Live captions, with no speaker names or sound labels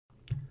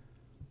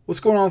What's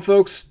going on,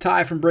 folks?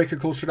 Ty from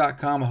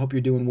BreakerCulture.com. I hope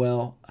you're doing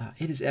well.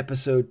 It is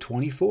episode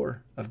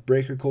 24 of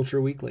Breaker Culture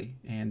Weekly,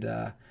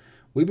 and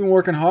we've been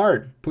working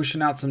hard,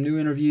 pushing out some new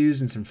interviews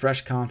and some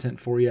fresh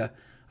content for you.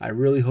 I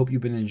really hope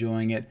you've been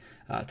enjoying it.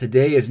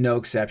 Today is no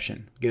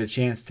exception. Get a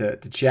chance to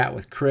chat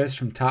with Chris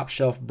from Top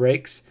Shelf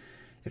Breaks.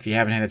 If you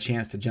haven't had a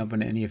chance to jump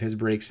into any of his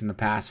breaks in the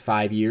past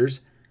 5 years,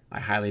 I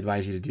highly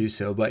advise you to do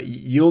so. But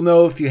you'll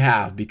know if you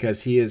have,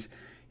 because he's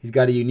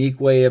got a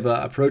unique way of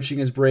approaching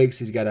his breaks.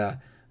 He's got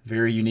a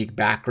very unique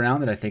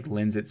background that I think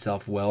lends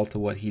itself well to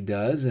what he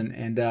does,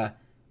 and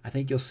I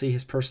think you'll see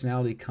his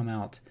personality come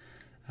out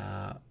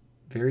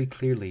very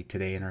clearly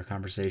today in our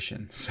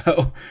conversation.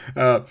 So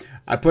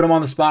I put him on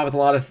the spot with a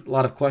lot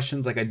of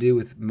questions, like I do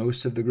with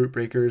most of the group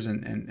breakers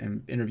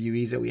and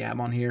interviewees that we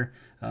have on here,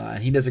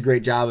 and he does a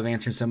great job of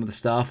answering some of the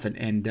stuff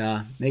and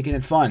making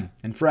it fun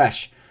and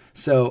fresh.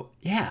 So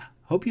yeah,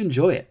 hope you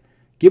enjoy it.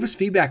 Give us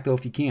feedback though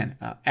if you can,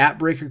 at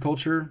Breaker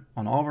Culture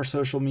on all of our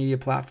social media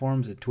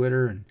platforms, at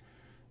Twitter and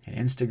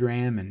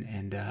Instagram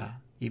and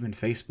even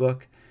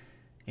Facebook,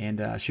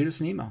 and shoot us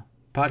an email,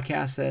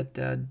 podcast at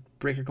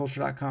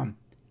breakerculture.com.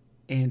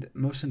 And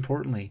most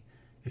importantly,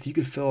 if you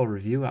could fill a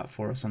review out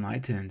for us on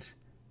iTunes,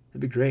 that'd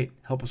be great.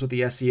 Help us with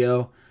the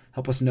SEO,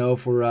 help us know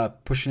if we're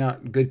pushing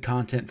out good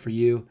content for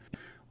you.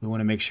 We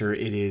want to make sure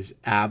it is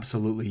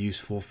absolutely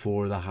useful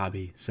for the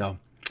hobby. So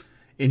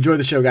enjoy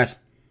the show, guys.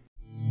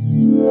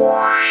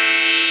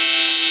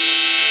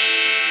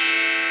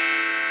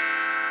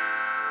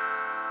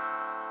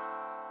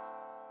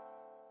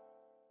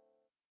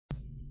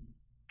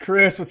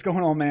 Chris, what's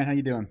going on, man? How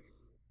you doing?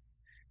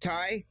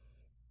 Ty,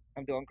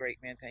 I'm doing great,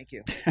 man. Thank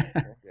you.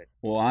 Good.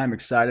 Well, I'm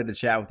excited to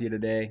chat with you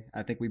today.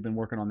 I think we've been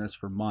working on this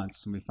for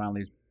months, and we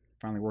finally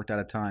worked out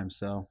a time.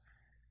 So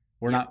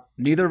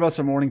neither of us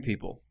are morning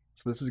people,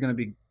 so this is going to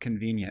be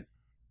convenient.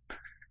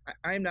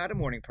 I'm not a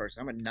morning person.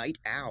 I'm a night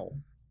owl,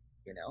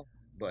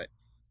 but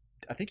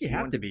I think you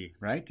have to be,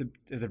 right?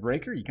 As a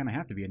breaker, you kind of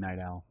have to be a night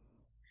owl.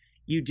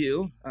 You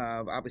do.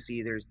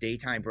 Obviously, there's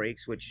daytime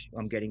breaks, which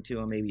I'm getting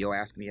to, and maybe you'll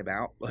ask me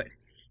about, but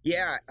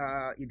yeah,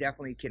 you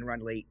definitely can run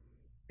late.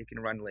 It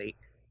can run late.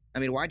 I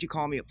mean, why'd you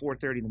call me at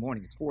 4:30 in the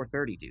morning? It's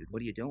 4:30, dude.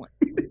 What are you doing?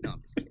 No,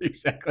 I'm just kidding.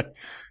 Exactly.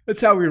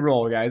 That's how we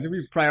roll, guys.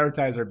 We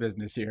prioritize our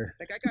business here.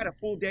 Like, I got a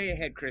full day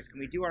ahead, Chris.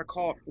 Can we do our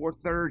call at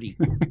 4:30?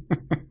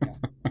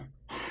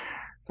 Yeah.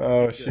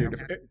 Oh,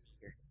 shoot.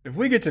 If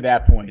we get to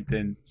that point,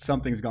 then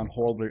something's gone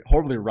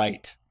horribly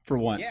right for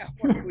once. Yeah,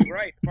 horribly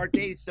right. Our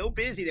day is so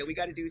busy that we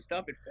got to do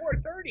stuff at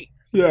 4:30.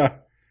 Yeah.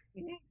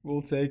 Mm-hmm.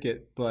 We'll take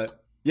it. But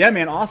yeah,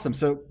 man, awesome.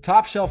 So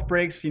Top Shelf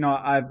Breaks,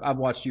 I've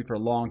watched you for a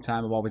long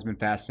time. I've always been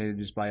fascinated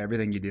just by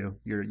everything you do.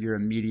 You're a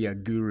media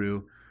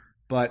guru.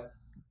 But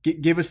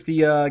give us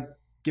the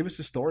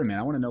story, man.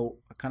 I want to know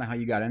kind of how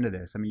you got into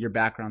this. I mean, your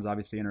background's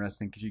obviously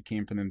interesting because you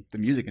came from the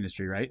music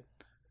industry, right?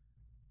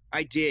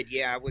 I did,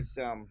 yeah.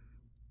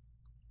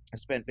 I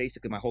spent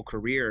basically my whole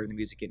career in the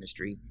music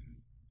industry.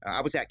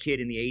 I was that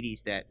kid in the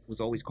 80s that was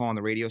always calling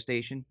the radio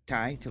station,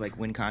 Ty, to like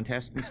win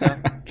contests and stuff.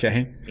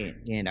 Okay.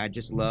 And I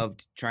just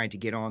loved trying to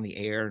get on the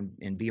air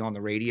and be on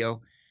the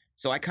radio.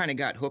 So I kind of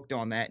got hooked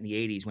on that in the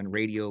 80s when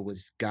radio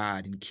was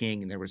God and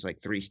king and there was like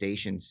 3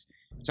 stations.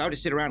 So I would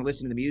just sit around and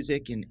listen to the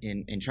music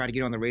and try to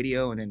get on the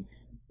radio. And then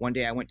one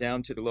day I went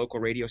down to the local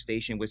radio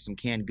station with some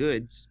canned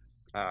goods,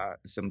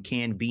 some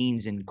canned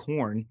beans and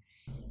corn,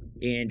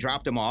 and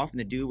dropped them off. And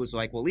the dude was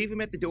like, well, leave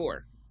them at the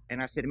door.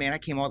 And I said, man, I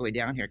came all the way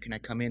down here. Can I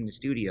come in the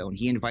studio? And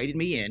he invited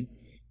me in.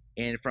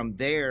 And from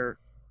there,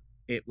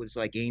 it was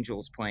like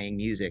angels playing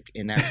music.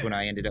 And that's what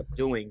I ended up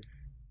doing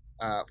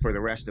for the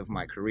rest of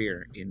my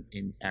career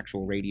in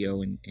actual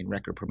radio and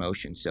record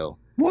promotion. So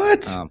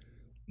what?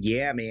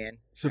 Yeah, man.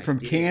 So from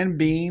canned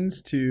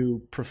beans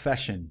to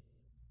profession.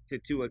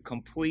 To a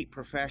complete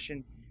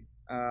profession.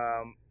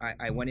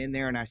 I went in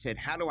there and I said,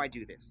 how do I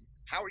do this?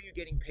 How are you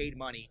getting paid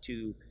money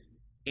to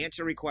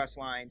answer request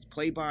lines,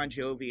 play Bon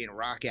Jovi, and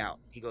rock out?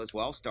 He goes,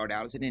 well, start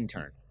out as an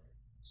intern.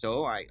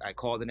 So I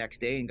called the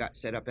next day and got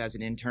set up as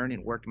an intern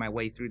and worked my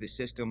way through the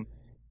system,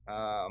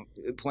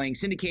 playing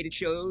syndicated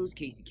shows,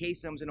 Casey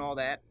Kasem's and all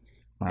that.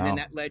 Wow. And then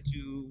that led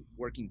to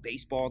working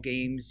baseball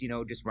games,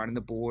 just running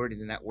the board. And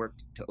then that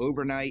worked to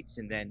overnights.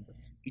 And then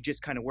you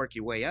just kind of work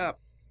your way up.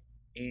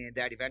 And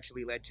that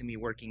eventually led to me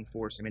working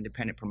for some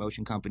independent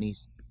promotion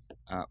companies,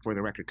 for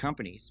the record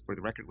companies, for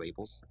the record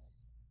labels.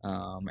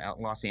 Out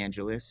in Los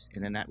Angeles,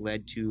 and then that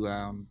led to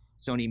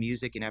Sony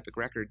Music and Epic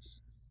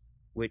Records,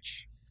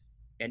 which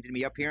ended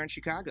me up here in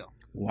Chicago.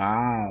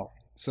 Wow!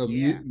 So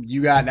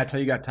yeah. That's how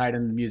you got tied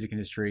in the music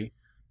industry.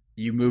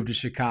 You moved to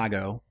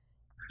Chicago.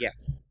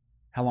 Yes.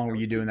 How long were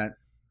you doing that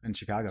in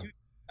Chicago? Dude,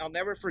 I'll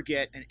never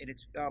forget, and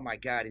it's, oh my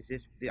God,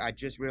 I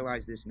just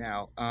realized this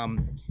now.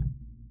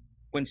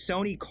 When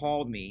Sony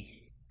called me,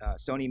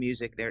 Sony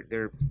Music,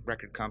 their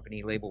record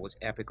company label was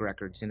Epic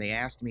Records, and they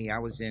asked me, I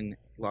was in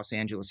Los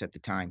Angeles at the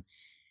time,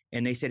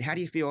 and they said, how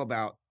do you feel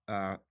about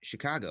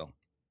Chicago?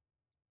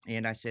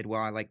 And I said,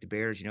 well, I like the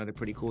Bears, they're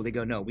pretty cool. They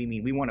go, no,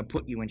 we want to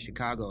put you in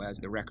Chicago as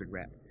the record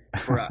rep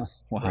for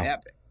us. Wow. For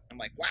Epic. I'm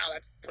like, wow,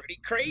 that's pretty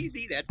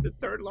crazy. That's the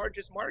 3rd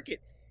largest market.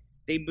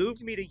 They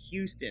moved me to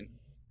Houston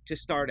to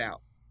start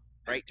out,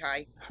 right,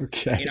 Ty?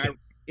 Okay.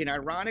 And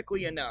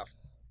ironically enough,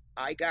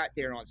 I got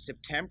there on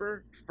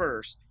September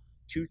 1st,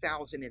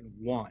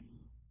 2001.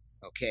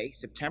 Okay,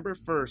 September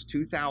 1st,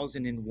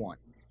 2001.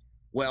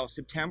 Well,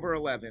 September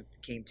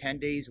 11th came 10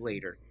 days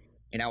later,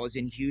 and I was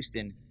in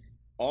Houston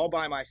all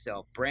by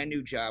myself, brand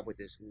new job with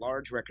this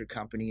large record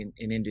company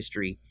in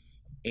industry.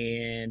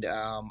 And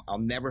I'll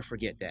never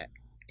forget that.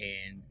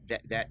 And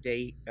that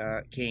day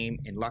came,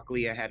 and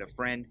luckily I had a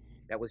friend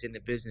that was in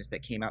the business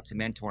that came out to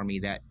mentor me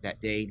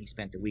that day, and he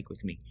spent the week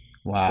with me.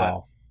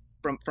 Wow.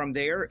 But from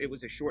there, it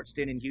was a short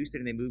stint in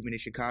Houston, and they moved me to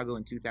Chicago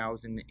in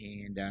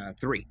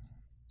 2003.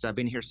 So I've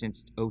been here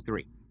since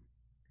 2003.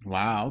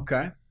 Wow.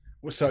 Okay.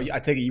 Well, so I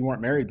take it you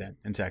weren't married then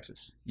in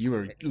Texas. You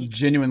were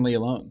genuinely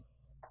alone.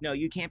 No,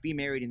 you can't be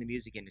married in the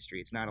music industry.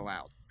 It's not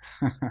allowed.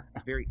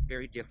 It's very,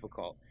 very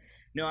difficult.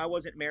 No, I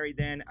wasn't married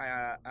then.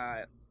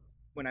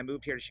 When I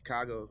moved here to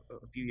Chicago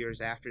a few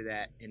years after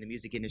that, and the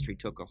music industry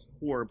took a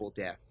horrible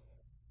death.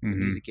 The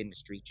music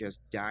industry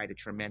just died a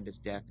tremendous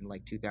death in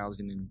like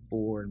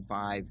 2004 and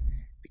 5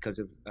 because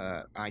of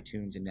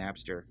iTunes and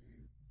Napster.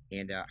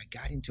 And I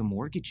got into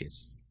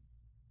mortgages.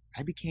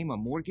 I became a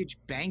mortgage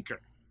banker.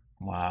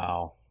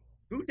 Wow.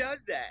 Who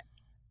does that?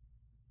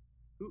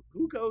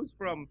 Who goes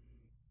from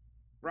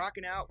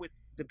rocking out with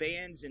the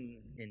bands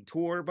and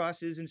tour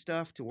buses and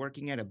stuff to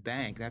working at a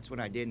bank? That's what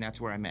I did, and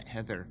that's where I met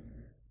Heather.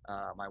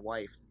 My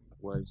wife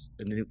was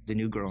the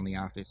new girl in the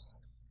office.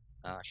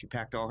 She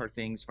packed all her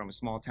things from a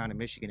small town in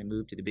Michigan and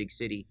moved to the big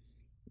city.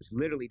 It was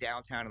literally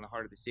downtown in the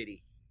heart of the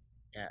city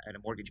at a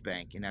mortgage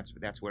bank, and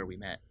that's where we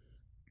met.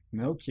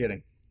 No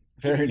kidding.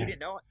 Very nice.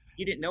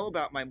 You didn't know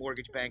about my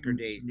mortgage banker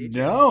days, did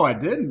you? No, I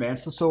didn't, man.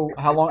 So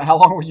how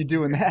long were you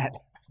doing that?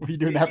 Were you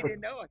doing that You for?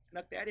 didn't know. I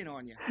snuck that in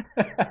on you.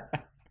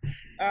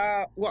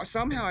 Well,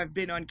 somehow I've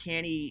been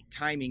uncanny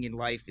timing in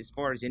life as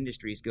far as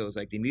industries goes.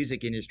 Like the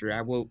music industry,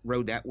 I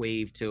rode that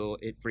wave till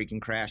it freaking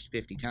crashed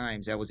 50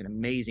 times. That was an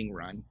amazing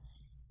run.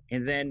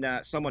 And then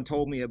someone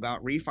told me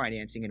about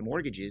refinancing and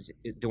mortgages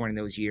during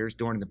those years,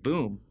 during the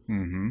boom.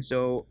 Mm-hmm.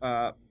 So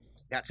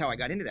that's how I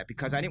got into that,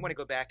 because I didn't want to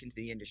go back into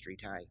the industry,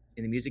 Ty.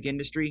 In the music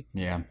industry,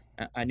 Yeah.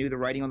 I knew the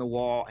writing on the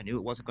wall. I knew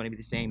it wasn't going to be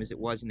the same as it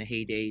was in the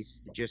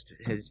heydays. It just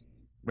has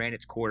ran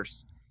its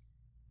course.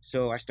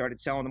 So I started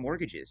selling the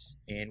mortgages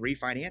and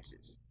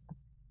refinances.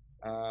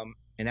 And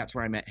that's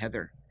where I met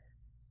Heather.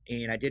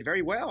 And I did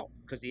very well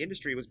because the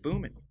industry was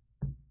booming.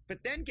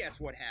 But then guess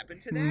what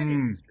happened to that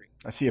industry?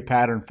 I see a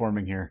pattern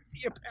forming here.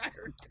 See a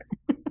pattern.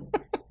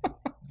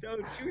 So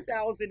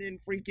 2000 and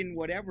freaking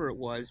whatever it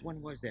was.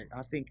 When was that?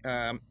 I think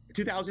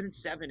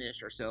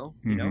 2007-ish or so.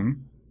 You know,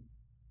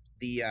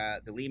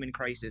 the Lehman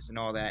crisis and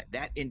all that.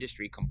 That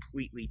industry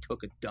completely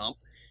took a dump.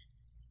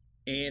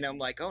 And I'm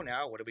like, oh,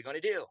 now what are we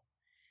going to do?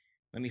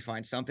 Let me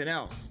find something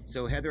else.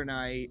 So Heather and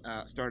I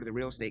started a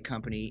real estate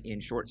company in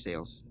short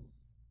sales.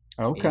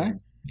 Okay. And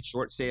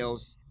short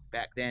sales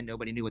back then,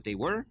 nobody knew what they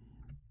were.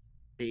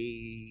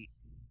 They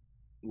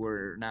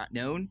were not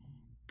known,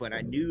 but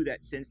I knew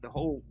that since the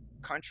whole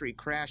country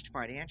crashed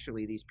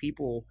financially, these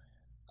people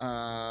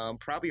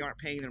probably aren't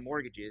paying their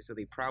mortgages, so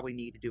they probably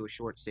need to do a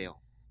short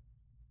sale.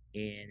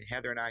 And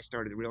Heather and I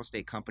started a real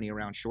estate company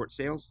around short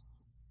sales.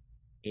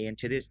 And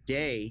to this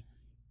day,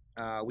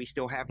 we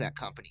still have that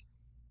company.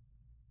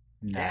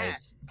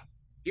 Nice.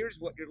 Here's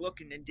what you're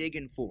looking and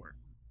digging for.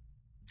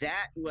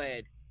 That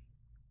led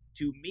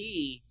to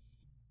me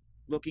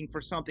looking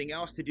for something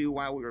else to do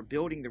while we were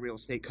building the real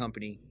estate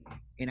company.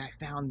 And I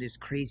found this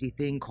crazy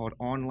thing called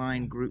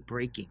online group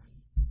breaking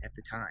at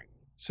the time.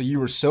 So you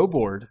were so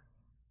bored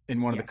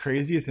in one of the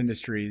craziest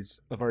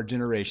industries of our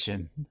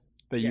generation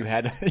that you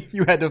had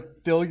to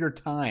fill your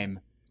time,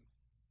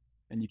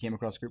 and you came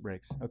across group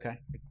breaks. Okay.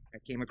 I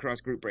came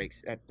across group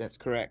breaks. That's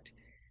correct.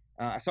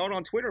 I saw it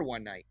on Twitter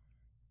one night,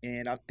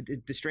 and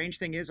the strange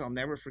thing is, I'll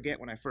never forget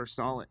when I first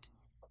saw it.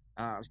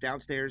 I was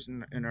downstairs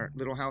in our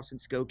little house in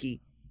Skokie,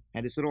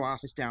 had this little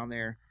office down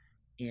there,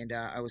 and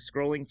I was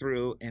scrolling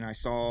through, and I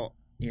saw,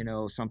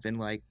 something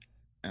like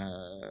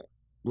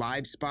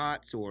live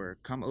spots or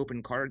come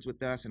open cards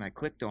with us, and I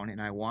clicked on it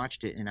and I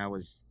watched it, and I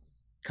was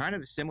kind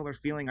of the similar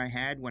feeling I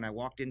had when I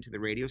walked into the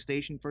radio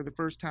station for the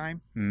first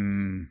time.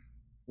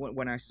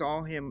 When I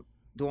saw him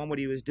doing what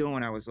he was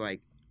doing, I was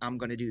like, I'm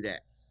going to do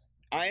that.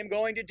 I am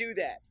going to do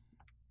that.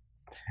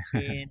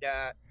 And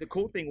the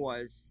cool thing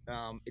was,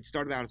 it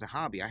started out as a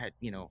hobby. I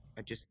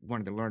just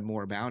wanted to learn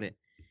more about it.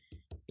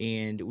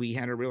 And we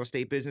had a real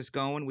estate business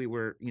going. We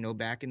were,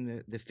 back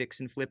in the fix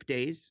and flip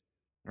days,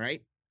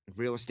 right?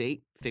 Real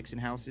estate, fixing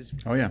houses,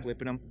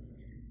 flipping them.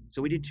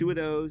 So we did 2 of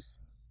those.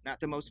 Not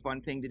the most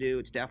fun thing to do.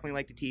 It's definitely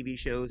like the TV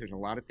shows. There's a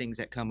lot of things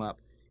that come up.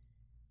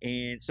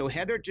 And so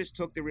Heather just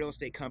took the real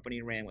estate company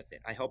and ran with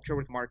it. I helped her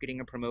with marketing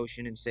and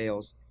promotion and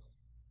sales.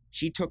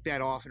 She took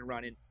that off and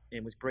running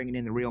and was bringing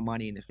in the real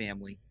money in the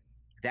family.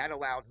 That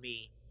allowed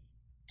me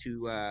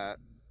to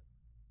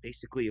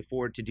basically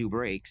afford to do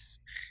breaks.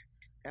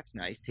 That's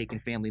nice, taking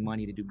family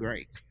money to do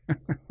breaks.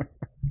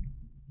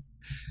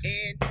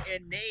 And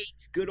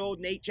Nate, good old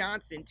Nate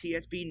Johnson,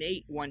 TSB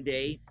Nate, one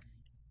day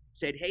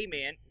said, hey,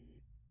 man,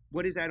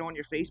 what is that on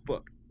your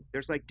Facebook?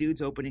 There's like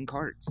dudes opening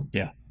cards.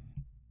 Yeah.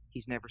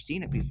 He's never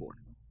seen it before.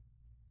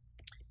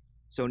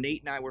 So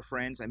Nate and I were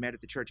friends. I met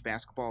at the church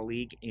basketball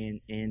league, and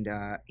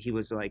he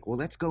was like, well,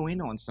 let's go in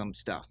on some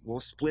stuff.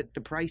 We'll split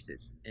the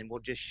prices and we'll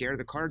just share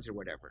the cards or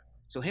whatever.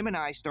 So him and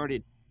I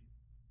started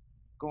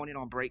going in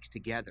on breaks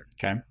together.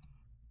 Okay.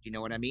 You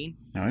know what I mean?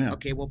 Oh yeah.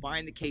 Okay, we'll buy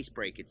in the case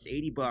break. It's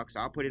 $80.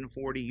 I'll put in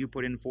 40. You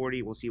put in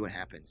 40. We'll see what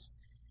happens.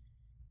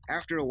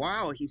 After a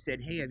while, he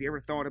said, hey, have you ever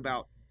thought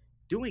about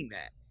doing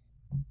that?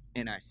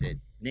 And I said,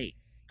 Nate,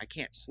 I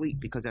can't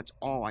sleep because that's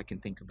all I can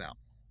think about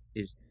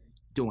is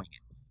doing it.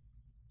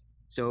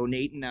 So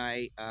Nate and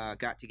I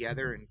got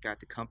together and got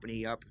the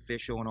company up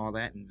official and all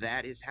that. And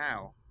that is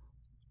how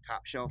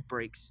Top Shelf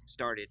Breaks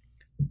started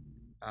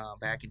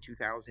back in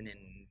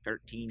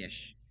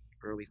 2013-ish,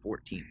 early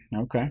 14.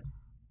 Okay.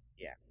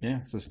 Yeah.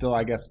 Yeah. So still,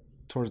 I guess,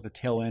 towards the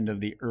tail end of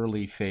the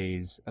early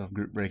phase of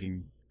group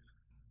breaking.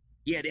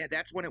 Yeah,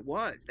 that's when it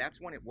was.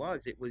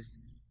 It was,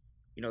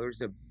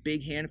 there's a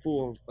big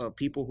handful of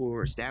people who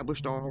are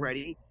established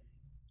already.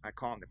 I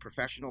call them the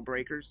professional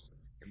breakers,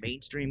 the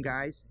mainstream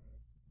guys.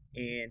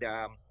 And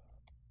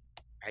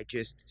I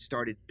just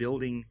started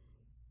building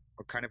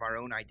kind of our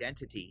own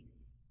identity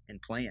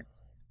and plan.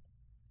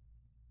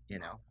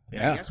 Yeah.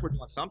 I guess we're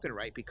doing something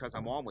right because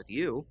I'm on with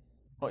you.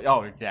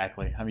 Oh,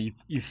 exactly. I mean,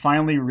 you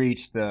finally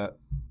reached the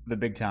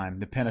big time,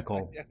 the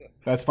pinnacle.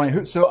 That's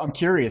funny. So I'm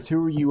curious,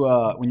 who were you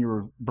when you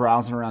were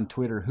browsing around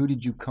Twitter? Who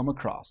did you come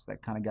across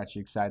that kind of got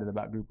you excited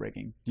about group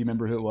breaking? Do you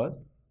remember who it was?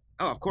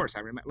 Oh, of course.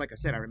 I remember. Like I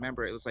said, I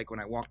remember it was like when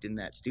I walked in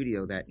that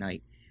studio that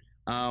night.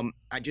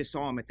 I just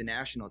saw him at the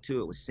National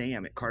too. It was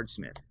Sam at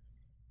Cardsmith,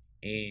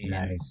 and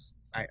nice.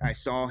 I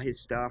saw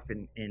his stuff,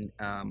 and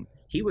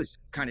he was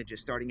kind of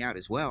just starting out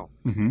as well.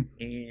 Mm-hmm.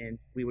 And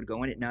we would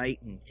go in at night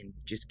and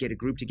just get a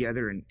group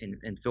together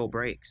and fill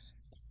breaks.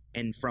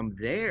 And from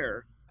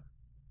there,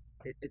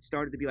 it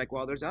started to be like,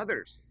 well, there's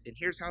others, and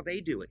here's how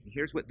they do it, and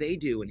here's what they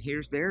do, and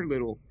here's their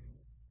little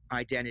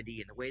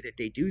identity and the way that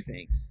they do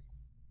things.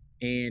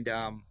 And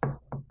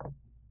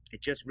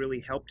it just really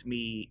helped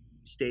me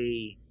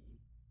stay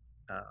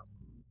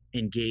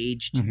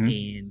engaged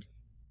and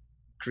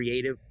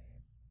creative.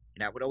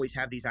 And I would always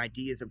have these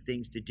ideas of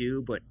things to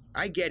do, but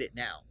I get it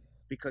now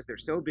because they're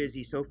so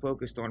busy, so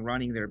focused on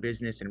running their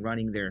business and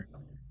running their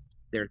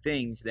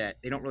things that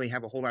they don't really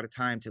have a whole lot of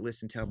time to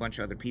listen to a bunch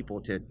of other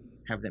people to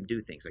have them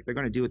do things. Like they're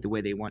going to do it the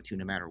way they want to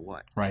no matter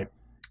what. Right.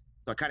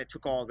 So I kind of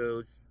took all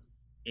those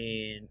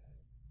and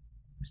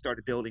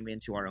started building them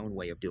into our own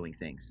way of doing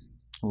things.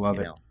 Love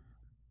it.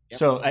 Yep.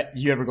 So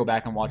you ever go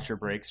back and watch your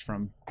breaks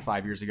from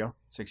 5 years ago,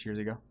 6 years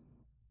ago?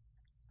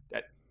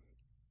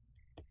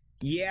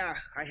 Yeah,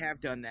 I have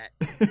done that.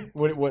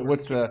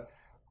 What's the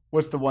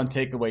one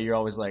takeaway you're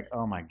always like,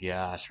 oh my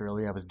gosh,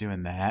 really? I was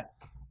doing that.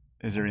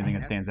 Is there anything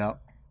that stands out?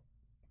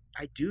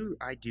 I do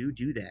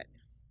that.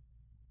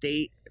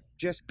 They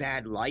just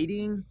bad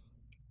lighting,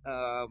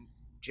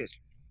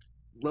 just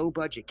low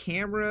budget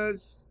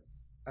cameras,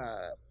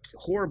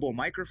 horrible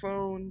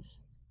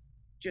microphones.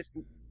 Just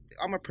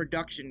I'm a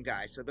production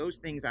guy, so those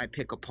things I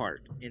pick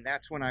apart, and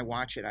that's when I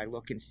watch it. I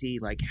look and see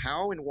like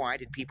how and why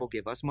did people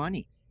give us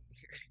money?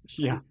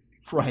 Yeah.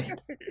 Right.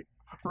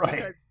 Right.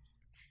 Because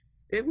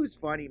it was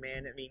funny,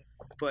 man. I mean,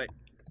 but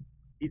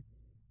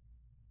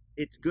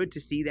it's good to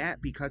see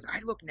that because I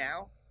look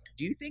now.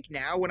 Do you think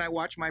now when I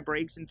watch my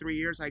breaks in 3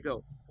 years, I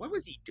go, what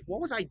was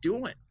I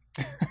doing?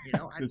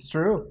 It's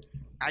true.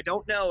 I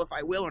don't know if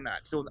I will or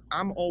not. So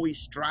I'm always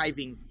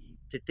striving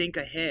to think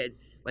ahead.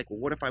 Like, well,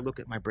 what if I look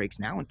at my breaks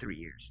now in 3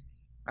 years?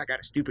 I got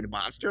a stupid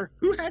monster.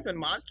 Who has a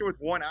monster with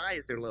one eye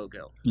as their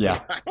logo?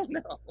 Yeah. I don't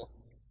know.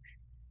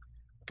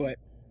 But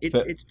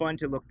it's fun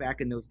to look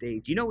back in those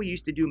days. Do you know we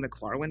used to do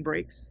McFarlane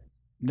breaks?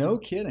 No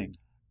kidding.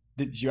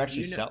 Did you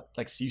actually sell?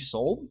 Like, you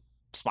sold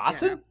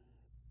spots in?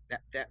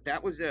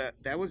 That was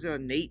a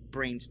Nate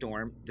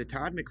brainstorm. The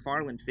Todd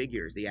McFarlane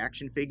figures, the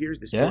action figures,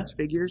 the sports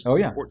figures,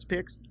 sports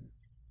picks.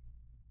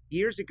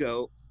 Years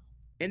ago,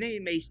 and they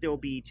may still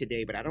be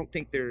today, but I don't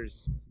think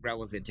there's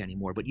relevant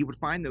anymore. But you would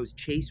find those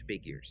chase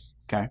figures.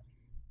 Okay.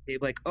 They're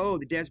like, oh,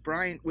 the Des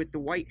Bryant with the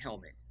white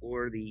helmet,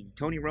 or the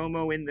Tony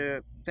Romo in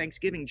the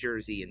Thanksgiving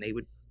jersey, and they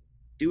would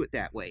do it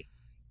that way.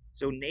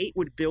 So Nate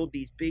would build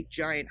these big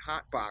giant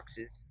hot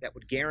boxes that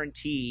would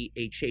guarantee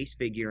a chase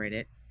figure in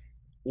it,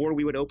 or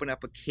we would open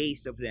up a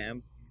case of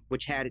them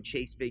which had a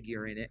chase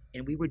figure in it,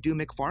 and we would do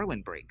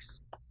McFarlane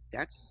breaks.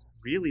 That's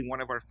really one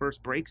of our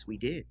first breaks we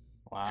did.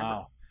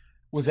 Wow.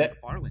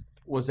 Ever.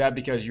 Was that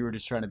because you were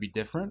just trying to be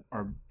different,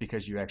 or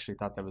because you actually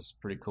thought that was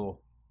pretty cool?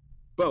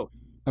 Both.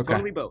 Okay.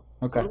 Totally both.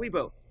 Okay. Totally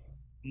both.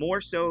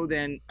 More so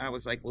than I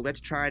was like, well,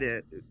 let's try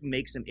to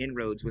make some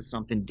inroads with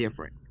something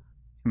different.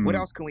 What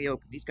else can we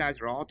open? These guys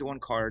are all doing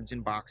cards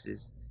and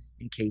boxes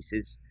and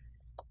cases.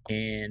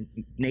 And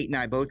Nate and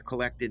I both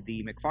collected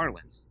the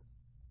McFarlanes.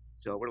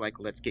 So we're like,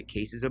 let's get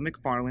cases of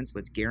McFarlanes.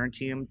 Let's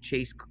guarantee them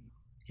chase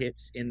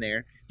hits in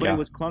there. But it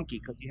was clunky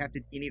because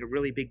you need a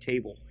really big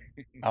table.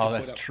 Oh,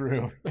 that's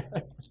true.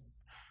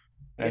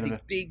 And these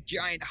big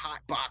giant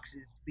hot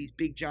boxes,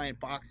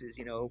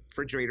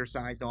 refrigerator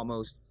sized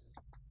almost,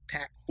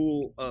 packed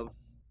full of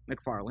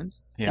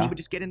McFarlanes, and Yeah. you would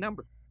just get a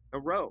number, a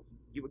row.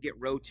 You would get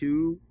row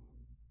 2,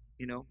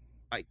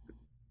 like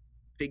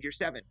figure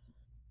 7,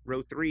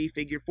 row 3,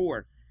 figure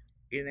 4,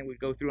 and then we'd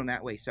go through them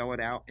that way, sell it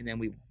out, and then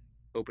we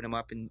open them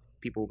up, and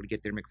people would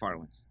get their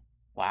McFarlanes.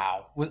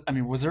 Wow.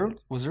 Was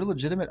there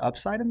legitimate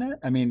upside in that?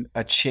 I mean,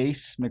 a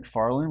Chase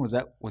McFarlane, was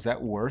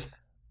that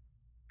worth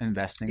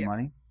investing Yeah,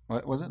 money?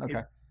 What was it? it,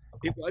 Okay.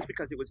 it was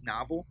because it was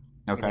novel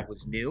and Okay. it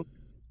was new,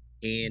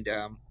 and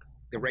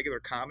the regular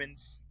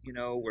commons,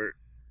 were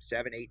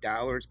 $7,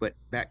 $8, but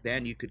back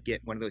then you could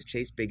get one of those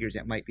Chase figures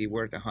that might be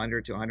worth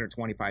 $100 to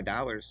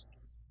 $125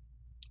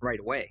 right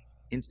away,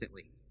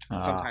 instantly, Uh,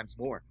 sometimes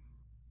more.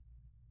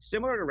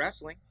 Similar to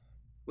wrestling,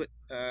 what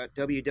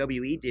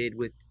WWE did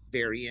with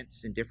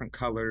variants and different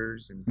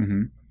colors,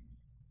 hmm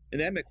and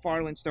then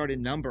McFarlane started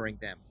numbering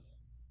them.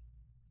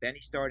 Then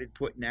he started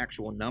putting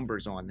actual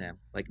numbers on them,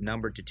 like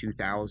numbered to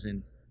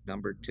 2,000,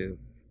 numbered to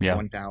Yeah.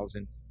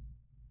 1,000.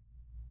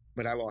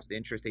 But I lost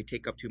interest. They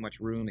take up too much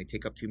room. They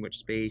take up too much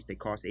space. They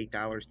cost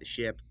 $8 to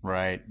ship.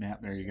 Right. Yeah.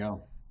 There you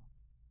go.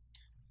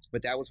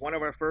 But that was one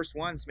of our first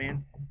ones,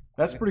 man.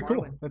 That's pretty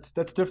cool. McFarlane.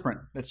 That's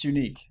different. That's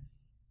unique.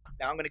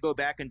 Now I'm gonna go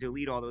back and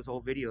delete all those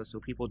old videos so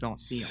people don't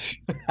see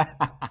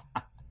them.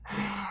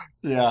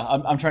 Yeah.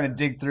 I'm trying to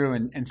dig through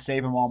and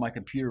save them all on my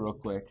computer real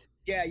quick.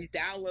 Yeah, he's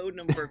downloading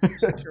them for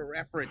future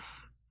reference.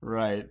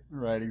 Right,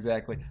 right,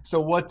 exactly.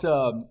 So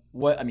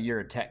I mean, you're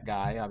a tech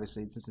guy,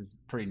 obviously. This is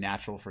pretty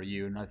natural for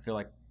you, and I feel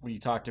like when you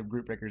talk to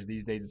group breakers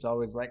these days, it's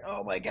always like,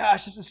 "Oh my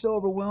gosh, this is so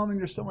overwhelming.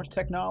 There's so much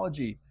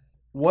technology."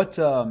 What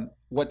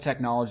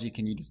technology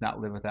can you just not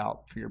live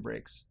without for your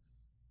breaks?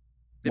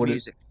 The What is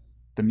music.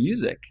 the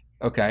music?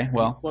 Okay,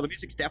 well, Well, the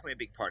music's definitely a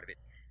big part of it.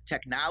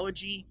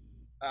 Technology.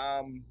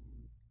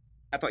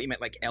 I thought you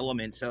meant like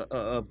elements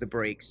of the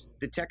breaks.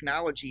 The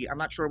technology. I'm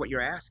not sure what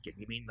you're asking.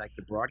 You mean like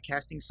the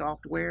broadcasting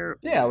software,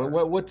 yeah,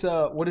 or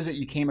what is it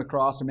you came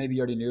across or maybe you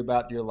already knew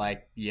about? You're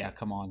like, "Yeah,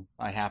 come on.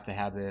 I have to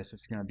have this.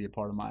 It's going to be a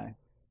part of my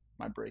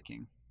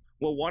breaking."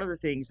 well, one of the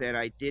things that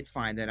I did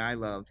find that I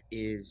love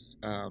is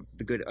a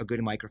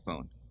good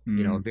microphone. A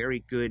Mm, very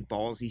good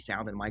ballsy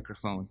sounding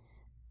microphone.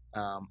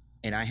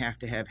 And I have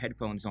to have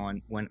headphones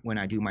on when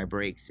I do my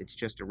breaks. It's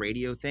just a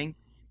radio thing.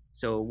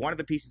 So one of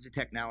the pieces of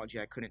technology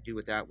I couldn't do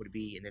without would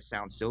be, and this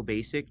sounds so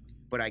basic,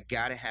 but I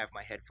gotta have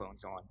my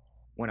headphones on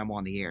when I'm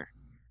on the air.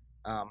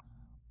 Um,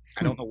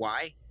 I don't know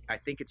why. I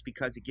think it's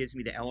because it gives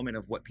me the element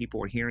of what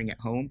people are hearing at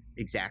home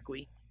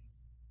exactly,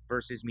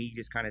 versus me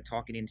just kind of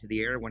talking into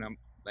the air when I'm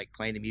like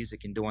playing the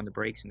music and doing the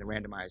breaks and the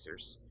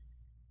randomizers.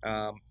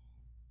 Um,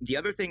 the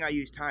other thing I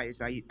use, Ty,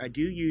 is I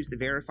do use the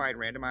verified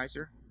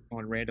randomizer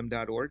on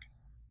random.org.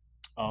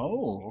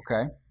 Oh,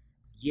 okay.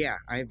 Yeah,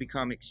 I have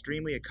become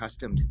extremely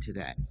accustomed to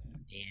that,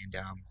 and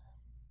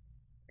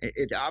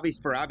it's obvious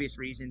for obvious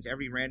reasons.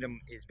 Every random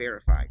is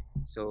verified,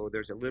 so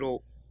there's a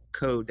little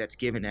code that's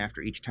given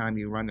after each time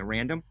you run the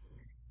random,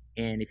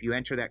 and if you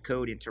enter that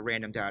code into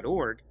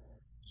random.org,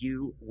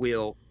 you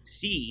will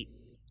see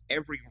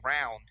every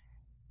round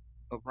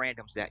of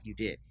randoms that you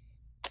did.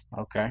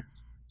 Okay.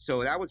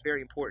 So that was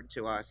very important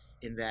to us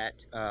in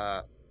that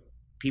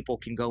people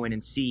can go in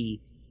and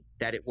see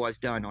that it was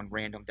done on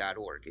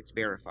random.org. It's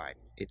verified.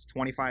 It's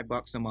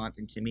 $25 a month,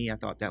 and to me, I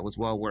thought that was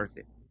well worth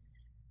it.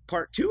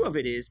 Part two of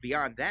it is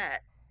beyond that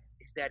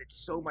is that it's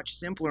so much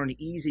simpler and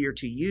easier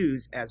to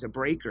use as a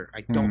breaker.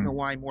 I don't know Hmm.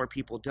 why more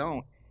people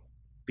don't,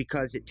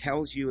 because it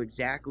tells you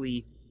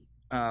exactly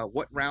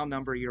what round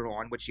number you're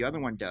on, which the other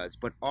one does.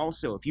 But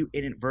also, if you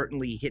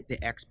inadvertently hit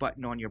the X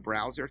button on your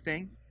browser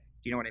thing,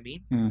 do you know what I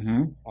mean?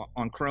 Mm-hmm.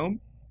 On Chrome,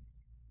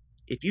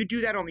 if you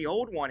do that on the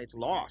old one, it's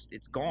lost.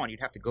 It's gone. You'd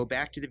have to go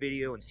back to the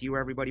video and see where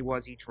everybody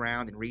was each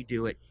round and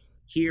redo it.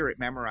 Here, it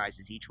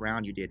memorizes each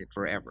round you did it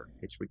forever.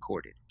 It's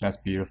recorded. That's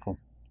beautiful.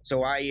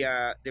 So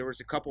there was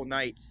a couple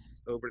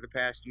nights over the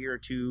past year or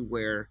two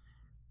where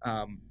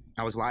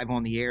I was live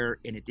on the air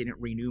and it didn't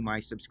renew my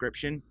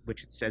subscription,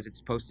 which it says it's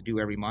supposed to do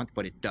every month,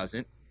 but it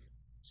doesn't.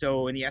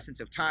 So in the essence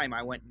of time,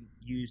 I went and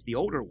used the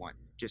older one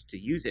just to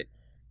use it.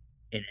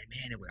 And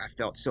man, I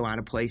felt so out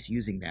of place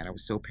using that. I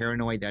was so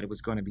paranoid that it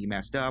was going to be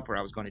messed up or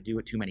I was going to do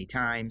it too many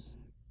times.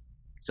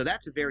 So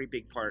that's a very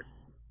big part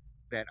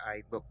that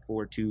I look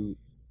forward to.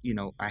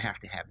 I have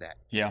to have that.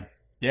 Yeah.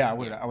 Yeah,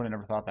 Yeah. I would have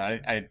never thought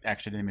that. I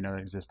actually didn't even know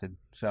that existed.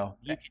 So,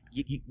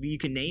 You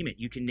can name it.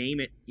 You can name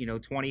it,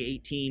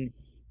 2018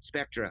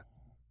 Spectra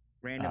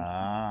random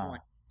ah, one.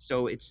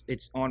 So it's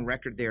on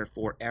record there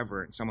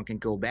forever, and someone can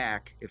go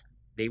back if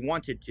they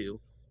wanted to.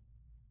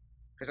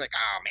 Because like,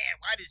 oh man,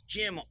 why does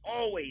Jim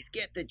always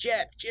get the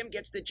Jets? Jim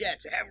gets the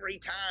Jets every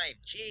time.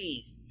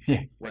 Jeez.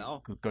 yeah.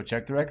 Well, Go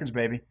check the records,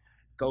 baby.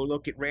 go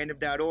look at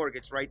random.org.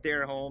 It's right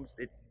there, Holmes.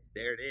 It's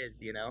there. It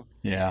is. Yeah.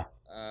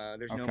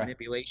 There's no Okay.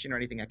 manipulation or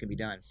anything that can be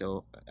done.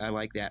 So I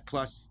like that.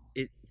 Plus,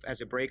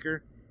 as a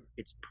breaker,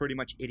 it's pretty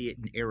much idiot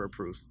and error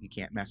proof. You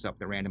can't mess up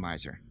the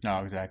randomizer. No,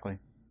 exactly.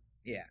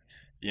 Yeah.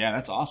 Yeah,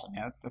 that's awesome.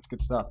 Yeah, that's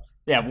good stuff.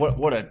 Yeah,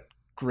 what a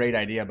great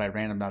idea by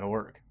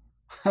random.org.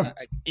 I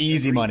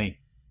Easy agree. money.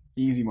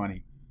 Easy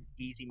money.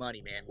 Easy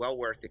money, man. Well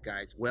worth it,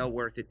 guys. Well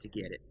worth it to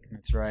get it.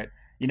 That's right.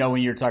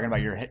 When you're talking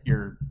about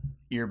your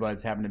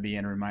earbuds having to be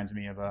in, it reminds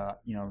me of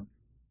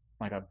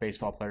like a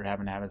baseball player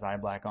having to have his eye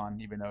black on,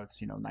 even though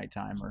it's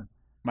nighttime, or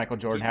Michael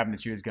Jordan having to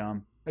chew his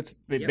gum. That's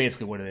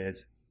basically what it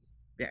is.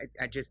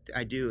 I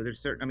do. There's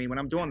certain. I mean, when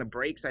I'm doing the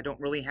breaks, I don't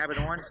really have it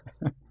on.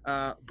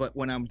 But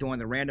when I'm doing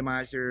the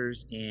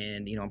randomizers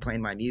and I'm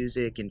playing my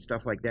music and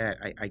stuff like that,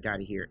 I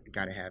gotta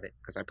have it,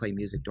 because I play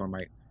music during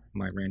my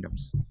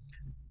randoms.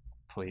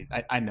 Please,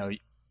 I know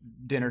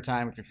dinner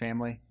time with your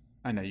family.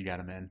 I know you got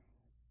them in.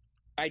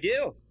 I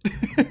do.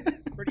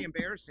 Pretty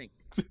embarrassing.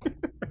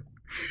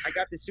 I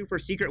got the super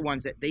secret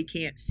ones that they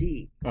can't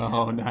see.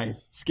 Oh,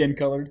 nice. Skin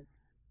colored?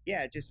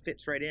 Yeah, it just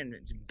fits right in.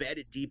 It's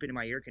embedded deep into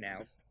my ear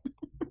canals.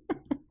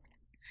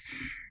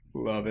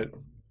 Love it.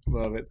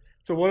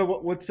 So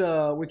what's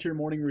your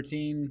morning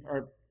routine?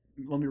 Or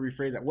let me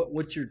rephrase that.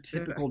 What's your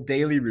typical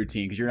daily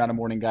routine? Because you're not a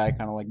morning guy,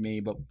 kind of like me.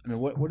 But I mean,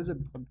 what is a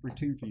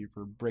routine for you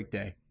for break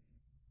day?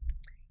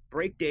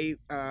 Break day.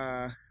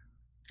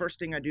 First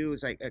thing I do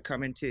is I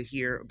come into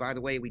here. By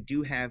the way, we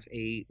do have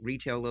a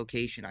retail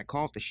location. I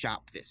call it the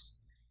Shopfist.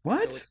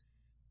 What? So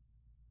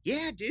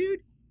yeah,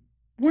 dude.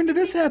 When did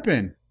this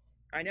happen?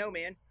 I know,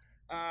 man.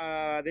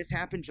 This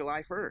happened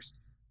July 1st.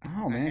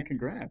 Oh, man,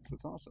 congrats.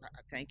 That's awesome.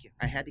 Thank you.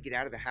 I had to get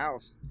out of the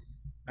house,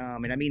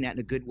 and I mean that in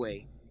a good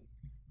way.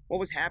 What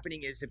was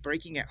happening is that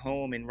breaking at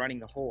home and running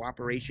the whole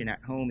operation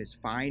at home is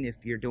fine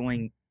if you're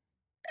doing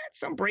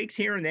some breaks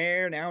here and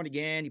there, now and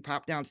again. You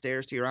pop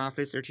downstairs to your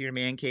office or to your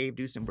man cave,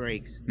 do some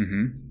breaks.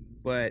 Mm-hmm.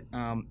 But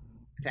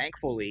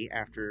thankfully,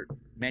 after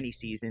many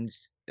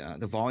seasons,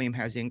 the volume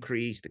has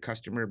increased, the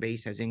customer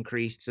base has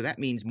increased. So that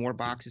means more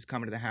boxes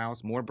coming to the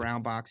house, more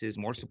brown boxes,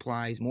 more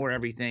supplies, more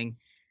everything.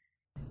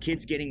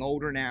 Kids getting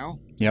older now.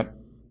 Yep.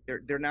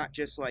 They're not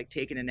just like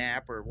taking a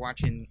nap or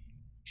watching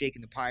Jake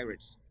and the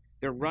Pirates.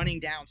 They're running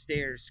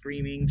downstairs,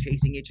 screaming,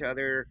 chasing each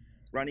other,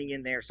 running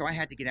in there. So I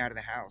had to get out of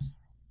the house.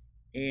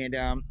 And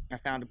I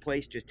found a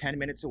place just 10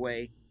 minutes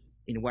away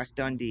in West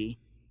Dundee,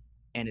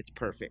 and it's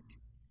perfect.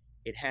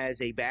 It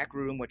has a back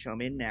room, which I'm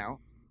in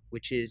now,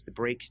 which is the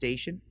break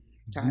station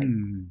type.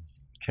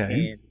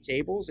 Okay. And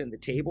the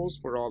tables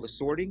for all the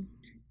sorting.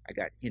 I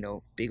got,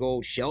 big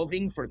old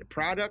shelving for the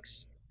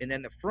products. And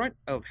then the front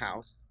of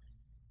house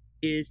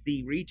is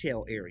the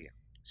retail area.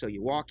 So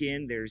you walk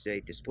in, there's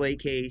a display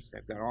case.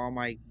 I've got all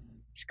my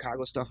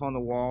Chicago stuff on the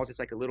walls. It's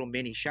like a little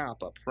mini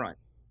shop up front.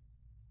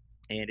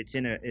 And it's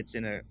in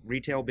a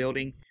retail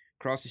building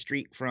across the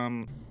street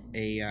from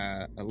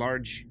a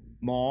large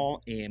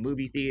mall and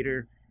movie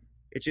theater.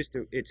 It's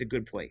a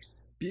good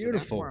place. Beautiful.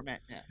 So that's where I'm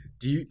at now.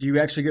 Do you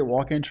actually get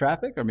walk-in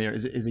traffic? I mean,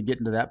 is it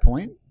getting to that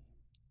point?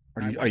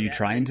 Are you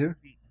trying to?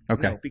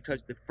 Okay. No,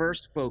 because the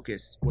first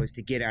focus was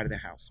to get out of the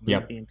house,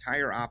 move the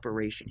entire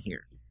operation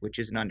here, which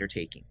is an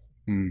undertaking.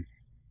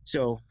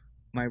 So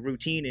my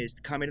routine is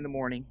to come in the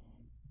morning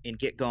and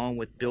get going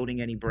with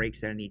building any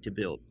breaks that I need to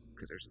build,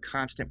 because there's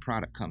constant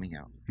product coming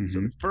out. Mm-hmm.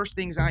 So the first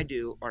things I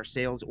do are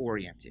sales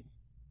oriented,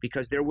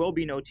 because there will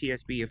be no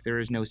TSB if there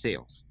is no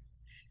sales.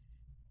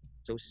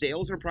 So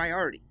sales are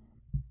priority.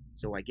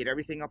 So I get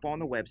everything up on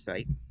the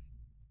website,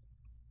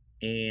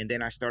 and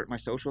then I start my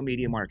social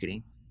media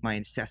marketing, my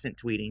incessant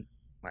tweeting,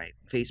 my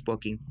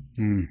Facebooking.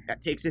 That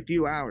takes a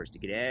few hours to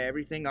get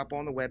everything up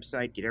on the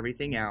website, get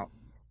everything out.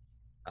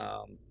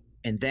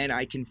 And then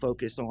I can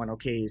focus on,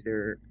 okay, is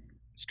there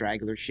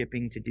straggler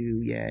shipping to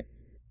do yet?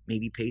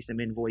 Maybe pay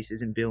some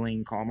invoices and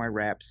billing, call my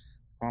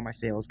reps, call my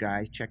sales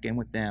guys, check in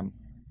with them,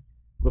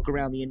 look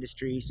around the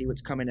industry, see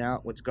what's coming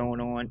out, what's going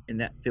on, and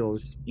that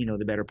fills,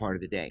 the better part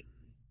of the day.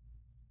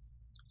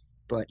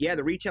 But yeah,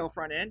 the retail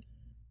front end,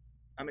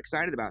 I'm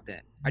excited about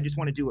that. I just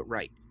want to do it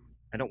right.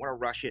 I don't want to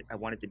rush it. I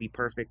want it to be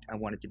perfect. I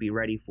want it to be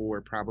ready for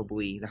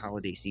probably the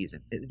holiday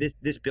season.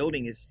 This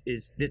building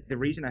is the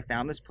reason I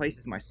found this place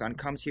is my son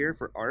comes here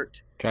for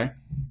art. Okay.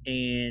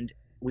 And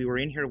we were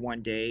in here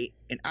one day,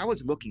 and I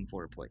was looking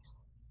for a place.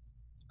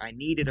 I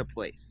needed a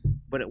place,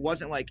 but it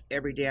wasn't like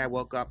every day I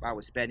woke up, I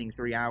was spending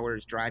 3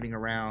 hours driving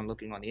around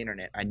looking on the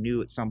internet. I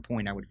knew at some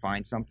point I would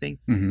find something.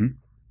 Mm-hmm.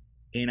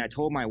 And I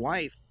told my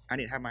wife, I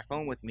didn't have my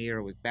phone with me,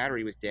 or the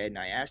battery was dead. And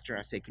I asked her,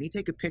 I said, can you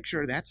take a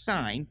picture of that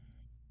sign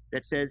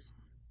that says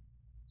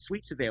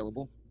suites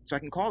available so I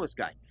can call this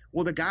guy?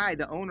 Well,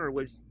 the owner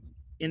was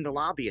in the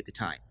lobby at the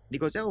time. And he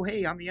goes, oh,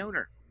 hey, I'm the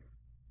owner.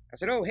 I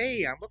said, oh,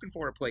 hey, I'm looking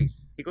for a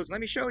place. He goes, let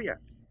me show you.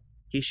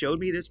 He showed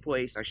me this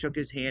place. I shook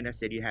his hand. I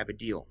said, you have a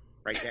deal.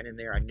 Right then and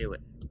there, I knew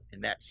it.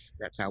 And that's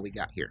how we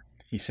got here.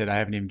 He said, I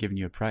haven't even given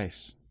you a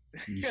price.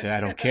 You said,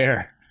 I don't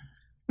care.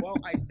 Well,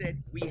 I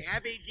said, we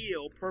have a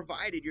deal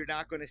provided you're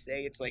not going to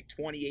say it's like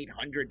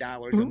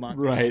 $2,800 a month.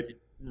 Right.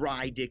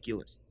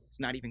 Ridiculous. It's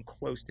not even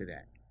close to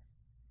that.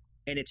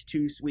 And it's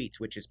 2 suites,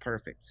 which is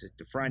perfect. It's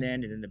the front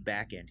end and then the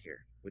back end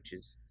here, which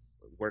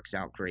works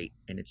out great.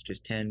 And it's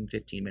just 10,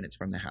 15 minutes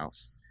from the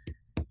house.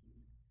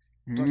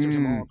 Plus, there's a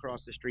mall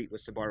across the street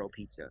with Sbarro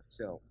Pizza.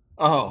 So.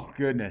 Oh,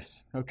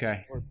 goodness.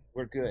 Okay.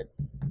 We're good.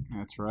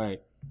 That's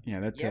right.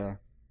 Yeah,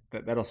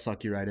 that'll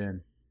suck you right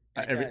in.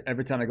 It does.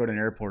 Every time I go to an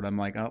airport, I'm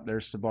like, oh,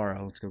 there's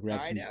Sabaro. Let's go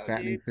grab I some know,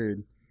 fattening dude.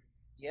 food.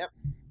 Yep.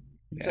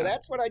 So Yeah.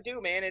 that's what I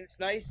do, man, and it's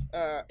nice.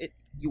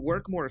 You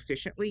work more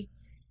efficiently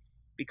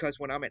because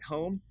when I'm at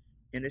home,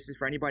 and this is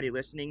for anybody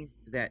listening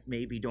that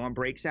may be doing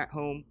breaks at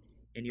home,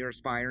 and you're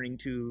aspiring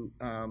to,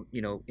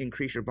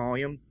 increase your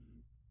volume.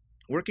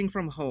 Working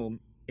from home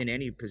in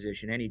any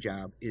position, any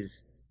job,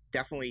 is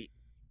definitely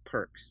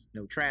perks.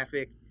 No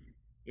traffic.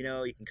 You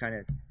can kind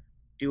of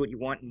do what you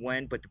want and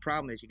when, but the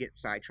problem is you get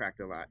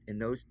sidetracked a lot.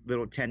 And those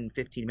little 10,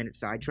 15-minute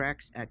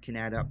sidetracks can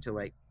add up to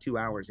like 2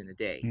 hours in a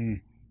day.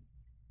 Mm.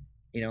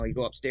 You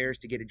go upstairs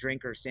to get a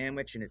drink or a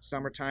sandwich, and it's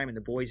summertime, and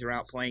the boys are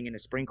out playing in a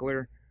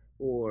sprinkler,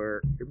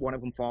 or one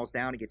of them falls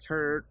down and gets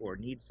hurt, or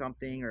needs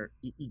something, or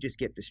you just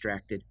get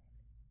distracted.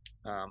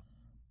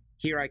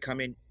 Here I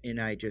come in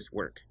and I just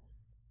work,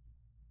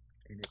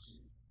 and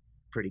it's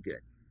pretty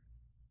good.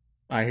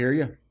 I hear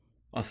you.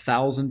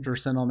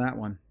 1,000% on that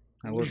one.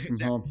 I work from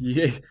home.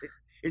 Yeah.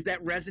 Is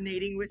that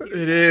resonating with you?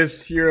 It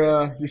is.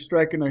 You're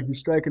striking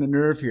a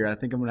nerve here. I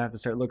think I'm gonna have to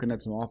start looking at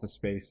some office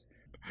space.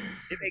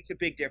 It makes a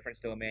big difference,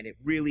 though, man. It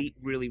really,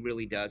 really,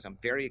 really does. I'm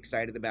very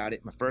excited about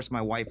it.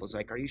 My wife was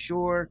like, "Are you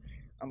sure?"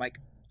 I'm like,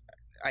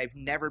 "I've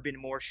never been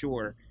more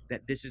sure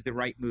that this is the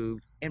right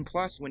move." And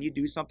plus, when you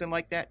do something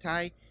like that,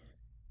 Ty,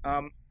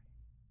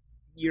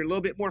 you're a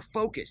little bit more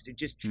focused.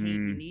 You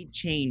need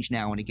change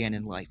now and again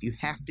in life. You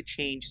have to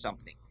change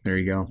something. There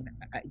you go.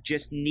 I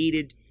just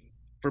needed,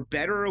 for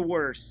better or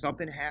worse,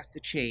 something has to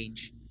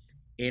change,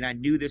 and I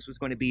knew this was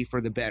going to be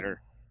for the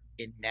better,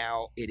 and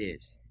now it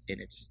is,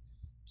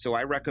 so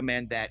I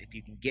recommend that if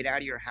you can get out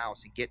of your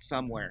house and get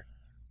somewhere,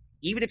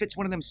 even if it's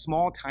one of them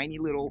small, tiny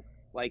little,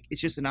 like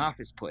it's just an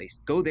office place,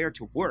 go there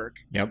to work.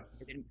 Yep.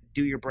 And then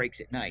do your breaks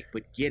at night,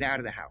 but get out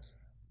of the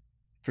house.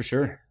 For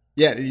sure.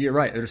 Yeah, you're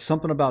right. There's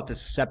something about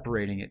just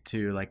separating it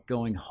too, like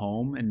going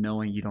home and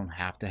knowing you don't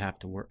have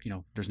to work.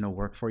 There's no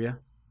work for you.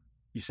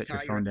 You set your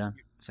phone down.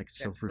 It's like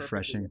so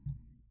refreshing.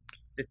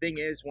 The thing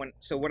is,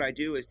 what I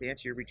do is, to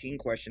answer your routine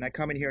question, I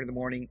come in here in the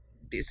morning.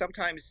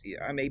 Sometimes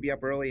I may be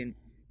up early and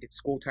it's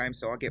school time,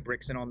 so I'll get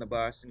Brixton on the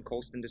bus and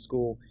Colston to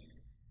school,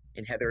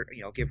 and Heather,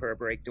 give her a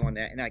break doing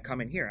that. And I come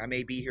in here. I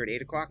may be here at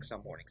 8 o'clock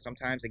some morning.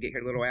 Sometimes I get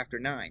here a little after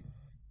 9.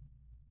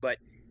 But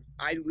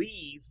I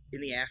leave in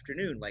the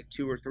afternoon, like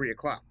 2 or 3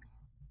 o'clock.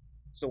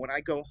 So when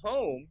I go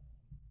home,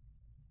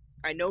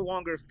 I no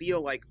longer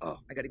feel like, oh,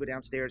 I got to go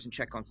downstairs and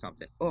check on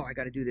something. Oh, I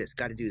got to do this,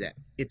 got to do that.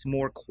 It's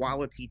more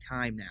quality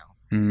time now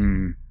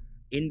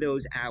in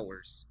those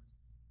hours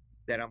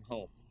that I'm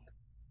home.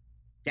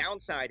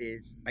 Downside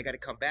is I got to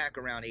come back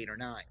around 8 or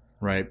 9.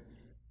 Right.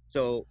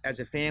 So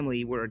as a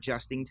family, we're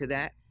adjusting to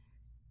that.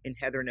 And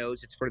Heather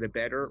knows it's for the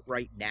better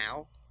right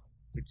now,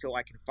 until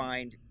I can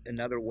find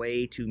another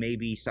way to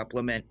maybe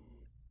supplement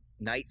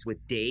nights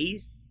with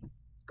days,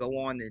 go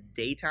on the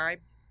daytime,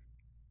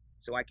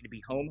 so I can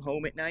be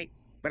home at night.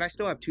 But I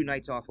still have 2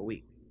 nights off a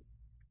week.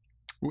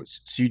 So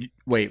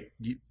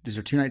is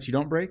there 2 nights you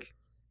don't break?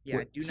 Yeah,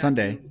 I do not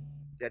Sunday.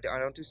 I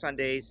don't do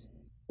Sundays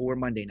or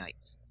Monday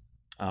nights.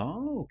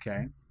 Oh,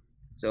 okay.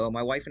 So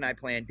my wife and I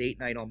plan date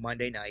night on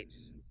Monday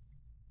nights.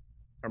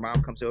 Her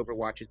mom comes over,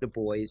 watches the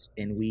boys,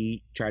 and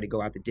we try to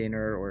go out to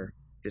dinner or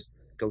just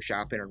go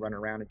shopping or run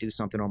around and do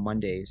something on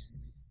Mondays.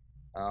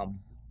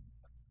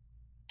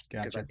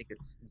 Because I think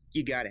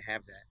you got to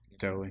have that.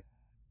 Totally.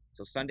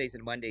 So Sundays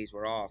and Mondays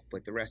we're off,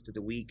 but the rest of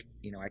the week,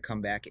 I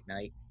come back at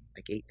night,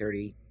 like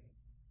 8:30.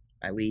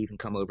 I leave and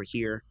come over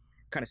here.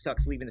 Kind of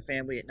sucks leaving the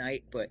family at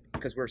night, but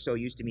because we're so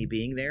used to me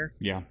being there.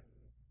 Yeah.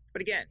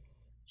 But again,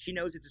 she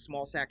knows it's a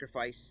small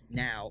sacrifice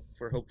now,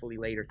 for hopefully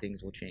later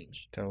things will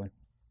change. Totally.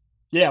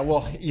 Yeah,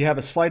 well, you have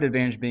a slight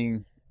advantage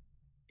being,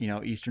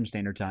 Eastern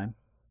Standard Time,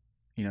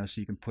 so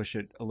you can push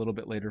it a little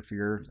bit later for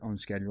your own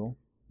schedule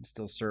and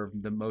still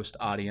serve the most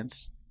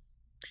audience.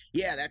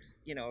 Yeah, that's,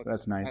 so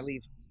that's nice.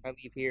 I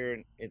leave here,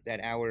 and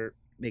that hour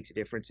makes a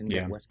difference in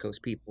the West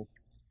Coast people.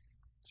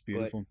 It's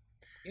beautiful. But,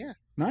 yeah.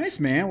 Nice,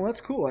 man. Well, that's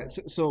cool.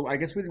 So I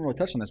guess we didn't really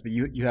touch on this, but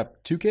you have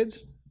 2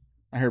 kids?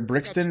 I heard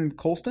Brixton and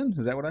Colston.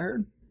 Is that what I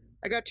heard?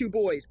 I got 2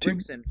 boys.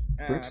 Brixton.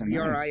 Brixton,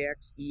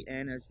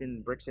 Brixen, as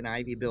in Brixton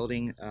Ivy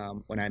building.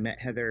 When I met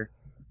Heather,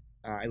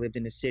 I lived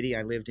in the city.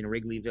 I lived in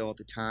Wrigleyville at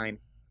the time.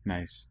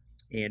 Nice.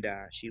 And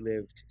she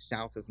lived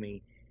south of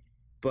me.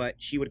 But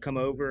she would come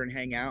over and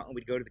hang out, and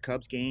we'd go to the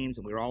Cubs games,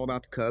 and we were all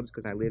about the Cubs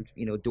because I lived,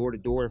 door to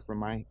door from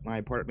my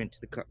apartment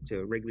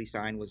to Wrigley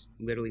sign was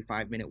literally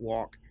 5-minute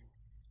walk.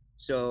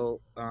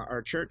 So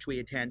our church we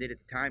attended at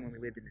the time when we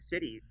lived in the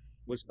city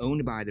was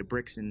owned by the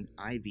Brixton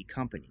Ivy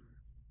Company.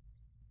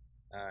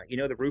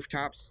 The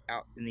rooftops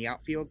out in the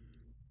outfield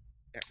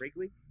at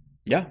Wrigley?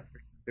 Yeah.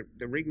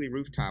 The Wrigley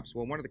rooftops.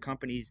 Well, one of the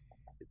companies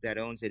that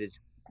owns it is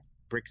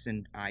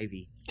Brixton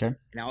Ivy. Okay.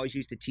 And I always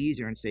used to tease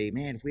her and say,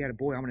 man, if we had a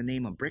boy, I'm going to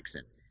name him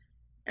Brixton.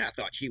 And I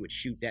thought she would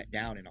shoot that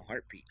down in a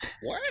heartbeat.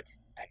 What?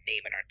 I'm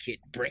naming our kid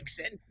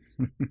Brixton?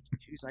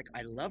 She was like,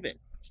 I love it.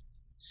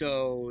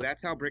 So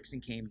that's how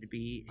Brixton came to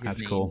be.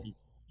 That's cool.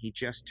 He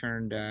just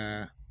turned,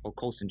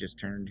 Colston just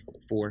turned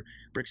 4.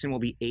 Brixton will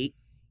be 8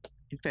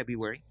 in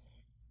February.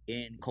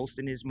 And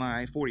Colston is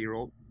my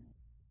 4-year-old.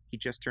 He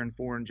just turned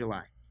 4 in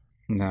July.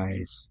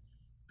 Nice.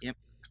 Yep.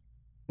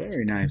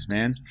 Very nice,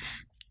 man.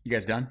 You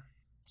guys done?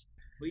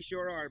 We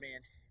sure are, man.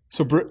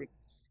 So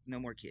No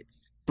more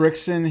kids.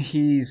 Brixton,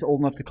 he's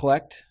old enough to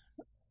collect.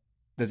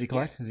 Does he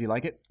collect? Yes. Does he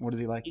like it? What does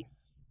he like?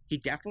 He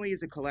definitely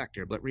is a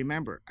collector, but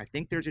remember, I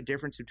think there's a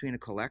difference between a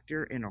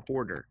collector and a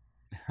hoarder.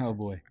 Oh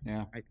boy,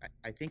 yeah.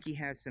 I think he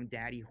has some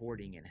daddy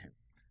hoarding in him.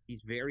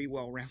 He's very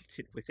well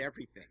rounded with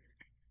everything.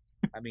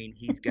 I mean,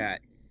 he's got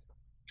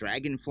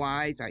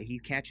dragonflies. He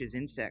catches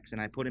insects,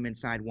 and I put him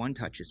inside one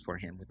touches for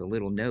him with a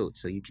little note,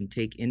 so you can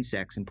take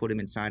insects and put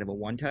them inside of a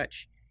one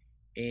touch,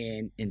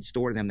 and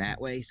store them that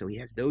way. So he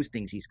has those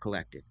things he's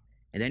collected,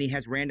 and then he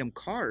has random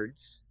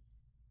cards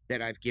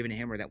that I've given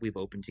him or that we've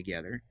opened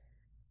together.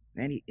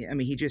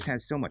 And he just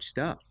has so much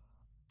stuff,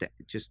 that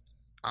just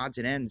odds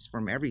and ends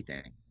from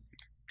everything,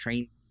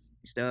 train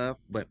stuff.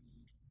 But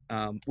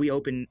we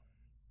open,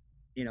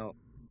 him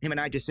and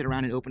I just sit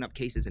around and open up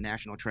cases of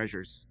National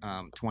Treasures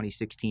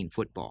 2016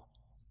 football.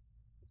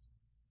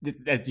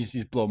 That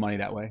just blow money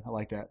that way. I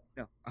like that.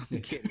 No,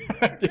 I'm kidding.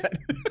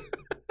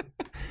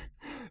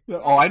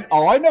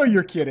 I know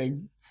you're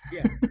kidding.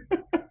 Yeah,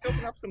 let's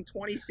open up some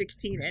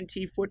 2016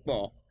 NT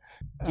football.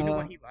 Do you know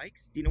what he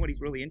likes? Do you know what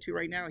he's really into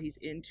right now? He's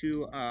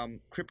into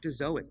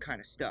cryptozoic kind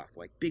of stuff,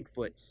 like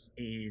Bigfoots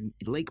and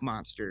lake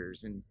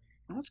monsters and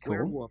that's cool.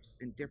 Werewolves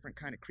and different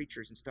kind of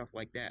creatures and stuff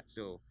like that.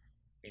 So,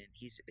 and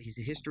he's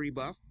a history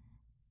buff.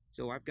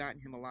 So I've gotten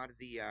him a lot of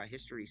the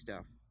history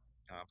stuff,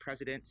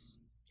 presidents.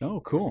 Oh,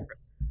 cool.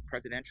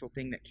 Presidential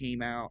thing that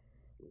came out.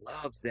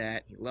 Loves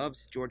that. He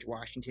loves George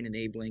Washington and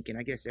Abe Lincoln.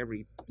 I guess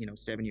every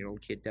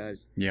 7-year-old kid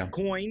does. Yeah.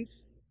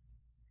 Coins.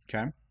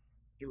 Okay.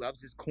 He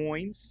loves his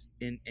coins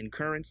and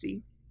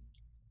currency.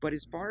 But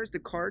as far as the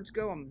cards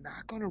go, I'm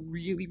not going to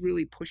really,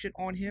 really push it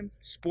on him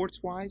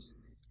sports-wise.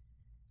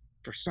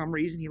 For some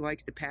reason, he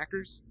likes the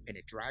Packers, and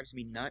it drives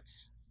me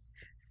nuts.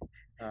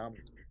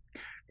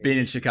 Being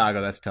in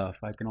Chicago, that's tough.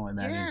 I can only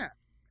imagine. Yeah.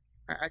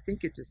 I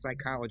think it's a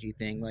psychology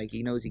thing. Like,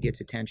 he knows he gets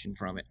attention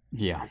from it.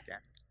 Yeah.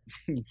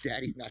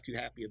 Daddy's not too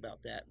happy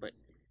about that, but...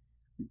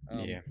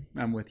 yeah,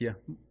 I'm with you.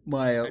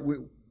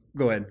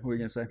 Go ahead. What were you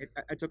going to say?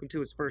 I took him to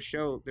his first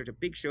show. There's a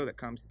big show that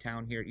comes to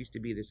town here. It used to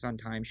be the Sun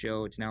Time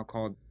show. It's now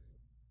called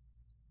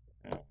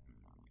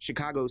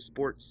Chicago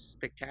Sports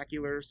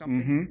Spectacular or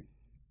something. Mm-hmm.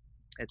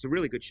 It's a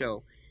really good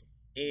show.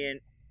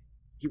 And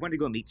he wanted to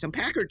go meet some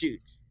Packer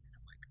dudes.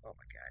 I'm like, oh,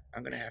 my God.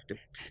 I'm going to have to,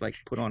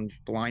 put on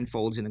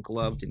blindfolds and a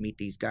glove to meet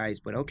these guys.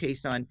 But okay,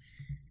 son.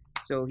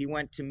 So he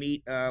went to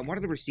meet one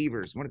of the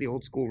receivers, one of the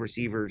old school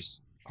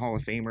receivers, Hall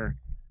of Famer.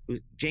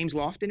 James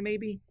Lofton,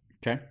 maybe?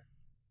 Okay.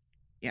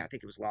 Yeah, I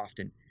think it was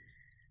Lofton.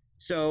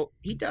 So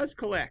he does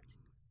collect,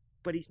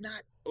 but he's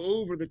not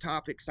over the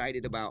top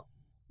excited about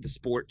the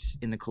sports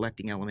in the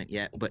collecting element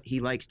yet, but he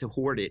likes to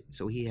hoard it.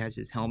 So he has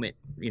his helmet,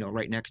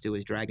 right next to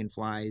his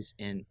dragonflies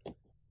and,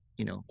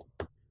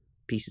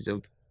 pieces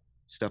of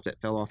stuff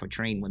that fell off a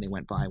train when they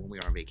went by when we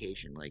were on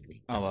vacation.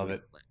 I love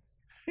it.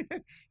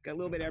 Got a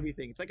little bit of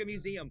everything. It's like a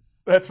museum.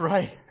 That's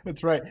right.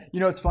 That's right.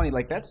 It's funny.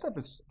 Like, that stuff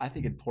is, I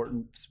think,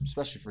 important,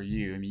 especially for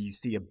you. I mean, you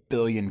see 1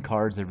 billion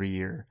cards every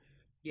year.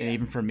 Yeah. And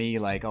even for me,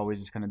 always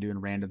just kind of doing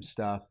random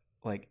stuff,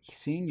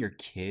 seeing your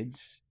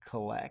kids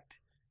collect,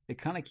 it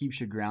kind of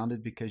keeps you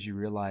grounded because you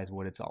realize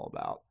what it's all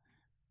about.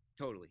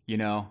 Totally.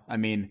 I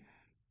mean,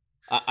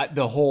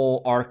 the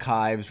whole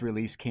Archives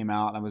release came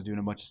out, and I was doing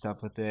a bunch of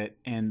stuff with it.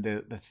 And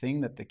the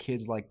thing that the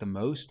kids liked the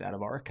most out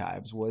of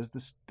Archives was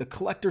the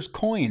collector's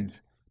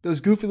coins,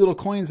 those goofy little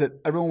coins that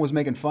everyone was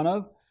making fun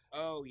of.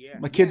 Oh, yeah.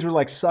 My kids were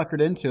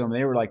suckered into them.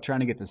 They were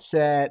trying to get the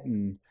set,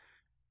 and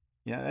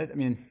I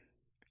mean,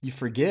 you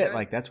forget,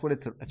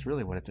 that's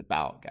really what it's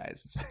about,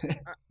 guys.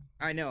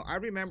 I know. I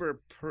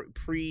remember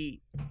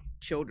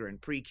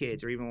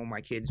pre-kids, or even when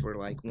my kids were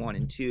 1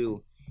 and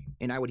 2,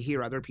 and I would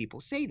hear other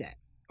people say that,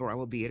 or I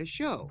would be at a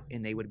show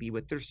and they would be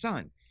with their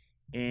son,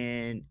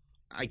 and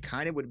I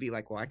kind of would be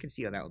like, well, I can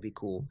see how that would be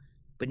cool,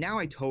 but now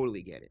I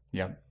totally get it.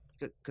 Yeah.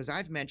 Because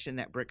I've mentioned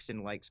that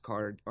Brixton likes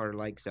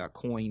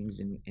coins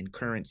and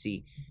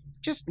currency,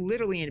 just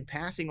literally in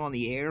passing on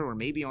the air or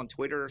maybe on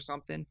Twitter or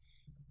something.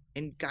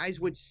 And guys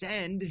would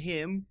send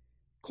him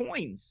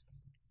coins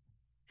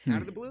out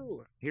of the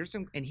blue. Here's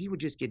some, and he would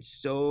just get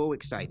so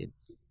excited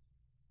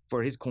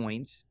for his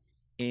coins.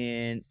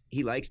 And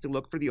he likes to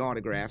look for the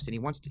autographs,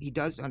 and he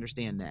does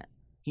understand that.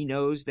 He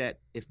knows that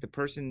if the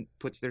person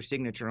puts their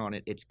signature on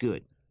it, it's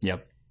good.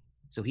 Yep.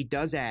 So he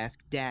does ask,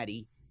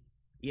 Daddy,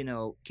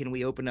 can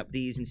we open up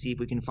these and see if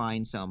we can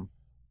find some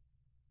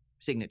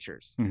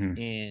signatures? Mm-hmm.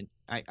 And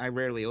I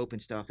rarely open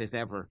stuff, if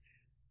ever.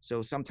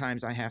 So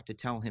sometimes I have to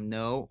tell him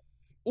no.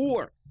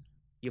 Or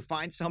you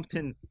find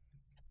something,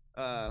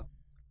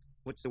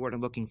 what's the word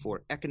I'm looking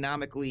for?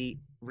 Economically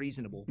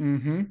reasonable.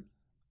 Mm-hmm.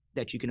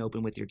 That you can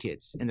open with your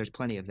kids. And there's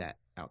plenty of that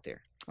out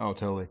there. Oh,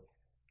 totally.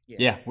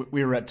 Yeah,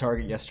 we were at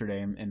Target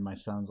yesterday, and my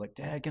son's like,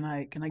 "Dad, can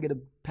I get a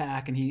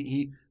pack?" And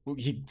he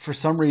for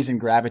some reason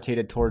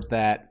gravitated towards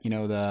that,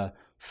 the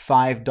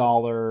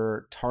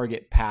 $5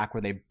 Target pack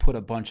where they put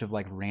a bunch of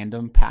like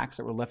random packs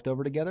that were left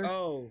over together.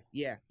 Oh,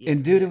 yeah, yeah.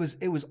 And dude, yeah.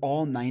 it was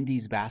all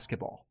 '90s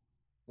basketball,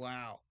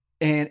 Wow.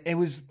 and it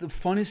was the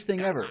funnest thing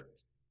ever.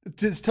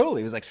 It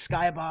was like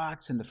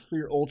Skybox and the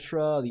Fleer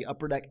Ultra, the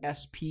Upper Deck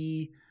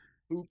SP,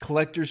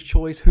 Collector's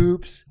Choice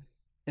hoops,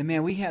 and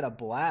man, we had a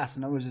blast.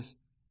 And I was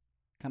just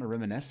kind of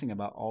reminiscing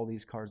about all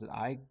these cards that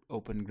I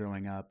opened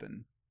growing up.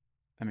 And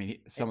I mean,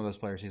 some of those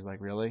players, he's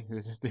like, really?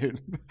 Who's this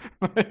dude?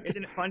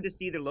 Isn't it fun to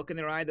see the look in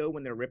their eye, though,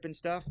 when they're ripping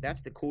stuff?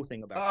 That's the cool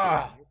thing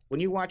about it.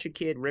 When you watch a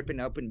kid ripping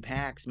up in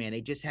packs, man,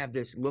 they just have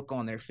this look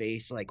on their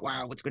face like,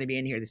 wow, what's going to be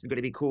in here? This is going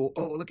to be cool.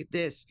 Oh, look at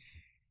this.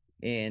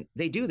 And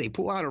they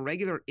pull out a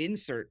regular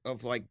insert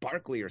of like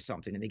Barkley or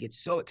something, and they get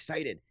so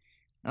excited.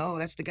 Oh,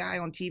 that's the guy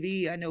on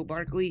TV. I know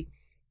Barkley.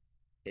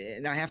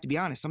 And I have to be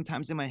honest,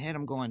 sometimes in my head,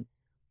 I'm going,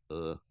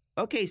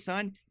 okay,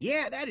 son.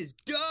 Yeah, that is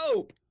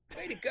dope.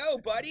 Way to go,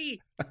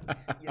 buddy.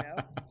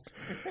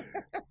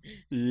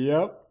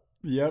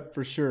 Yep,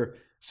 for sure.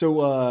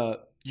 So,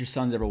 your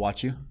sons ever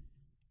watch you?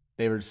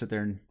 They ever sit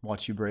there and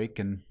watch you break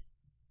and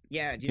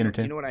Yeah, do you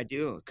know what I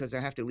do? Because I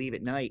have to leave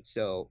at night.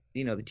 So,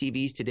 the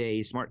TVs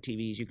today, smart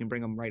TVs, you can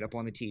bring them right up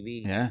on the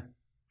TV. Yeah.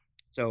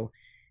 So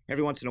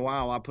every once in a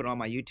while, I'll put on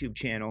my YouTube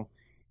channel,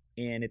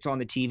 and it's on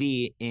the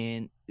TV,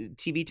 and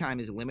TV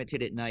time is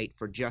limited at night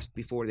for just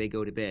before they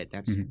go to bed.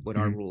 That's what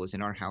our rule is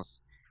in our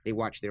house. They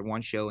watch their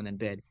one show and then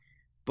bed.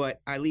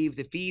 But I leave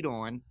the feed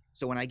on,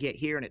 so when I get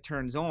here and it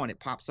turns on, it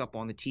pops up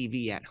on the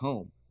TV at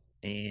home,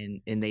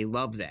 and they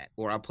love that.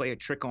 Or I'll play a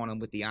trick on them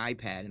with the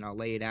iPad, and I'll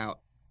lay it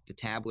out, the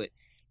tablet,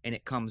 and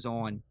it comes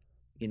on,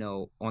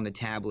 on the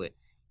tablet,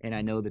 and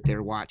I know that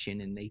they're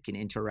watching and they can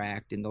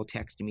interact, and they'll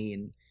text me,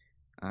 and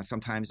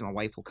sometimes my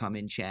wife will come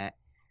in chat,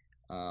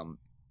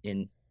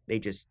 and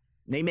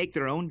they make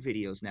their own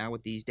videos now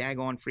with these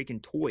daggone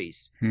freaking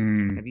toys.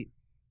 Have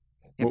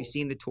you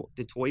seen the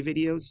toy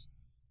videos?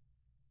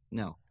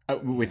 No.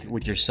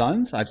 With your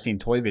sons? I've seen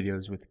toy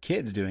videos with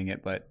kids doing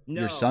it, but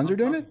your sons are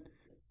doing it?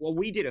 Well,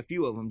 we did a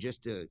few of them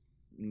just to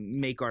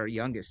make our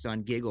youngest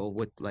son giggle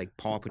with like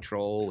Paw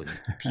Patrol and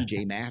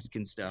PJ Masks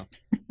and stuff.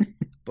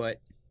 But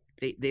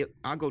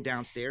I'll go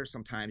downstairs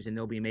sometimes and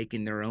they'll be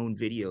making their own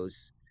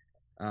videos,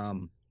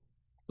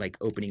 like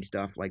opening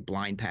stuff like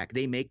blind pack.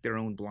 They make their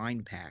own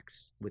blind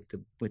packs with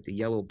the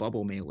yellow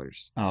bubble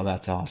mailers. Oh,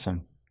 that's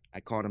awesome.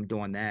 I caught them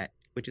doing that,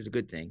 which is a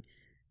good thing.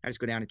 I just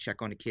go down and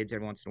check on the kids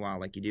every once in a while,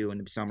 like you do in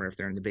the summer if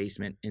they're in the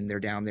basement and they're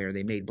down there.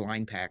 They made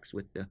blind packs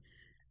with the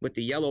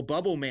yellow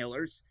bubble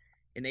mailers,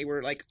 and they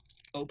were like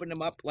open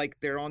them up like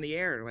they're on the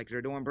air, like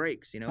they're doing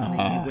breaks, and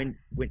they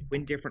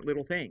win different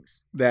little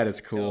things. That is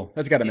cool. So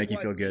that's got to make you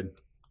feel good.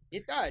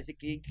 It does.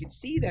 You can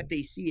see that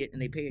they see it and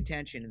they pay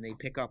attention and they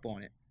pick up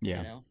on it.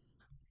 Yeah.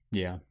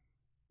 Yeah.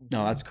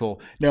 No, that's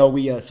cool.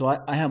 No, so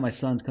I have my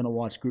sons kind of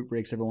watch group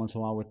breaks every once in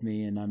a while with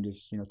me, and I'm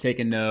just,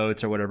 taking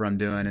notes or whatever I'm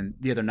doing. And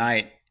the other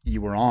night you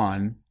were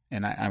on,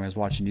 and I was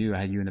watching you. I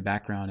had you in the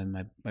background, and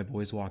my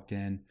boys walked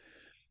in,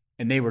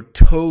 and they were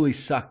totally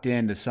sucked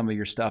into some of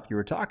your stuff you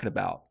were talking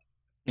about.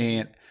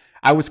 And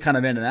I was kind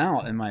of in and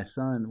out, and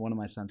one of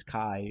my sons,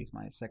 Kai, he's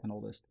my second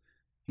oldest.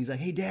 He's like,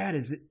 "Hey, Dad,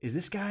 is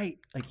this guy,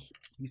 like,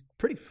 he's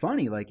pretty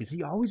funny. Like, is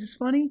he always as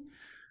funny?"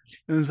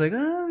 And I was like,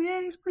 "Oh,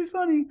 yeah, he's pretty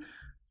funny."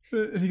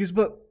 And he goes,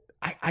 "But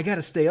I got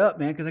to stay up,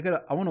 man, because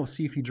I want to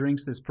see if he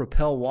drinks this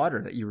Propel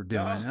water that you were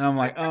doing." And I'm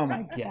like, "Oh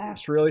my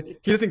gosh, really?"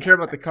 He doesn't care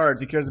about the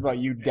cards. He cares about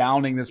you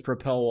downing this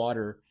Propel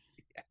water.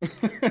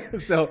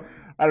 So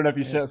I don't know if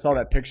you saw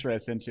that picture I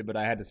sent you, but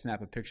I had to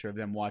snap a picture of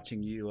them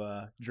watching you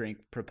drink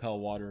Propel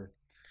water.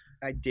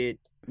 I did.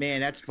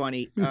 Man, that's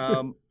funny.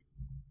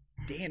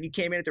 Damn, you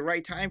came in at the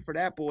right time for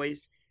that,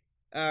 boys.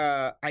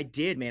 I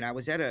did, man. I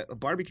was at a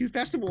barbecue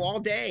festival all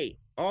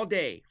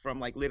day from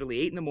like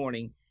literally 8 in the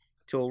morning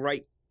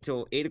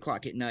till 8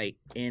 o'clock at night.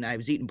 And I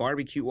was eating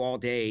barbecue all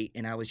day,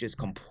 and I was just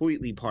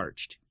completely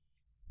parched.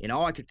 And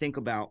all I could think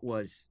about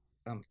was,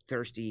 I'm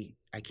thirsty.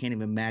 I can't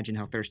even imagine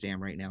how thirsty I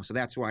am right now. So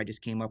that's why I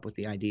just came up with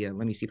the idea.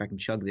 Let me see if I can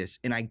chug this.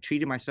 And I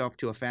treated myself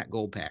to a fat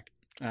gold pack.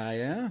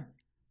 Yeah.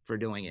 For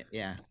doing it.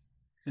 Yeah.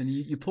 And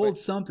you pulled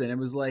something. It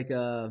was like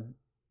a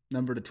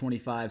number to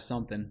 25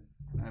 something.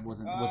 It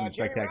wasn't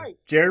spectacular.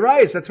 Rice. Jerry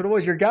Rice. That's what it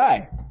was. Your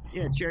guy.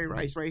 Yeah, Jerry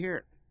Rice right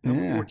here.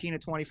 Number 14 to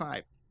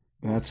 25.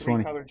 That's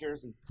funny. Color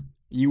jersey.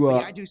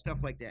 I do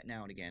stuff like that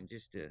now and again,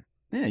 just to.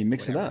 Yeah, you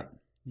mix it up.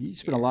 You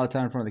spend a lot of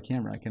time in front of the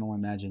camera. I can only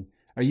imagine.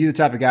 Are you the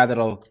type of guy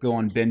that'll go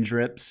on binge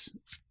rips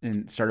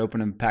and start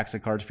opening packs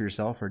of cards for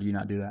yourself, or do you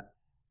not do that?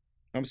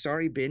 I'm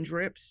sorry, binge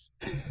rips.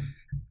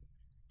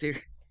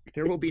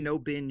 There will be no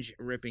binge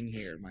ripping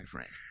here, my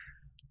friend.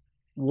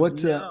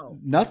 What's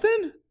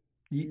nothing?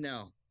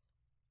 No.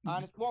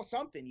 Honest, well,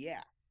 something,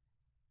 yeah.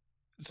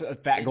 So a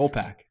fat gold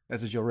pack.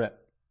 That's what you'll rip.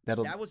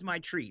 That was my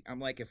treat. I'm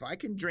like, if I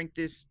can drink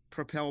this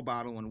Propel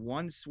bottle in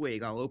one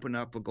swig, I'll open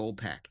up a gold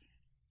pack.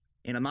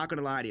 And I'm not going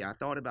to lie to you. I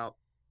thought about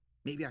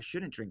maybe I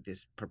shouldn't drink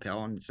this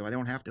Propel, and so I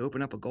don't have to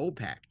open up a gold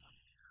pack.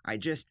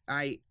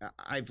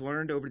 I've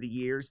learned over the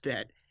years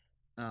that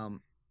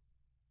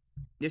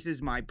this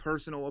is my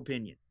personal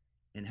opinion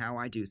and how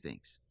I do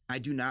things. I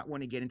do not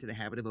want to get into the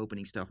habit of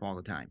opening stuff all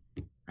the time.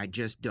 I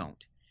just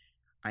don't.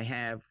 I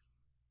have,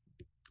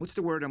 what's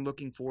the word I'm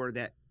looking for?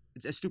 That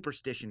it's a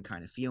superstition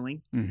kind of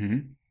feeling. Mm-hmm.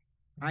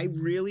 I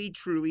really,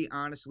 truly,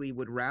 honestly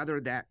would rather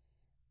that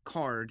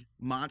card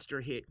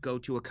monster hit go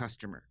to a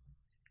customer,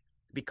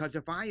 because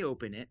if I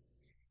open it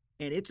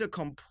and it's a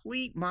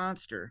complete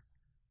monster,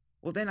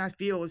 well, then I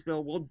feel as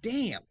though, well,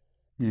 damn,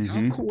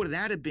 how cool would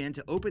that have been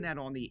to open that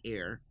on the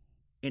air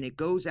and it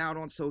goes out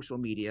on social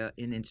media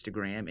and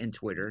Instagram and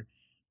Twitter.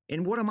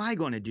 And what am I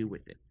going to do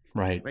with it?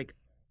 Right. Like,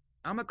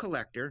 I'm a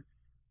collector,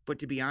 but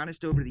to be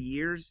honest, over the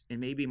years, and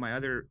maybe my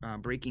other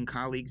breaking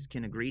colleagues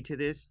can agree to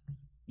this,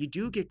 you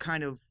do get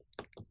kind of,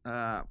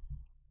 I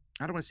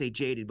don't want to say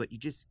jaded, but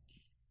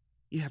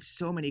you have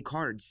so many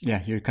cards.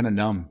 Yeah, you're kind of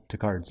numb to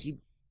cards.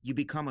 You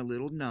become a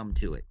little numb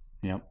to it.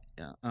 Yep.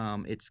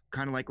 It's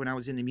kind of like when I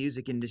was in the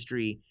music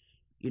industry,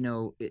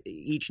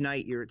 each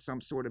night you're at some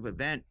sort of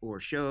event or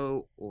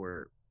show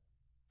or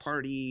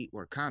party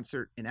or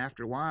concert, and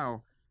after a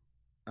while,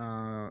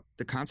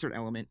 the concert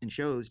element in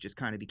shows just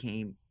kind of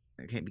became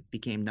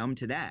numb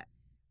to that.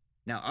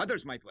 Now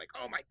others might be like,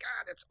 oh my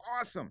God, that's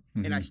awesome.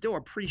 And I still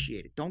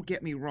appreciate it. Don't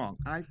get me wrong.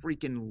 I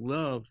freaking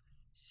love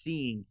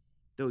seeing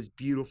those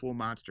beautiful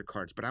monster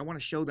cards, but I want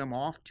to show them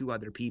off to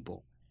other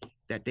people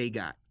that they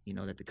got,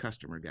 that the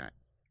customer got.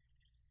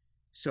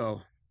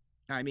 So,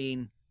 I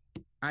mean,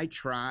 I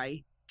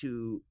try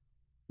to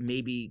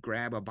maybe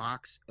grab a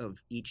box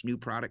of each new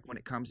product when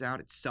it comes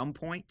out at some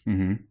point.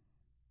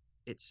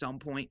 At some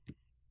point,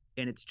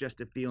 and it's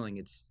just a feeling.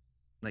 It's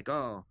like,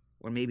 oh,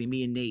 or maybe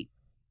me and Nate,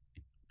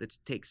 let's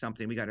take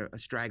something. We got a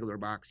straggler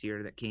box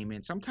here that came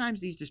in. Sometimes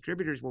these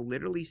distributors will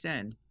literally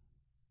send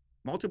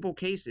multiple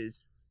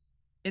cases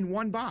in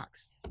one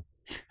box.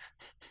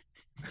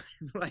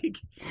 Like,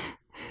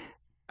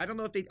 I don't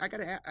know if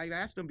I've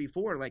asked them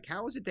before, like,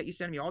 how is it that you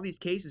send me all these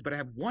cases, but I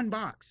have one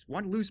box,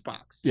 one loose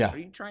box? Yeah. Are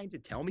you trying to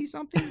tell me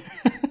something?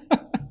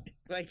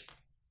 Like,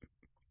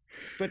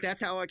 but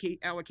that's how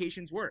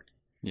allocations work.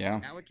 Yeah.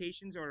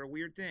 Allocations are a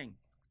weird thing.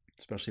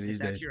 Especially these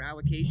days. If that's your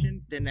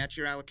allocation, then that's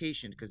your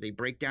allocation, because they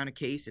break down a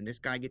case and this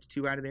guy gets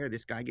 2 out of there,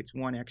 this guy gets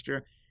 1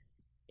 extra.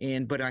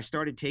 But I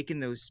started taking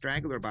those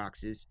straggler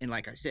boxes, and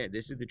like I said,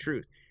 this is the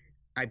truth.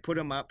 I put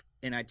them up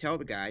and I tell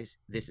the guys,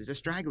 this is a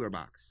straggler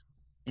box.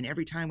 And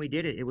every time we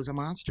did it, it was a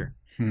monster.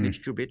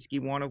 Mitch Trubisky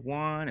 1 of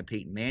 1, a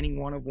Peyton Manning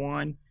 1 of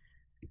 1.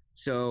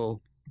 So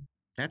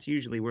that's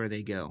usually where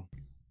they go.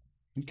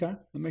 Okay,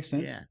 that makes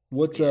sense. Yeah.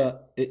 What's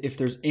if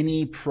there's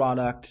any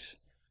product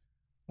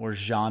or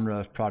genre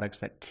of products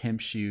that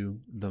tempts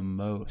you the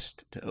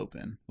most to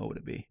open, what would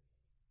it be?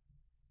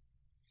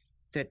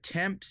 That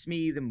tempts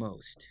me the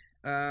most,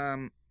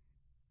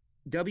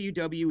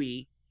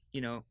 WWE,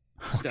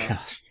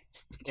 stuff,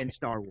 and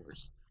Star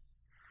Wars.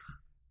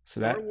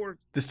 So Star Wars.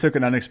 This took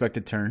an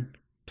unexpected turn.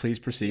 Please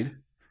proceed.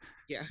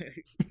 Yeah.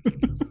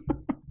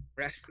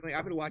 Wrestling.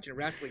 I've been watching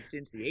wrestling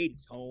since the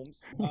 80s,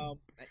 Holmes.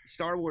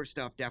 Star Wars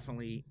stuff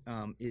definitely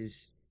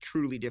is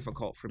truly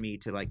difficult for me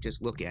to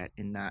just look at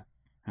and not.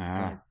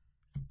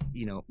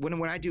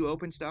 When I do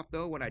open stuff,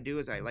 though, what I do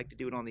is I like to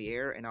do it on the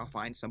air, and I'll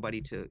find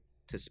somebody to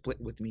split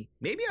with me.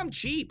 Maybe I'm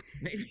cheap.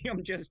 Maybe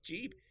I'm just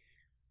cheap.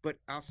 But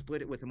I'll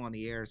split it with them on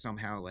the air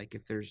somehow. Like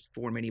if there's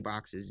 4 mini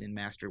boxes in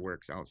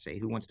Masterworks, I'll say,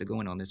 who wants to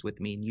go in on this with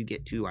me? And you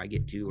get 2, I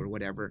get 2, or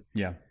whatever.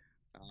 Yeah.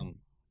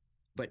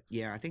 But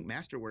yeah, I think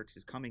Masterworks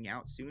is coming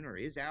out soon, or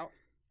is out.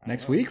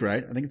 Next week,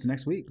 right? I think it's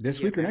next week.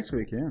 This week or next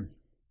week, yeah.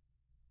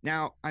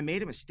 Now, I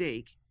made a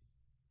mistake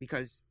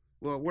because,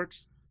 well, it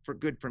works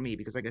good for me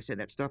because, like I said,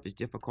 that stuff is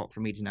difficult for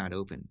me to not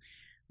open.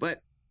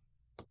 But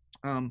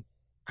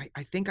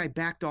I think I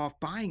backed off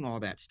buying all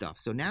that stuff.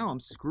 So now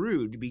I'm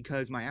screwed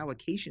because my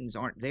allocations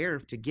aren't there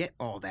to get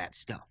all that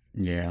stuff.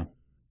 Yeah.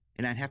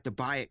 And I'd have to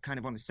buy it kind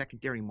of on the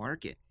secondary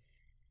market.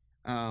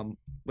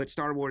 But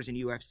Star Wars and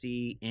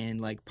UFC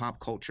and like pop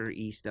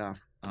culture-y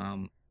stuff,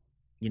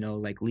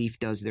 like Leaf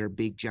does their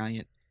big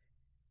giant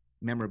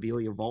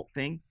memorabilia vault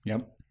thing.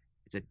 Yep.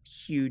 It's a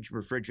huge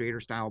refrigerator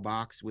style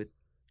box with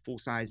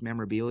full-size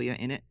memorabilia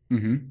in it.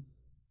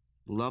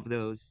 Love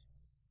those.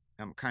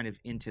 I'm kind of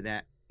into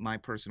that. My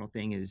personal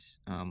thing is,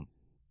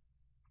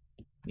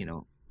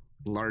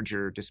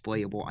 larger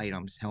displayable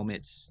items,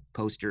 helmets,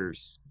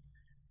 posters,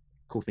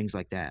 cool things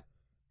like that.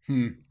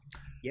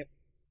 Yep.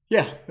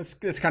 Yeah,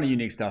 that's kind of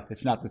unique stuff.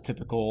 It's not the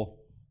typical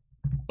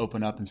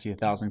open up and see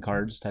 1,000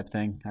 cards type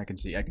thing. I can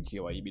see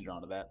why you'd be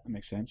drawn to that. That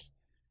makes sense.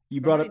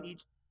 You brought up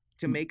needs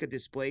to make a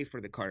display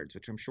for the cards,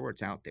 which I'm sure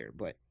it's out there.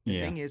 But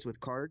the thing is with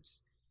cards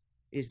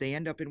is they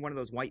end up in one of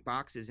those white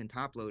boxes in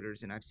top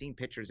loaders, and I've seen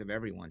pictures of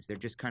everyone's. They're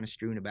just kind of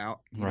strewn about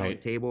the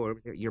table or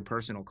your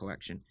personal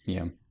collection.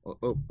 Yeah.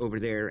 Over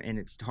there, and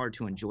it's hard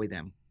to enjoy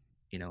them,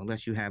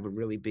 unless you have a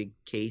really big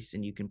case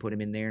and you can put them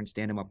in there and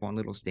stand them up on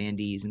little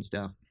standees and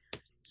stuff.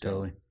 So,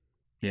 totally.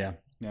 Yeah,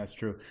 that's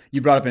true.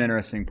 You brought up an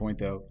interesting point,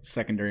 though,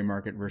 secondary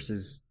market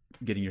versus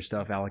getting your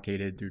stuff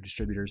allocated through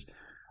distributors.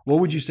 What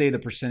would you say the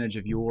percentage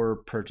of your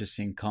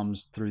purchasing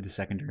comes through the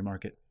secondary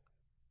market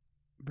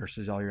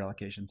versus all your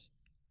allocations?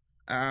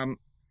 Um,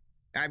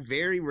 I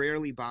very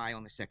rarely buy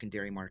on the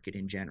secondary market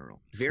in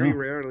general. Very Huh.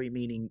 rarely,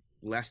 meaning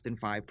less than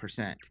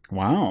 5%.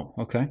 Wow.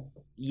 Okay.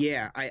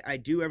 Yeah, I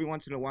do every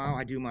once in a while.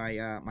 I do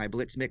my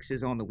blitz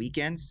mixes on the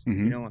weekends,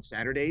 Mhm. on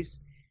Saturdays,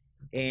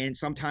 and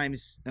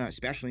sometimes,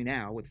 especially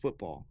now with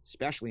football,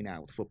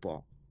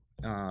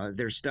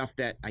 there's stuff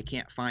that I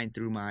can't find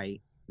through my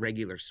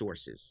regular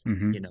sources,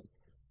 Mhm.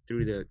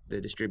 through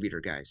the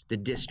distributor guys, the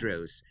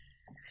distros.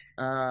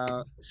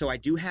 So I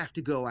do have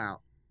to go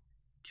out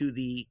to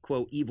the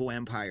quote evil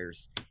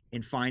empires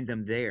and find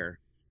them there,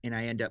 and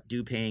I end up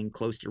paying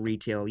close to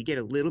retail. You get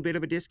a little bit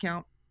of a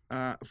discount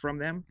from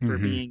them for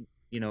Mhm. being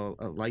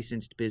a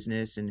licensed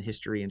business and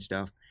history and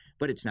stuff,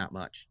 but it's not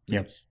much.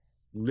 Yep. It's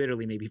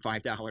literally maybe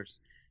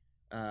 $5,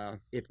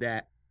 if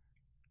that.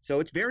 So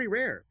it's very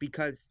rare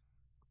because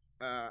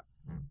uh,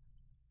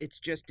 it's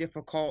just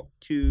difficult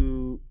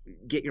to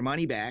get your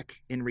money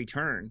back in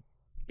return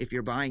if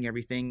you're buying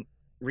everything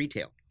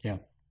retail. Yeah.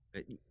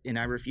 And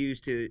I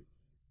refuse to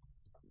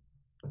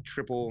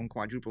triple and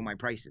quadruple my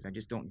prices. I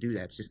just don't do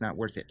that. It's just not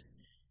worth it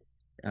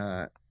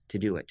to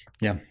do it.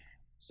 Yeah.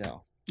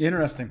 So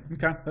Interesting.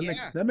 Okay.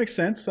 Yeah. That makes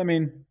sense. I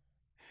mean,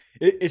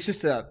 it's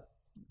just a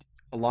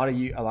lot of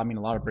you. I mean,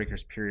 a lot of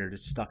breakers. Period. Are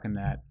just stuck in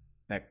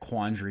that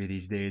quandary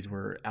these days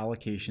where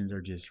allocations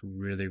are just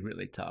really,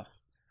 really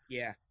tough.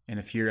 yeah, And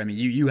if you're, I mean,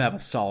 you have a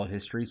solid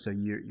history, so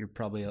you're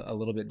probably a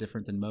little bit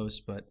different than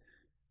most. But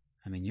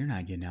I mean, you're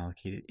not getting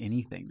allocated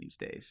anything these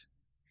days.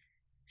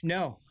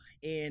 no,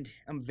 and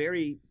I'm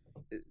very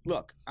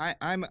look.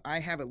 I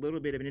have a little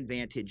bit of an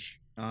advantage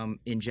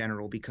in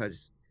general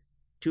because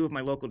two of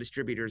my local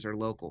distributors are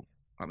local.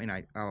 I mean,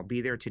 I'll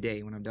be there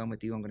today. When I'm done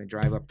with you, I'm going to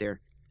drive up there.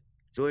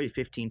 It's literally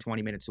 15,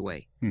 20 minutes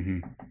away. Mm-hmm.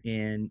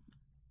 And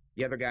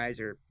the other guys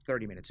are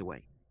 30 minutes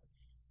away.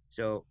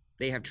 So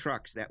they have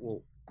trucks that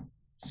will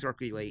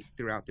circulate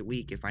throughout the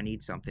week. If I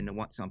need something and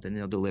want something,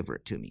 they'll deliver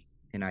it to me,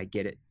 and I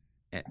get it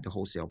at the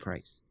wholesale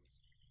price.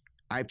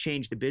 I've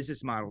changed the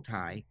business model,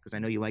 Ty, because I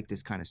know you like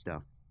this kind of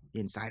stuff,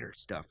 insider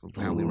stuff of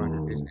how we run our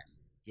Ooh.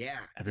 business. Yeah.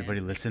 Everybody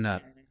listen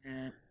up.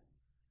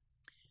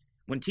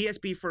 When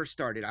TSB first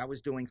started, I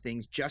was doing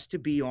things just to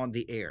be on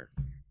the air.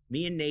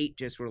 Me and Nate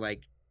just were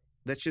like,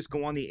 let's just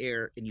go on the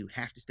air, and you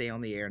have to stay on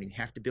the air, and you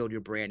have to build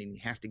your brand, and you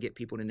have to get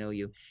people to know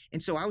you.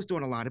 And so I was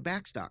doing a lot of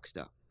backstock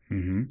stuff.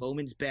 Mm-hmm.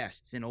 Bowman's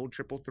Bests and old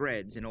Triple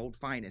Threads and old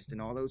Finest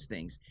and all those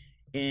things.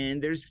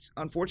 And there's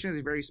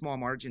unfortunately very small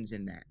margins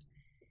in that.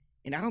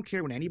 And I don't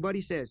care what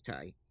anybody says,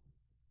 Ty.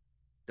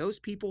 Those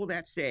people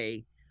that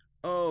say,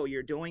 oh,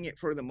 you're doing it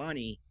for the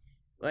money,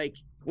 like,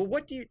 well,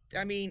 do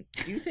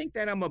you think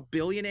that I'm a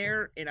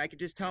billionaire and I could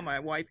just tell my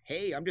wife,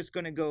 hey, I'm just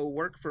going to go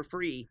work for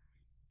free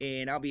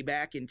and I'll be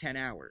back in 10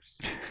 hours?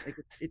 Like,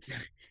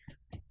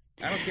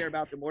 I don't care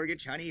about the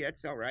mortgage, honey.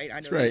 That's all right. I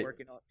know right. You're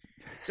working on.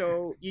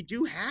 So you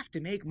do have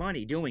to make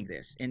money doing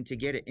this and to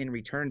get it in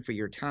return for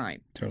your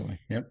time. Totally.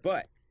 Yep.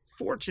 But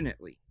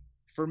fortunately,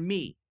 for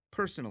me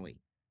personally,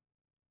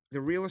 the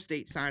real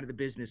estate side of the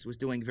business was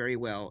doing very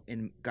well.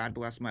 And God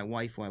bless my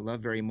wife, who I love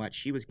very much.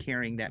 She was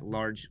carrying that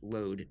large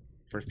load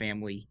for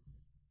family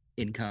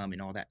income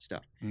and all that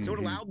stuff. Mm-hmm. So it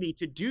allowed me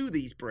to do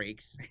these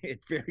breaks at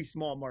very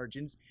small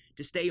margins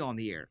to stay on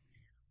the air.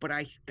 But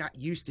I got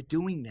used to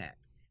doing that.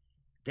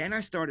 Then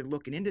I started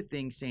looking into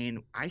things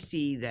saying, I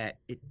see that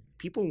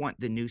people want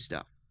the new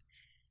stuff.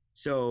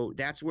 So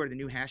that's where the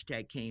new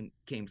hashtag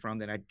came from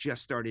that I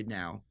just started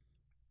now,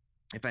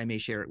 if I may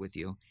share it with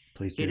you.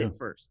 Please do. Hit it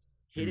first.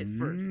 Hit it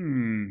first.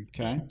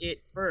 Okay. Hit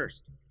it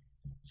first.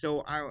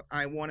 So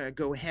I want to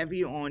go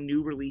heavy on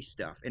new release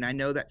stuff. And I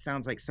know that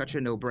sounds like such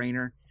a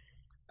no-brainer.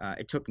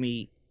 It took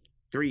me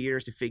 3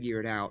 years to figure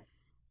it out.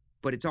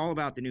 But it's all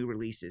about the new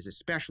releases,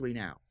 especially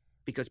now,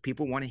 because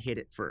people want to hit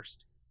it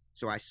first.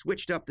 So I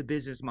switched up the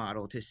business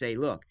model to say,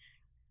 look,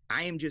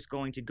 I am just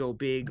going to go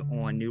big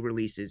on new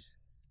releases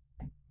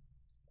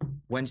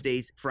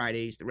Wednesdays,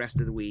 Fridays, the rest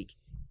of the week.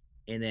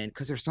 And then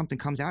because there's something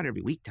comes out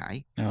every week,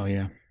 Ty. Oh,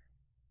 yeah.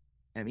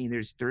 I mean,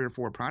 there's 3 or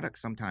 4 products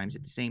sometimes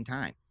at the same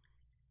time.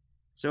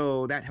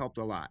 So that helped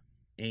a lot.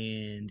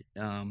 And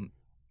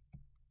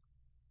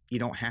you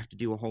don't have to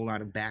do a whole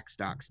lot of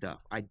backstock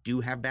stuff. I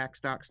do have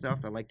backstock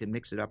stuff. I like to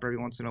mix it up every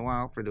once in a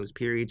while for those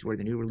periods where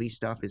the new release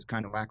stuff is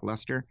kind of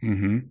lackluster.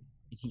 Mm-hmm.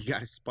 You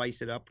got to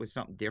spice it up with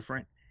something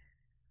different.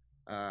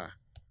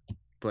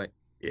 But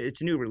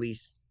it's new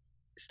release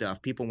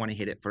stuff. People want to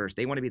hit it first.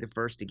 They want to be the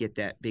first to get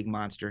that big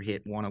monster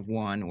hit, one of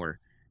one, or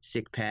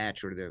sick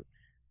patch, or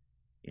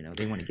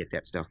they want to get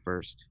that stuff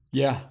first.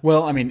 Yeah.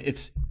 Well, I mean,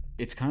 it's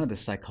kind of the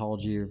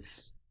psychology of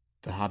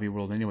the hobby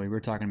world anyway. We were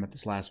talking about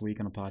this last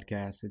week on a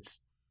podcast. It's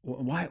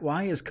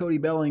why is Cody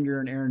Bellinger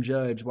and Aaron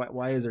Judge,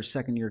 why is their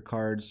second year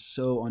cards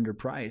so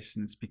underpriced?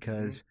 And it's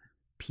because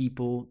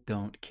people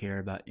don't care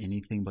about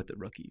anything but the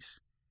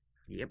rookies.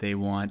 Yep. They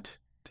want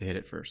to hit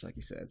it first, like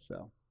you said.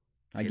 So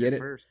I Hit get it.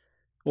 First.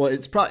 Well,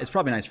 it's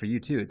probably nice for you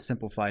too. It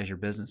simplifies your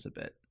business a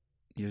bit.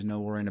 There's no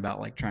worrying about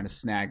like trying to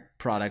snag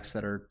products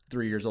that are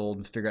 3 years old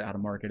and figure out how to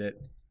market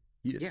it.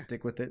 You just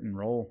stick with it and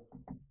roll.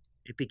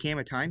 It became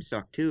a time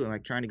suck too,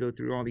 like trying to go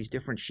through all these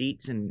different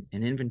sheets and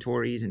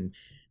inventories, and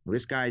well,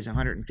 this guy's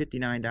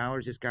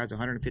 $159, this guy's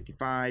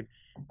 $155.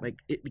 Like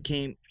it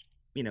became,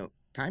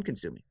 time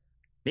consuming.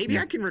 Maybe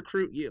I can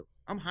recruit you.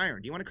 I'm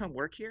hiring. Do you want to come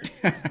work here?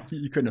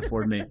 You couldn't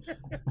afford me.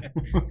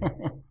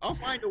 I'll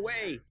find a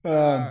way.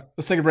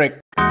 Let's take a break.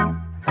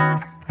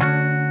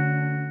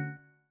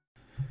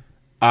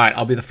 All right,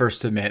 I'll be the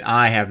first to admit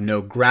I have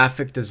no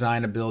graphic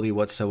design ability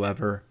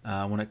whatsoever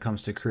when it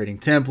comes to creating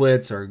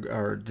templates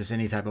or just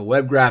any type of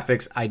web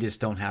graphics. I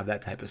just don't have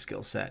that type of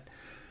skill set,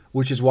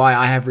 which is why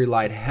I have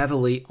relied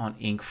heavily on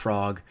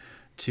InkFrog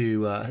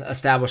to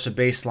establish a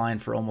baseline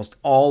for almost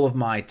all of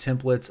my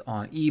templates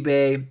on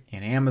eBay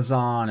and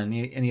Amazon and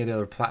any of the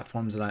other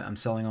platforms that I'm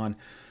selling on.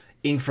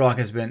 InkFrog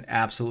has been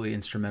absolutely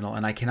instrumental,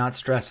 and I cannot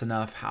stress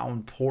enough how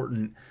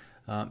important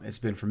it's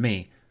been for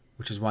me,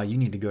 which is why you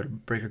need to go to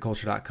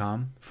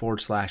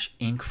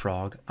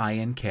breakerculture.com/InkFrog,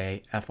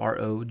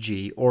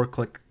 INKFROG, or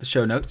click the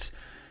show notes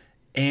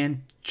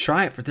and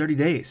try it for 30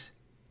 days.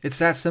 It's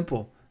that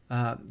simple.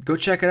 Go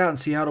check it out and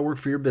see how it'll work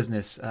for your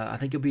business. I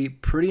think you'll be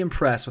pretty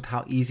impressed with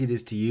how easy it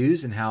is to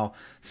use and how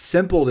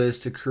simple it is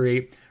to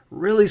create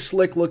really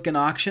slick looking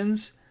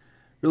auctions,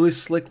 really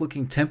slick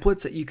looking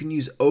templates that you can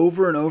use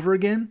over and over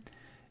again.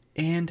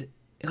 And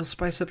it'll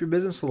spice up your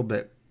business a little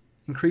bit,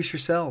 increase your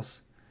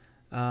sales.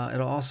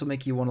 It'll also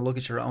make you want to look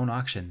at your own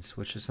auctions,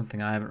 which is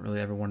something I haven't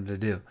really ever wanted to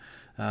do.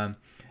 And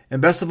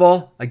best of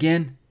all,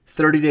 again,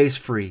 30 days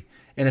free.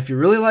 And if you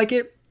really like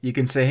it, you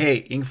can say,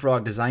 hey,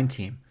 InkFrog design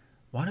team,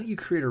 why don't you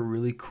create a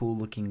really cool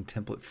looking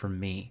template for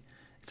me?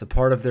 It's a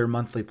part of their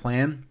monthly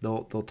plan.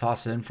 They'll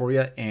toss it in for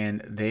you,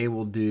 and they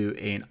will do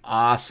an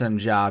awesome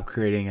job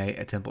creating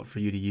a template for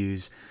you to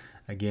use.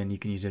 Again, you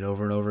can use it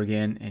over and over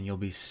again, and you'll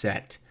be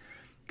set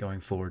going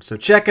forward. So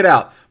check it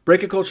out.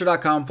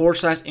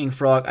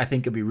 breakerculture.com/InkFrog. I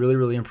think you'll be really,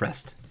 really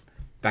impressed.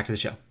 Back to the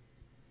show.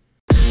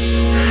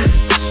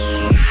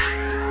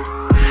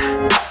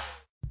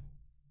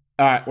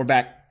 All right, we're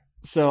back.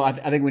 So I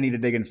think we need to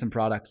dig into some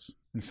products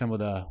and some of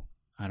the,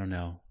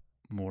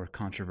 more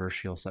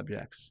controversial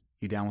subjects.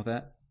 You down with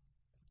that?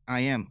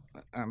 I am.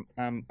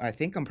 I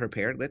think I'm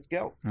prepared. Let's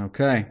go.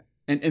 Okay.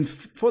 And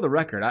for the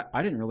record,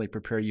 I didn't really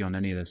prepare you on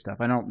any of this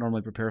stuff. I don't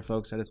normally prepare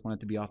folks. I just want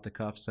it to be off the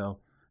cuff. So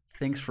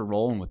thanks for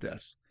rolling with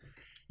this.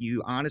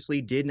 You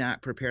honestly did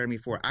not prepare me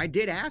for it. I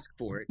did ask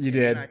for it. You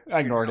did. I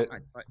ignored it.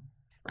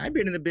 I've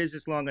been in the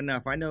business long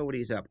enough. I know what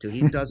he's up to.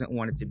 He doesn't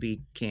want it to be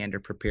canned or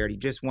prepared. He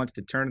just wants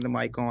to turn the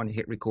mic on and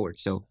hit record.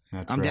 So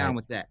I'm down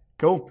with that.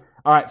 Cool.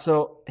 All right.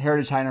 So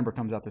Heritage High Number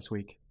comes out this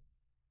week.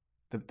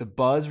 The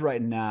buzz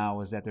right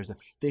now is that there's a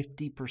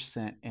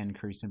 50%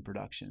 increase in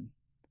production.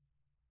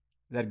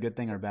 Is that a good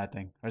thing or a bad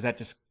thing? Or is that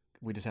just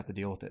we just have to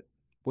deal with it?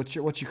 What's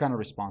your kind of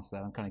response to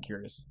that? I'm kind of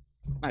curious.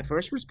 My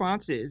first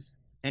response is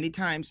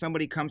anytime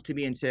somebody comes to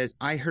me and says,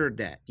 I heard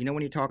that.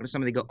 When you're talking to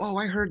somebody, they go, oh,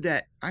 I heard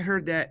that. I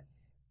heard that.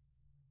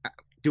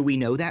 Do we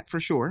know that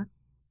for sure?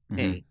 Mm-hmm.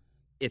 Hey,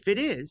 if it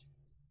is,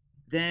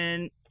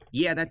 then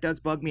yeah, that does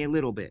bug me a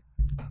little bit.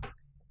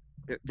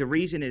 The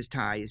reason is,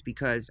 Ty, is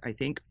because I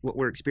think what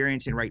we're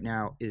experiencing right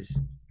now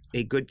is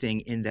a good thing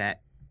in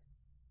that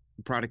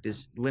the product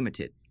is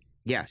limited.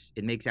 Yes,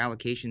 it makes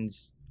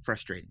allocations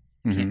frustrating.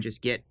 You can't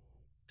just get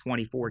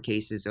 24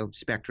 cases of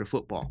Spectra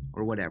football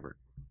or whatever.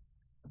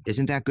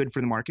 Isn't that good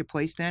for the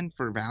marketplace then,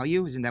 for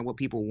value? Isn't that what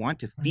people want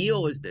to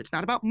feel? It's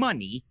not about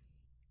money,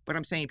 but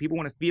I'm saying people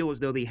want to feel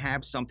as though they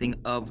have something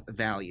of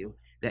value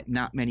that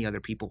not many other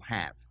people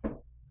have.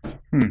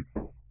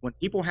 When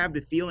people have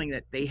the feeling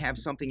that they have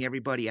something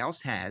everybody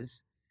else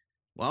has,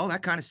 well,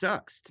 that kind of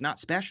sucks. It's not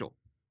special.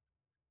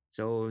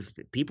 So if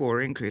people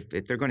are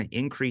if they're going to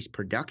increase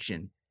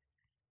production,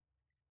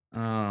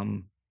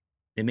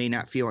 it may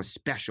not feel as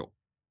special.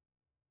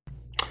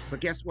 But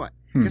guess what?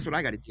 Guess what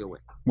I got to deal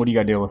with? What do you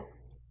got to deal with?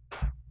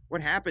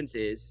 What happens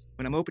is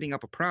when I'm opening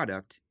up a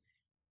product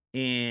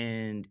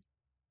and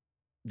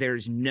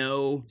there's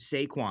no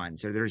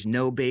Saquons or there's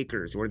no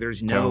Bakers or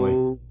there's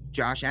no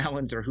Josh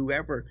Allens or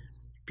whoever,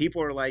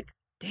 people are like,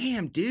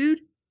 damn, dude,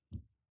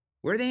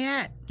 where are they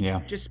at?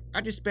 Yeah.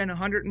 I just spent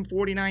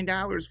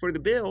 $149 for the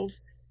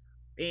Bills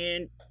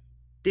and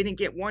didn't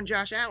get one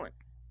Josh Allen.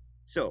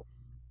 So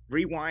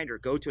rewind or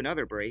go to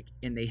another break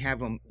and they have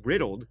them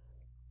riddled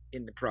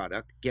in the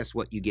product. Guess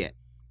what you get?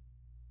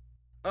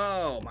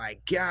 Oh my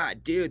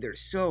God, dude,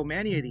 there's so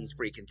many of these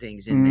freaking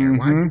things in there.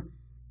 Why?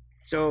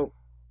 So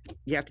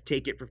you have to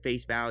take it for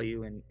face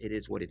value, and it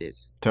is what it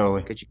is.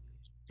 Totally. Because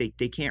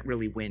they can't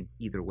really win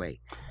either way.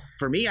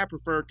 For me, I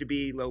prefer to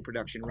be low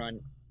production run.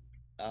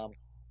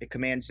 It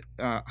commands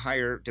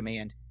higher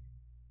demand,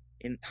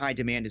 and high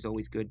demand is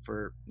always good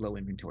for low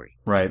inventory.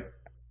 Right.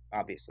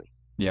 Obviously.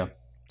 Yeah.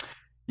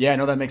 Yeah,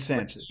 no, that makes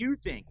sense. What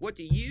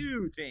do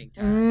you think,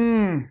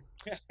 Tom?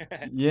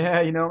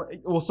 Yeah,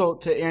 well, so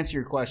to answer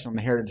your question on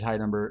the Heritage High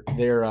Number,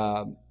 there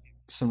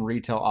some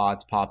retail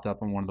odds popped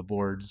up on one of the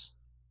boards.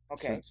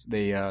 Okay. So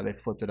they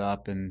flipped it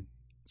up and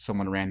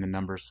someone ran the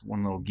numbers.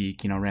 One little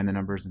geek, ran the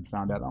numbers and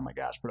found out, oh my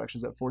gosh,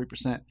 production's at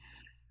 40%.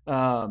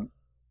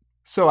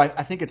 So I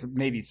think it's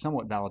maybe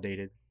somewhat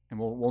validated, and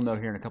we'll know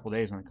here in a couple of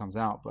days when it comes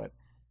out. But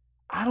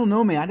I don't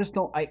know, man. I just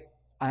don't. I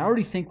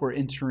already think we're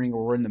entering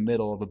or we're in the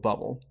middle of a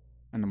bubble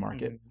in the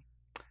market.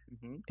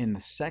 Mm-hmm. And the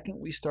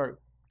second we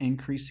start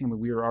increasing, I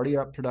mean, we were already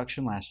up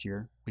production last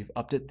year. We've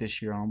upped it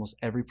this year on almost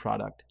every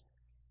product.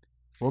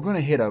 We're going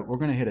to hit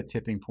a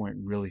tipping point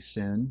really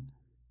soon,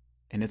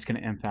 and it's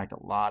going to impact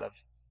a lot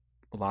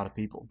of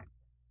people.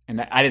 And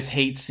I just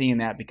hate seeing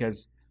that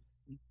because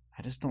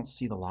I just don't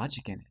see the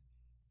logic in it.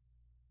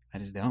 I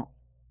just don't.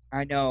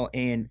 I know,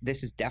 and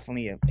this is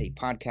definitely a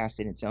podcast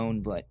in its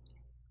own, but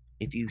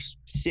if you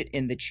sit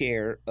in the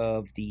chair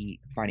of the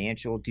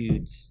financial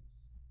dudes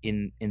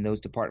in those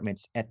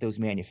departments at those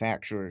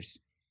manufacturers,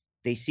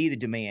 they see the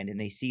demand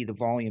and they see the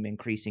volume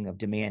increasing of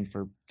demand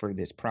for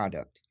this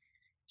product.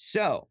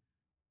 So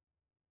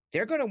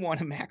they're going to want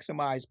to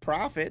maximize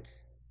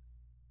profits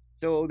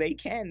so they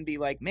can be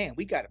like, man,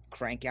 we got to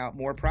crank out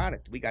more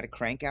product. We got to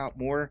crank out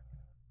more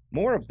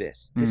of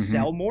this to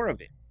sell more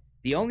of it.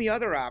 The only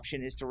other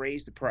option is to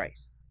raise the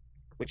price,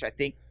 which I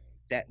think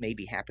that may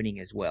be happening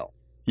as well.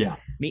 Yeah.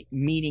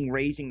 Meaning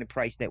raising the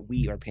price that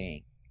we are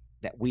paying,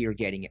 that we are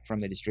getting it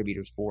from the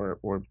distributors for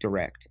or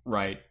direct.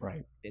 Right.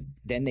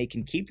 Then they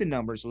can keep the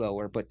numbers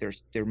lower, but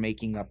they're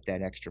making up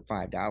that extra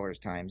 $5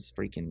 times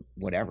freaking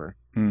whatever.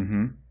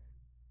 Mm-hmm.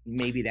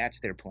 Maybe that's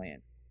their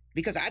plan.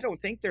 Because I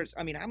don't think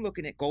I'm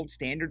looking at Gold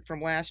Standard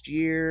from last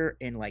year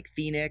and like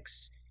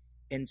Phoenix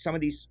and some of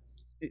these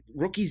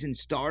rookies and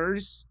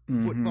stars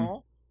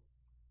football.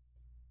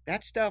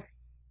 That stuff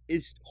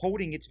is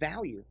holding its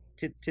value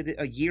to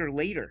a year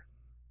later.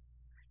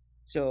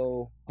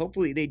 So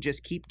hopefully they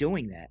just keep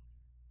doing that.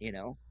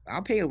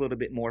 I'll pay a little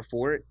bit more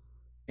for it,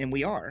 and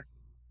we are,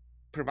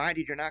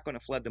 provided you're not going to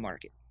flood the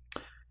market.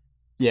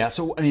 Yeah.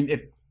 So I mean,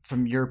 if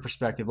from your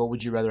perspective, what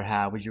would you rather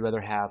have? Would you rather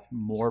have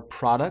more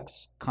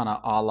products, kind of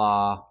a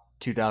la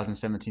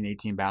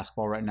 2017-18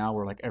 basketball right now,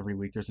 where like every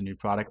week there's a new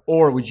product,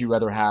 or would you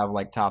rather have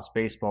like Topps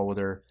baseball,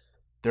 where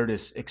they're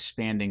just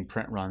expanding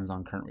print runs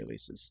on current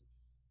releases?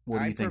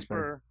 What do you think?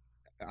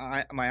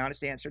 My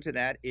honest answer to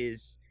that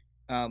is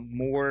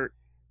more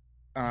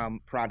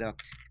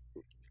product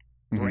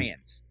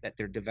brands that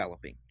they're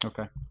developing.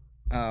 Okay.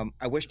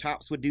 I wish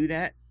Topps would do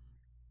that.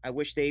 I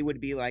wish they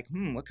would be like,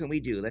 what can we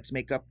do? Let's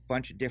make up a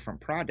bunch of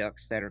different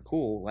products that are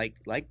cool, like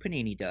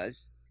Panini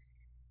does.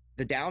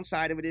 The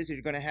downside of it is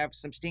you're going to have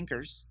some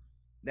stinkers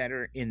that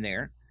are in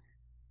there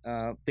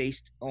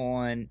based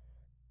on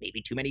maybe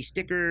too many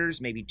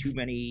stickers, maybe too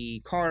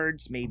many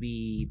cards,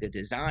 maybe the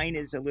design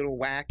is a little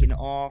whack and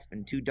off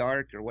and too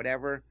dark or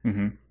whatever.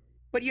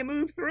 But you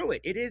move through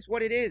it. It is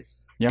what it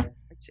is. Yeah.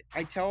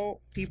 I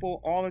tell people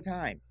all the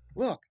time,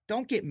 look,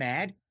 don't get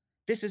mad.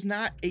 This is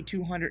not a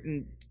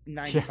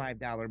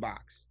 $295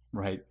 box.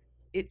 Right.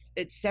 It's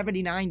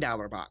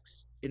 $79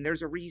 box, and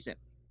there's a reason.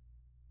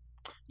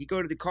 You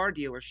go to the car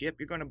dealership,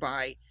 you're going to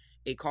buy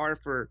a car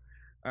for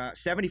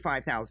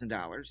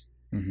 $75,000,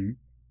 and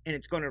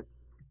it's going to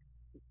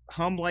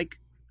hum like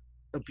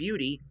a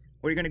beauty,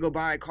 or you're going to go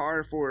buy a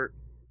car for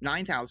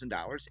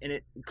 $9,000 and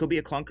it could be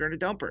a clunker and a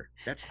dumper.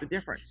 That's the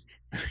difference.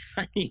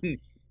 I mean,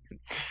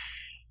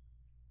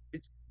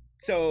 it's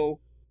so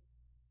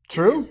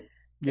true.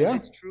 Yeah,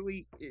 it's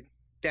truly.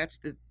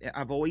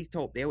 I've always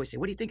told. They always say,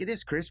 "What do you think of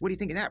this, Chris? What do you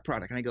think of that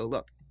product?" And I go,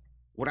 "Look,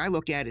 what I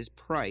look at is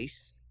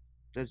price.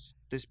 Does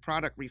this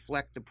product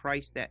reflect the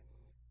price that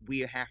we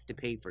have to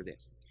pay for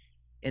this?"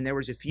 And there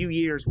was a few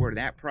years where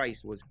that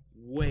price was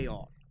way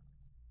off.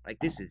 Like,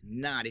 this is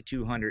not a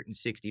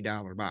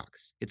 $260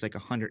 box. It's like a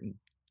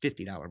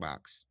 $150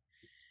 box.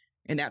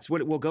 And that's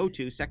what it will go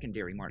to,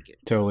 secondary market.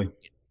 Totally.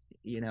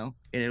 And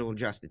it'll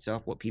adjust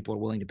itself, what people are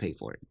willing to pay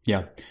for it.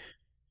 Yeah.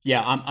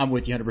 Yeah, I'm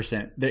with you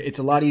 100%. It's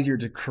a lot easier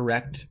to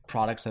correct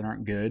products that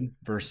aren't good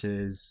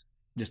versus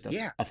just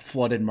a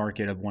flooded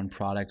market of one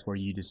product where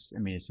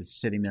it's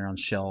just sitting there on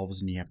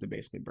shelves and you have to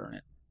basically burn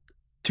it.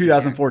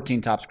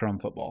 2014 Topps Chrome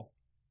football.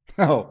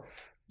 Oh,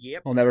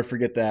 yep. I'll never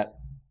forget that.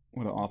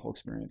 What an awful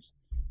experience.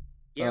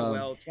 Yeah,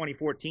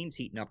 2014's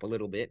heating up a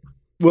little bit.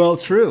 Well,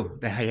 true.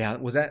 Yeah,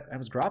 that was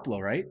Garoppolo,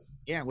 right?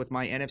 Yeah, with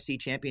my NFC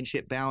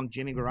championship bound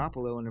Jimmy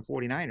Garoppolo and the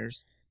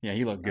 49ers. Yeah,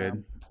 he looked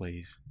good.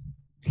 Please.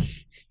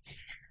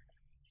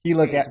 He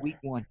looked at week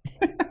one.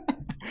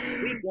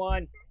 Week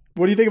one.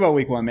 What do you think about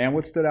week one, man?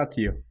 What stood out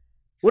to you?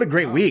 What a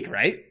great week,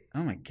 right?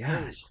 Oh my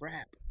gosh. Holy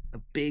crap. A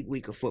big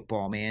week of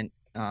football, man.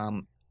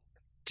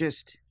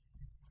 It's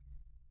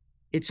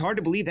hard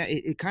to believe that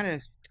it kind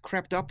of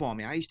crept up on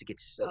me. I used to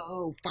get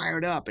so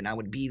fired up, and I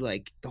would be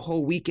like, the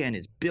whole weekend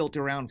is built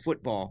around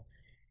football.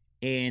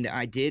 And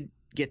I did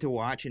get to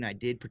watch, and I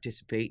did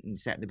participate and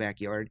sat in the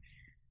backyard.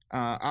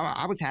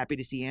 I was happy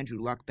to see Andrew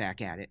Luck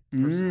back at it.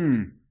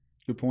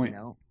 Good point.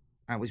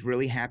 I was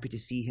really happy to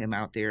see him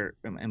out there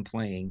and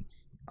playing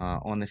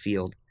on the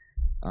field.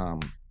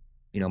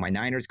 My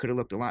Niners could have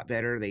looked a lot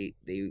better. They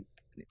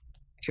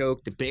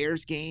choked. The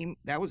Bears game,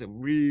 that was a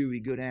really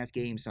good-ass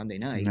game Sunday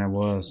night. That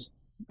was.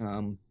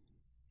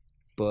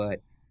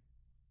 But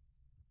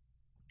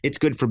It's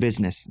good for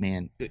business,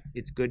 man.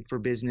 It's good for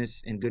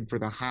business and good for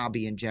the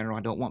hobby in general.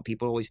 I don't want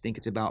people to always think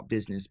it's about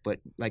business, but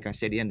like I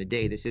said, at the end of the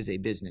day, this is a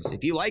business.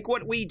 If you like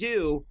what we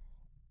do,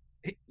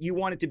 you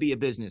want it to be a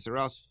business, or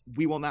else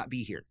we will not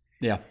be here.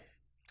 Yeah.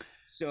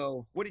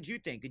 So, what did you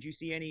think? Did you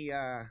see any?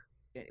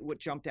 What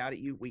jumped out at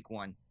you week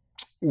 1?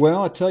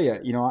 Well, I tell you,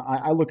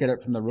 I look at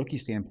it from the rookie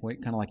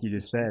standpoint, kind of like you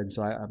just said.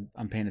 So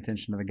I'm paying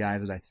attention to the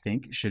guys that I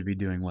think should be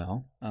doing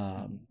well.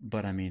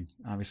 But I mean,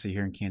 obviously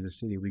here in Kansas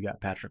City, we got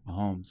Patrick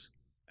Mahomes,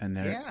 and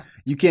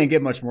you can't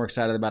get much more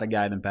excited about a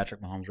guy than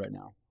Patrick Mahomes right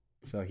now.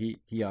 So he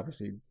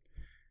obviously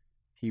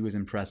he was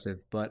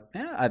impressive. But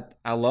yeah,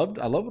 I loved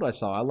what I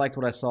saw. I liked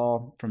what I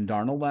saw from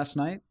Darnold last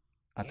night.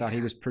 I thought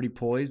he was pretty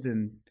poised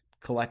and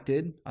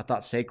collected. I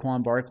thought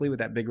Saquon Barkley with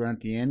that big run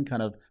at the end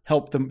kind of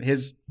helped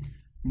his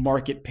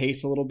market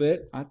pace a little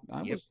bit.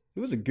 It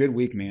was a good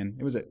week, man.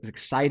 It was an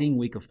exciting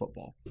week of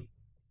football.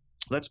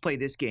 Let's play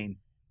this game.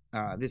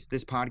 This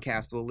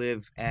podcast will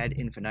live ad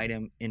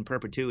infinitum, in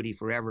perpetuity,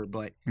 forever.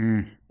 But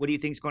what do you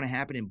think is going to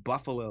happen in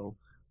Buffalo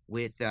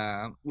with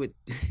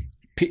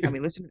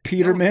listen,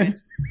 Peterman?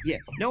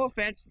 No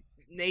offense,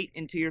 Nate,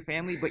 and to your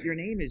family, but your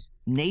name is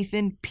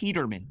Nathan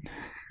Peterman,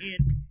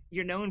 and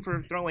you're known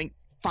for throwing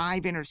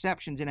 5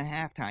 interceptions in a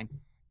halftime.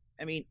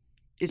 I mean,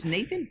 is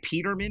Nathan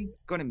Peterman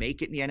going to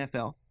make it in the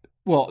NFL?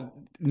 Well,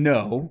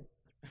 no.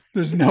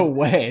 There's no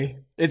way.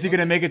 Is he going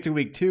to make it to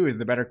week 2 is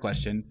the better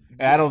question.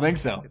 I don't think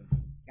so.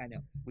 I know.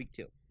 Week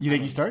 2. You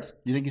think he starts?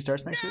 You think he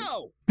starts next week?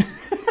 No.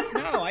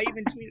 No, I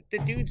even tweeted. The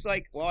dude's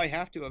like, well, I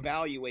have to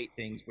evaluate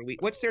things for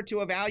week. What's there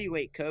to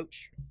evaluate,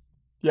 coach?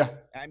 Yeah.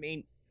 I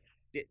mean,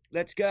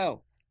 let's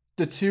go.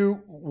 The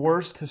 2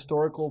 worst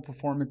historical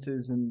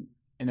performances in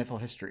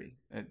NFL history.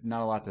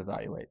 Not a lot to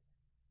evaluate.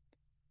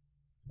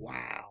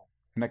 Wow.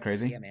 Isn't that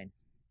crazy? Yeah, man.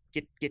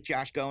 Get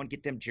Josh going.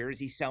 Get them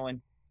jerseys selling.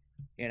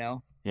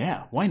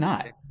 Yeah, why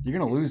not? You're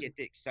going to lose get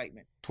the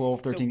excitement.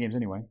 12, 13 games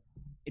anyway.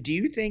 Do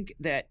you think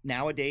that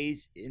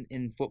nowadays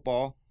in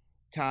football,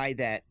 Ty,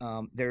 that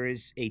there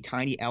is a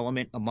tiny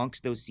element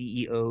amongst those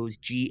CEOs,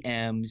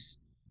 GMs,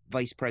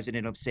 vice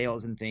president of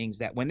sales and things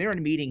that when they're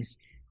in meetings,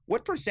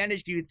 what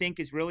percentage do you think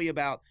is really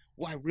about,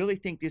 well, I really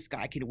think this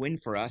guy can win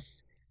for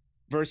us,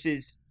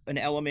 versus an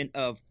element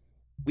of,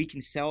 we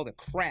can sell the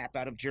crap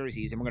out of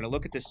jerseys, and we're going to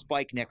look at the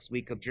spike next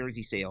week of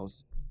jersey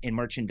sales and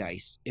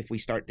merchandise if we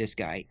start this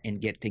guy and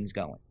get things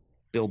going?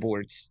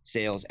 Billboards,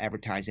 sales,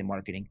 advertising,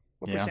 marketing.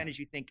 What percentage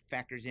do you think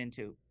factors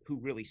into who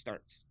really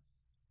starts?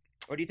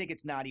 Or do you think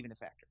it's not even a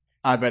factor?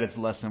 I bet it's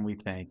less than we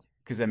think.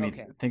 Because, I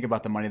mean, think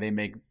about the money they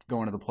make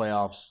going to the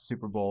playoffs,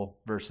 Super Bowl,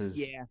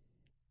 versus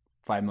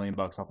 $5 million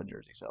off of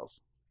jersey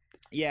sales.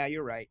 Yeah,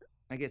 you're right.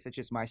 I guess it's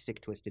just my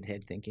sick, twisted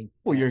head thinking.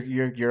 Well,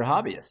 you're a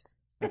hobbyist.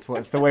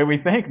 That's the way we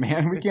think,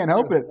 man. We can't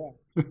help it.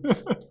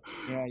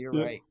 Yeah, you're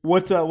right.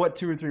 What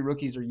 2 or 3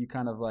 rookies are you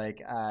kind of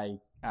like,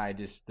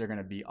 they're going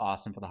to be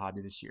awesome for the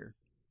hobby this year?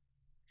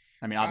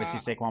 I mean, obviously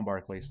Saquon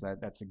Barkley, so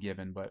that's a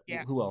given, but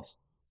who else?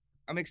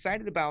 I'm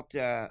excited about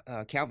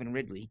Calvin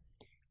Ridley.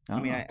 I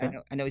mean,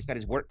 I know he's got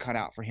his work cut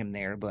out for him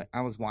there, but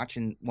I was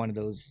watching one of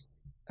those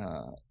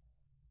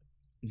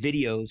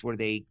videos where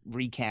they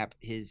recap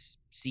his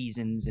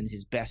seasons and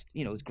his best,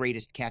 his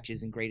greatest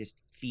catches and greatest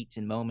feats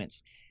and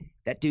moments.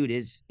 That dude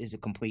is a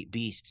complete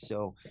beast.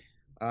 So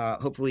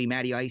hopefully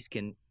Matty Ice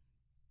can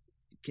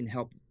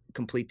help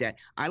complete that.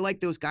 I like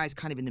those guys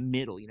kind of in the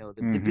middle,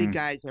 the big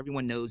guys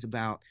everyone knows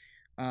about.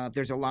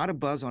 There's a lot of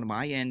buzz on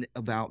my end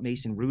about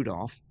Mason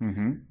Rudolph.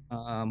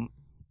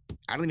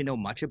 I don't even know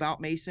much about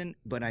Mason,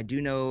 but I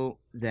do know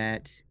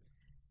that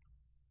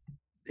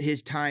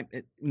his time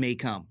may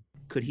come.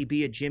 Could he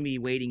be a Jimmy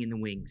waiting in the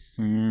wings,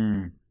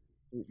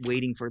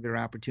 waiting for their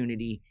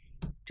opportunity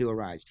to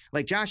arise?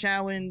 Like Josh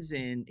Allen's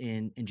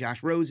and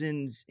Josh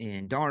Rosen's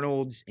and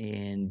Darnold's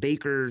and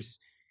Baker's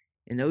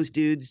and those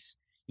dudes,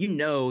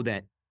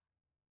 that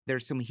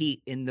there's some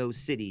heat in those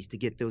cities to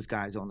get those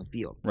guys on the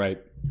field.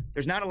 Right.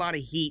 There's not a lot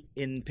of heat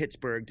in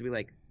Pittsburgh to be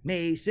like,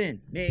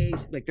 Mason.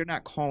 Like, they're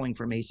not calling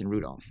for Mason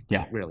Rudolph.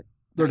 Yeah. Really.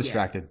 They're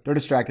distracted. They're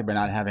distracted by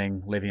not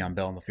having Le'Veon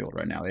Bell on the field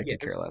right now. They could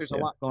care less. There's a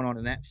lot going on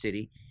in that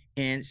city.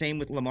 And same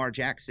with Lamar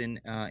Jackson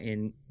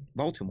in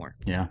Baltimore.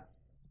 Yeah.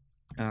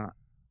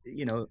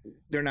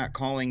 They're not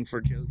calling for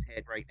Joe's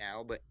head right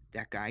now, but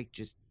that guy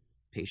just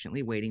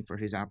patiently waiting for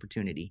his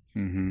opportunity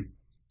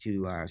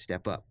to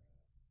step up.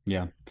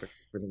 Yeah.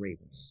 For the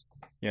Ravens.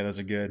 Yeah, those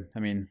are good. I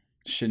mean,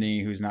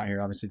 Shani, who's not here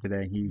obviously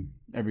today,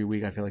 every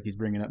week I feel like he's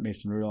bringing up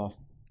Mason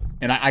Rudolph.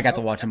 And I got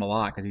to watch him a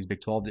lot because he's a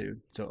Big 12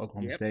 dude. So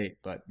Oklahoma State.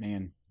 But,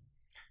 man,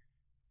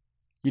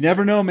 you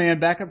never know, man.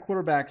 Backup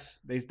quarterbacks,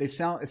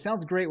 it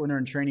sounds great when they're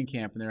in training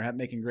camp and they're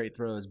making great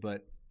throws.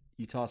 But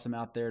you toss them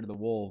out there to the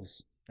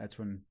Wolves, that's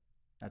when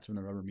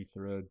the rubber meets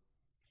the road.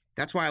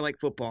 That's why I like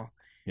football.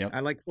 Yep.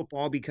 I like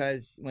football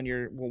because when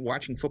you're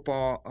watching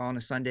football on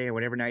a Sunday or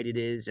whatever night it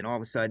is, and all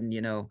of a sudden,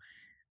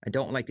 I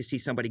don't like to see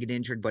somebody get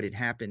injured, but it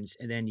happens.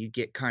 And then you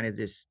get kind of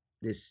this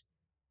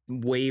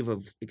wave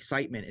of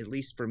excitement, at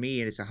least for me,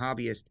 and it's a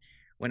hobbyist,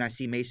 when I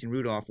see Mason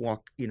Rudolph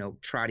walk,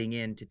 trotting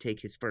in to take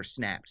his first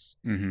snaps,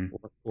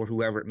 or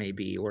whoever it may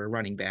be, or a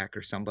running back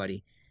or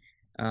somebody.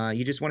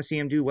 You just want to see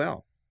them do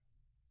well.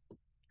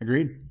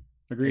 Agreed.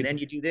 And then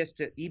you do this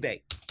to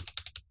eBay.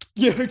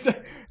 Yeah,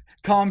 exactly.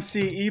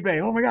 ComC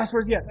eBay. Oh my gosh,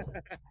 where's he at?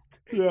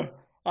 Yeah.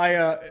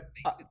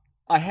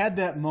 I had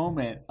that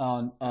moment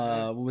on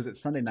what was it,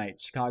 Sunday night,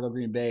 Chicago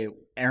Green Bay.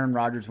 Aaron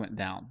Rodgers went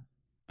down.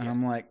 And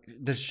I'm like,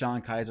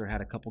 Deshaun Kaiser had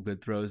a couple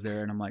good throws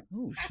there, and I'm like,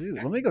 oh shoot,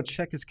 let me go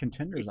check his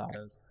contenders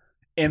autos.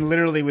 And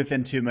literally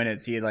within 2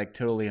 minutes, he had like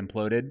totally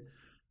imploded.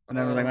 And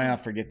I was like, I'll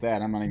forget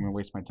that. I'm not even gonna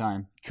waste my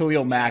time.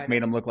 Khalil Mack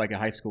made him look like a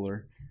high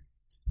schooler.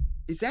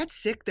 Is that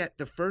sick that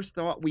the first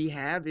thought we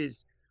have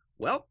is,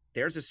 well,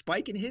 there's a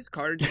spike in his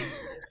card?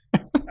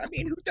 I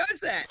mean, who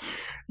does that?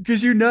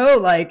 Because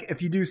like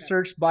if you do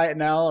search buy it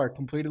now or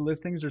completed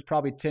listings, there's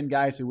probably 10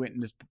 guys who went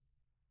and just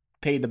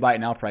paid the buy it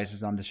now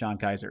prices on Deshaun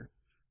Kaiser.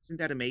 Isn't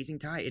that amazing,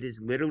 Ty? It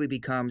has literally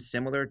become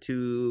similar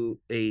to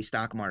a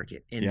stock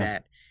market in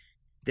that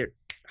they're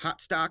hot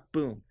stock,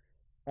 boom,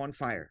 on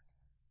fire.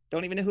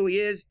 Don't even know who he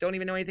is. Don't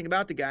even know anything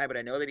about the guy, but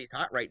I know that he's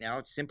hot right now.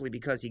 It's simply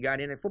because he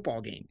got in a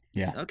football game.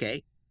 Yeah.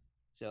 Okay.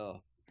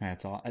 So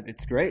that's all.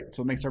 It's great. It's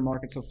what makes our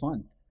market so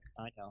fun.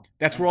 I know.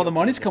 That's where all the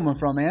money's coming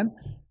from, man.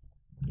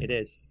 It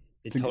is.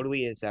 It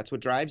totally is. That's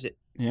what drives it.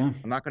 Yeah.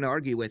 I'm not going to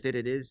argue with it.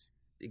 It is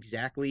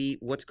exactly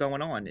what's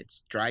going on.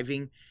 It's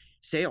driving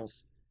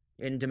sales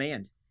and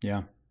demand.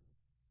 Yeah.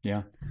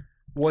 Yeah.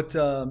 What?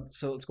 So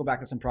let's go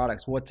back to some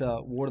products. What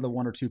are the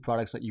one or two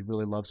products that you've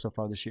really loved so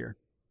far this year?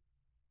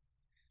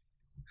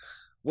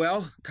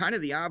 Well, kind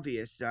of the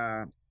obvious.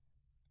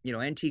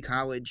 NT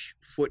College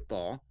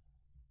football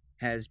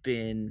has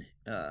been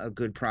a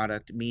good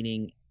product.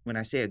 Meaning, when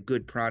I say a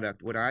good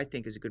product, what I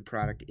think is a good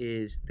product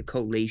is the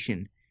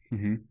collation.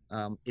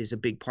 Is a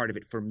big part of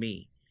it for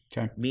me.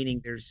 Okay.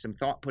 Meaning, there's some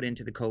thought put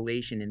into the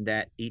collation in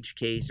that each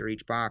case or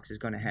each box is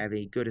going to have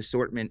a good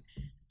assortment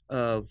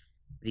of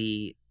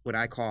the what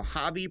I call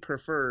hobby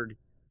preferred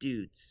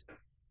dudes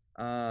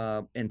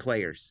and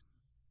players.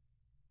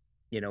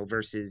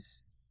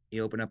 Versus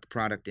you open up a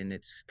product and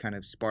it's kind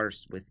of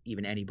sparse with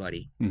even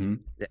anybody.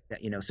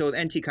 So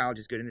the NT College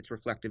is good, and it's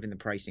reflective in the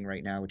pricing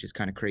right now, which is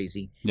kind of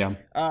crazy. Yeah.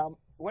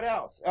 What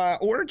else?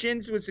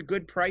 Origins was a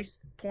good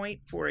price point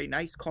for a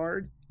nice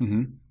card.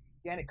 Again,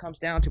 it comes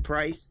down to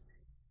price.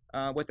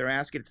 What they're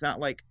asking, it's not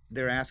like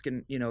they're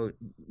asking, you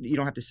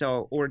don't have to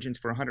sell Origins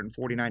for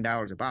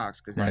 $149 a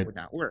box, because that would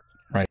not work.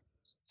 Right.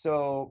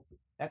 So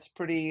that's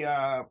pretty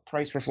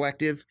price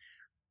reflective.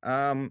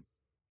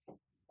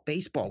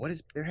 Baseball.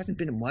 There hasn't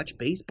been much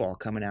baseball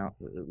coming out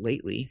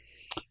lately.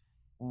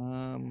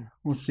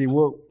 Let's see.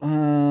 Well,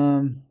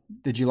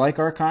 did you like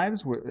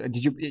Archives?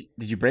 Did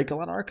you break a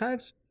lot of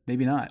Archives?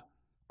 Maybe not.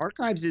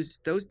 Archives is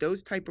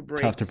those type of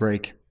breaks. Tough to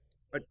break.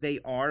 But they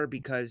are,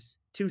 because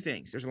two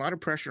things. There's a lot of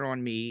pressure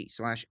on me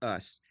 /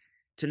 us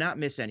to not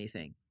miss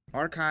anything.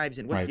 Archives,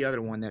 and what's the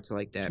other one that's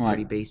like that?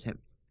 Pretty base.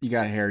 You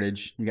got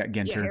Heritage. You got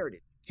Ginter.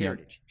 Yeah,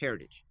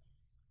 Heritage.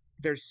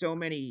 There's so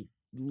many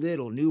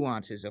little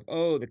nuances of,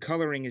 the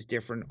coloring is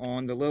different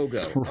on the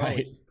logo.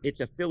 Right. It's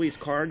a Phillies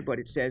card, but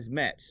it says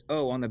Mets.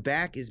 On the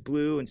back is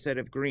blue instead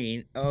of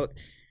green.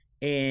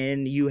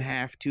 And you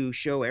have to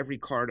show every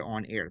card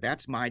on air.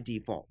 That's my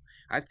default.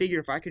 I figure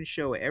if I can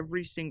show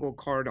every single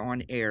card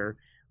on air,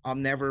 I'll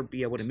never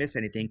be able to miss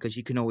anything, because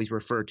you can always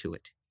refer to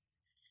it.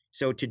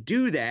 So to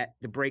do that,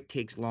 the break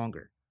takes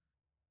longer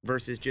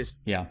versus just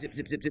zip, zip,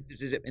 zip, zip, zip,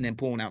 zip, and then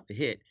pulling out the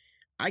hit.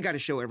 I got to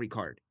show every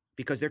card,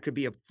 because there could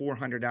be a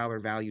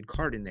 $400 valued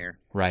card in there.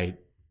 Right.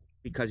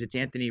 Because it's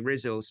Anthony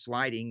Rizzo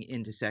sliding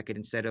into second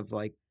instead of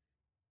like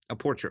a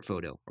portrait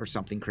photo or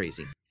something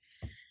crazy.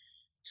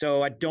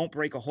 So I don't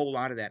break a whole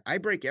lot of that. I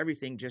break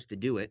everything just to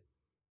do it,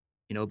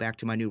 back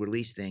to my new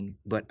release thing,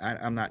 but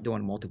I'm not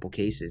doing multiple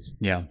cases.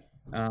 Yeah.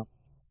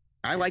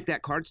 I like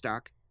that card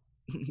stock.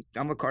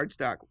 I'm a card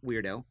stock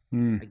weirdo.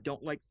 I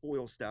don't like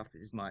foil stuff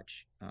as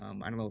much. I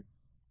don't know if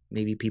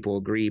maybe people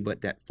agree,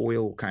 but that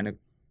foil kind of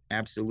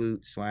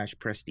absolute /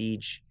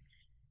 prestige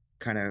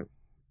kind of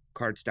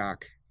card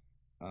stock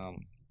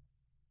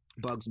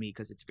bugs me,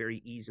 because it's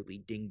very easily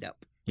dinged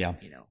up. Yeah.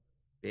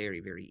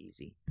 Very, very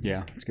easy.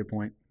 Yeah, that's a good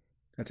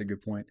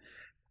point.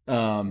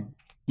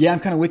 Yeah, I'm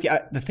kind of with you.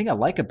 The thing I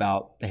like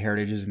about the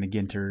Heritages and the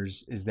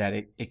Ginters is that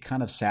it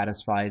kind of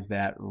satisfies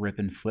that rip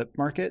and flip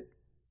market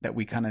that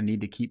we kind of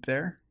need to keep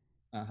there.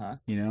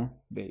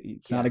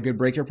 It's not a good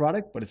breaker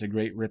product, but it's a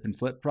great rip and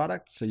flip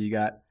product. So you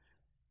got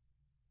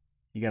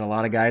a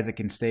lot of guys that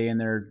can stay in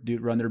there,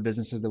 run their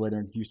businesses the way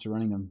they're used to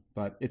running them.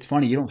 But it's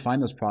funny, you don't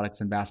find those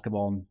products in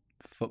basketball and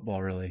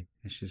football, really.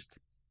 It's just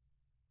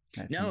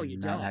you don't.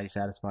 Not how you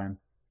satisfy them.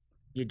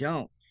 You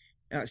don't.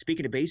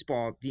 Speaking of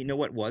baseball, do you know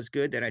what was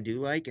good that I do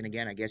like? And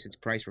again, I guess it's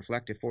price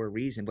reflective for a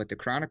reason, but the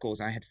Chronicles,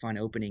 I had fun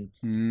opening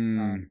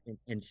and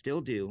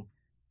still do.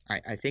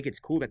 I think it's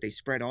cool that they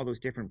spread all those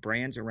different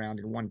brands around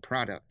in one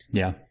product.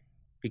 Yeah.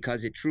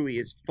 Because it truly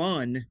is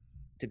fun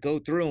to go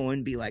through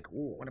and be like,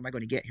 "Ooh, what am I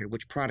going to get here?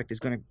 Which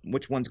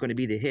one's going to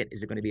be the hit?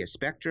 Is it going to be a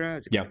Spectra?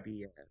 Is it going to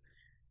be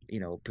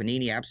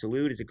Panini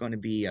Absolute? Is it going to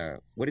be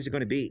what is it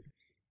going to be?"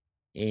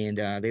 And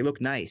they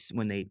look nice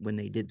when they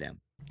did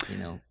them.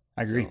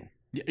 I agree. So,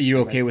 Are you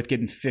okay with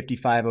getting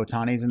 55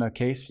 Otanis in a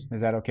case?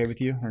 Is that okay with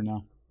you or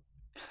no?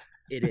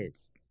 It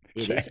is.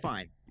 It Okay. is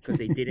fine because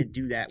they didn't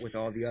do that with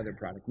all the other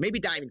products. Maybe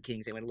Diamond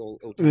Kings, they went a little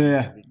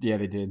Yeah, Otani. yeah,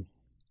 they did.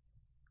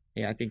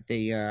 Yeah, I think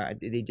they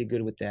did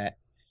good with that.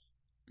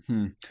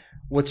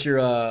 What's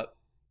your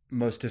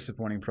most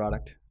disappointing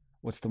product?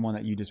 What's the one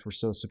that you just were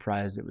so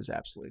surprised it was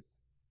absolute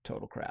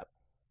total crap?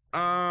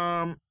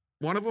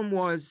 One of them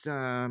was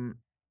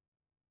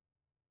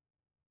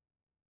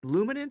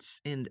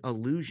Luminance and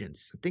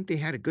Illusions. I think they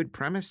had a good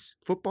premise.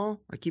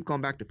 Football. I keep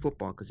going back to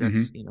football because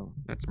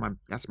that's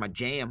my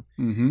jam.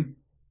 Mm-hmm.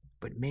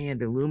 But man,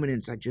 the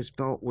Luminance I just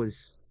felt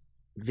was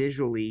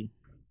visually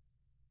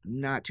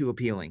not too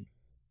appealing.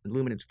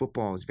 Luminance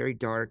football is very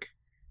dark,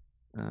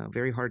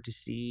 very hard to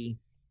see,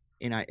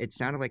 and it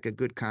sounded like a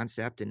good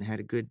concept and had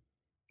a good,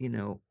 you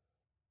know,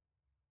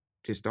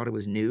 just thought it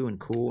was new and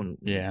cool, and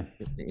Yeah.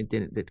 it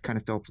didn't. It kind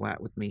of fell flat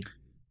with me.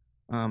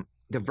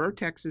 The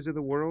Vertexes of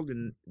the world,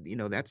 and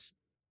that's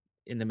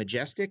in the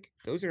Majestic.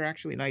 Those are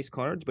actually nice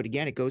cards, but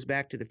again, it goes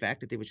back to the fact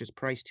that they was just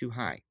priced too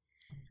high.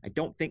 I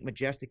don't think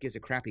Majestic is a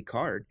crappy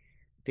card.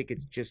 I think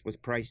it just was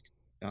priced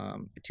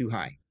too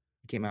high.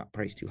 It came out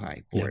priced too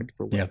high for it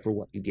for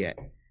what you get.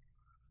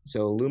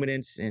 So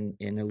Luminance and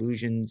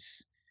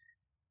Illusions.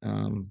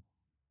 I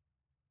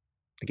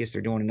guess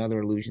they're doing another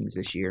Illusions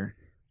this year.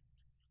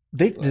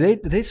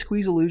 Did they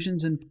squeeze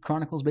Illusions in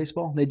Chronicles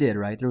baseball? They did,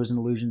 right? There was an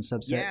Illusions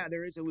subset. Yeah,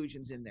 there is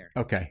Illusions in there.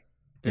 Okay.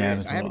 I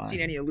haven't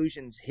seen any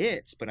Illusions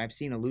hits, but I've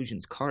seen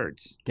Illusions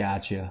cards.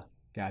 Gotcha.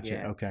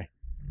 Yeah. Okay.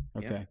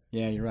 Yep.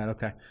 Yeah, you're right.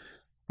 Okay.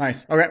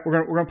 Nice. All right,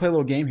 we're gonna play a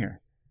little game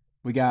here.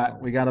 We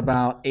got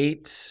about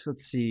 8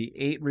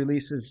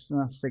 releases,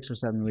 6 or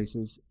 7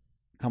 releases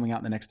coming out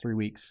in the next 3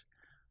 weeks.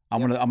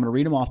 I'm gonna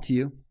read them off to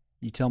you.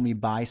 You tell me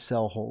buy,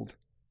 sell, hold.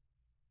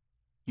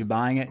 You're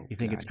buying it. You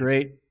think it's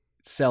great.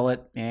 Sell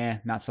it.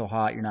 Not so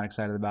hot. You're not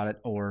excited about it.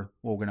 Or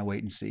we're going to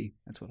wait and see.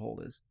 That's what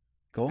hold is.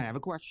 Cool. I have a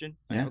question.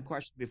 Yeah. I have a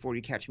question before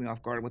you catch me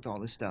off guard with all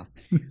this stuff.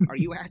 Are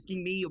you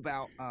asking me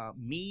about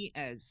me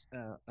as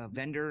a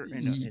vendor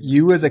and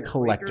you as a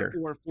collector,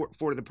 or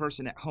for the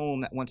person at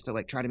home that wants to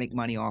like try to make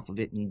money off of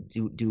it and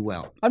do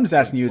well? I'm just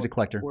asking you as a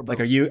collector. Like,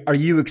 are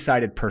you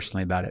excited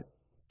personally about it?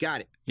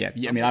 Got it. Yeah.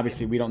 I mean,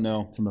 obviously, we don't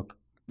know from an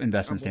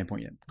investment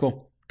standpoint yet.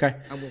 Cool. Okay.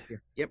 I'm with you.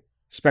 Yep.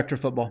 Spectra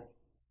football.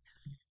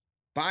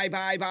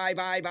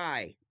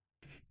 Buy.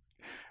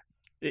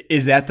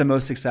 Is that the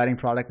most exciting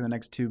product in the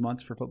next 2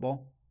 months for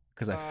football?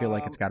 Because I feel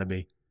like it's got to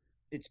be.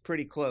 It's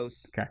pretty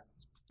close. Okay.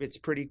 It's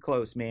pretty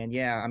close, man.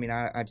 Yeah. I mean,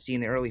 I've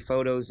seen the early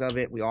photos of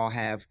it. We all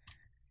have.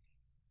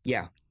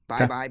 Yeah.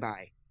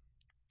 Buy.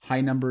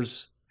 High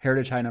numbers,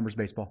 Heritage High Numbers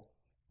baseball.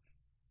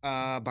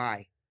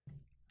 Buy.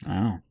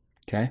 Oh,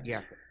 okay.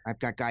 Yeah. I've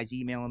got guys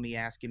emailing me,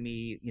 asking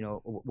me,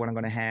 what I'm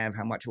going to have,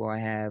 how much will I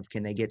have,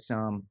 can they get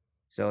some?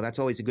 So that's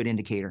always a good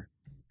indicator.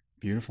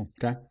 Beautiful.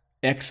 Okay.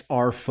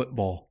 XR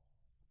football.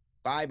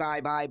 Buy.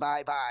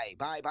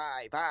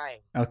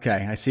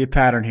 Okay, I see a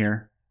pattern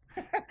here.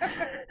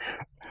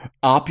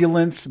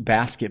 Opulence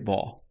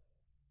basketball.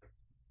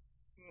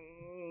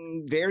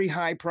 Very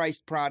high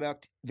priced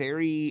product,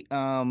 very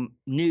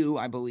new,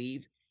 I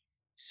believe.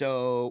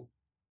 So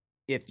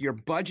if your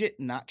budget,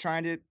 not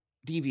trying to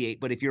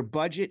deviate, but if your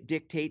budget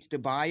dictates to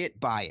buy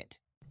it.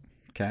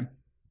 Okay.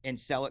 And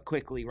sell it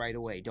quickly right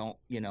away. Don't,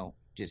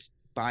 just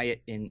buy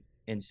it and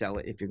sell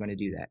it if you're going to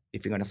do that,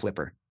 if you're going to flip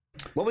her.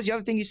 What was the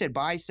other thing you said?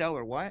 Buy, sell,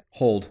 or what?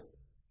 Hold.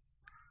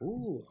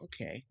 Ooh,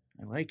 okay.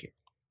 I like it.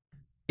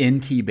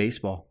 NT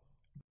baseball.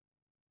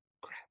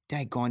 Crap.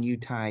 Daggone you,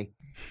 Ty.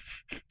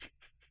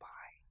 Buy,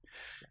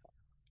 sell.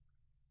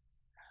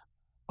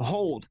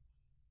 Hold.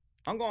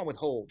 I'm going with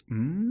hold.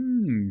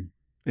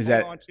 Is Hold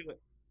that on to it.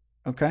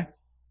 okay?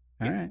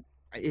 All right.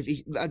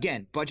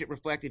 Again, budget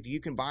reflective. If you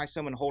can buy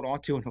some and hold on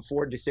to and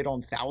afford to sit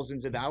on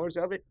thousands of dollars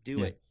of it,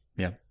 do it.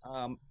 Yeah.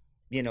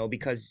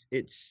 Because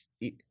it's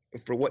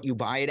for what you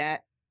buy it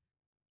at,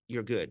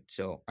 you're good.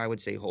 So I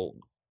would say hold.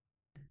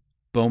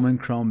 Bowman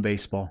Chrome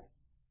baseball.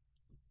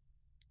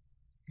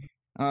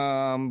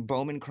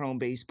 Bowman Chrome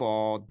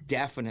baseball,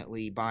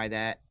 definitely buy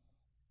that.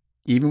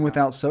 Even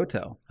without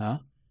Soto, huh?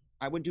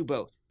 I would do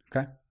both.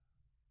 Okay.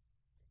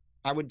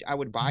 I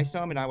would buy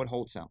some and I would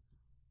hold some.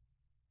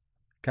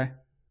 Okay.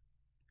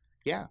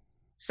 Yeah.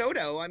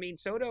 Soto's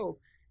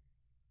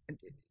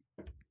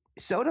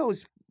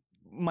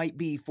might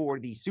be for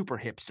the super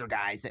hipster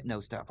guys that know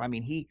stuff. I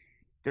mean,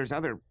 there's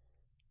other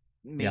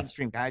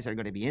mainstream guys that are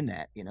going to be in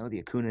that, the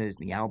Acunas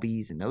and the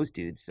Albies and those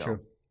dudes. So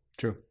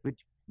True.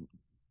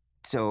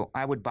 So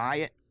I would buy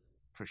it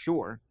for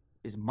sure,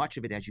 as much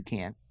of it as you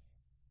can.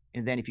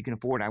 And then if you can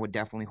afford, I would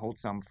definitely hold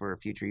some for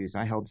future use.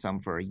 I held some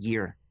for a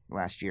year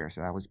last year,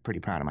 so I was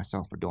pretty proud of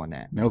myself for doing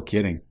that. No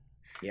kidding.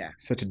 Yeah.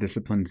 Such a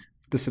disciplined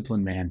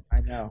man. I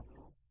know.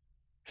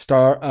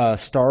 Star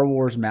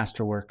Wars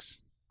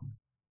Masterworks.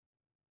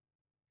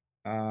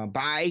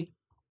 Buy.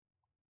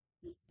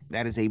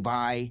 That is a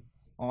buy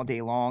all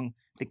day long.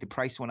 I think the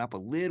price went up a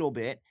little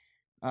bit,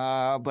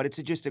 but it's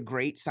just a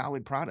great,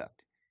 solid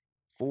product.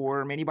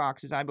 4 mini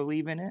boxes, I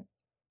believe, in it.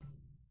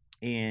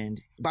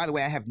 And by the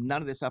way, I have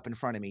none of this up in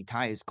front of me.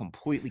 Ty is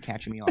completely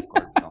catching me off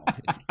guard with all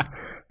this.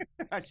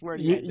 I swear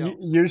to you,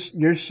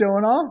 you're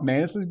showing off,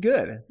 man. This is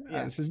good.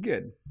 Yeah. This is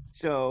good.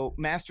 So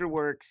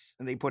Masterworks,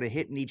 and they put a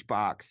hit in each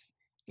box,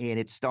 and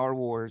it's Star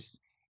Wars.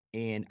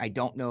 And I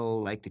don't know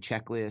like the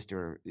checklist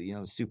or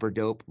super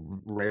dope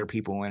rare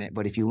people in it,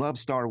 but if you love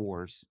Star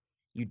Wars,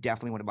 you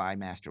definitely want to buy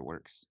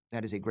Masterworks.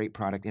 That is a great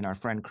product. And our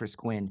friend Chris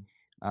Quinn,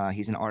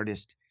 he's an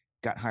artist,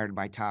 got hired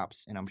by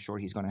Topps, and I'm sure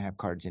he's going to have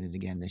cards in it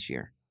again this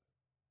year.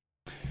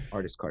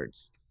 Artist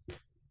cards.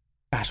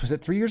 Gosh, was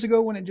it 3 years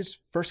ago when it just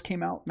first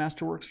came out,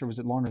 Masterworks, or was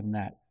it longer than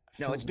that?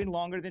 No, it's been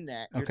longer than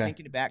that. You're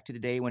thinking back to the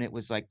day when it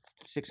was like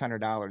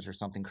 $600 or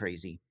something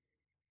crazy.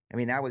 I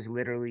mean, that was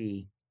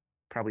literally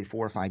probably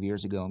 4 or 5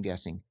 years ago, I'm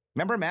guessing.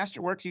 Remember,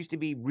 Masterworks used to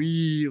be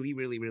really,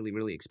 really, really,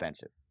 really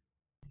expensive.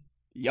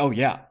 Oh,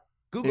 yeah.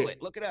 Google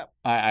it. Look it up.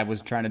 I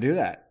was trying to do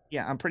that.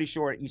 Yeah, I'm pretty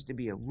sure it used to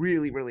be a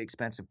really, really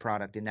expensive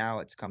product, and now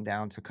it's come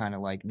down to kind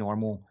of like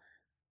normal,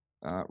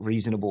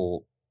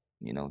 reasonable,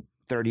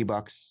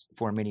 $30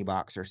 for a mini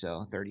box or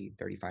so,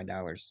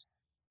 $35.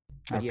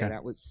 But Okay. yeah,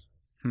 that was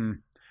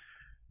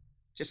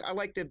just, I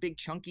like the big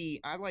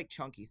chunky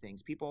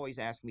things. People always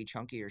ask me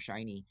chunky or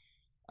shiny.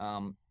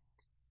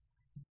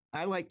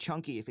 I like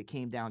chunky if it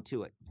came down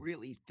to it.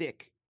 Really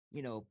thick,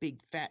 big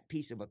fat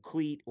piece of a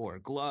cleat or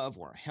a glove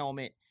or a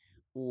helmet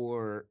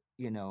or,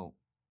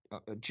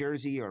 a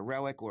jersey or a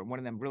relic or one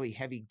of them really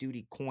heavy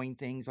duty coin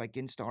things like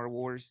in Star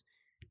Wars.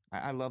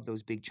 I love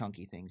those big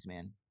chunky things,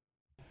 man.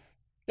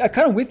 Yeah,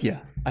 kind of with you.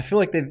 I feel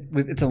like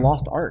it's a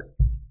lost art,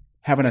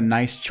 having a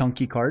nice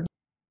chunky card.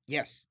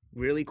 Yes,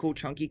 really cool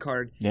chunky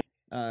card.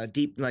 Yeah.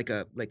 Deep like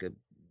a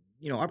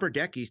Upper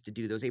Deck used to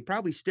do those. They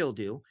probably still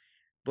do,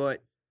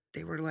 but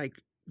they were like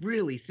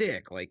really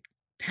thick, like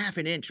half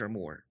an inch or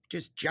more,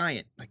 just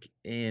giant.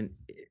 And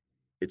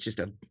it's just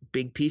a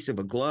big piece of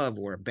a glove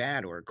or a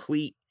bat or a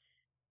cleat,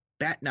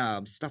 bat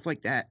knobs, stuff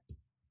like that.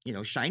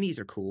 Shinies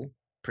are cool.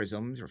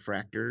 Prisms,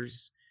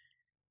 refractors,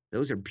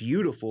 those are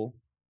beautiful,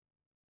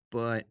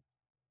 but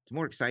it's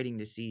more exciting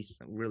to see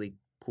some really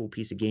cool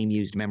piece of game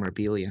used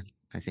memorabilia,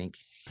 I think.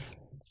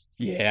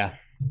 Yeah.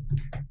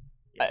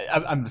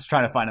 I'm just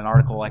trying to find an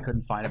article. I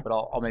couldn't find it, but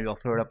I'll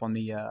throw it up on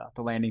the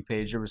landing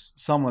page.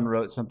 Someone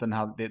wrote something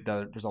how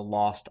there's a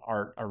lost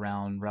art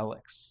around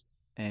relics,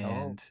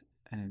 and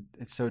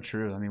it's so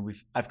true. I mean,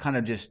 I've kind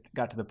of just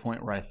got to the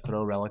point where I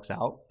throw relics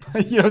out.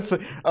 It's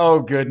like, oh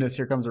goodness,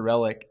 here comes a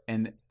relic,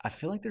 and I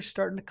feel like they're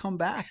starting to come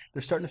back.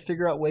 They're starting to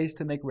figure out ways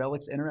to make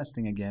relics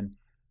interesting again,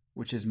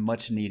 which is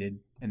much needed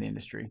in the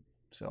industry.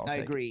 So I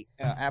agree.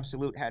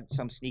 Absolute had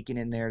some sneaking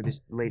in there. This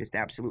latest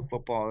Absolute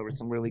football, there was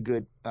some really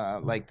good,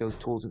 like those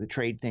tools of the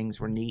trade things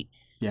were neat.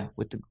 Yeah.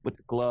 With the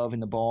glove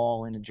and the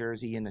ball and the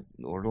jersey and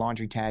or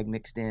laundry tag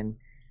mixed in.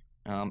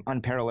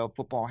 Unparalleled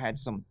football had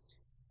some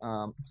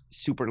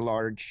super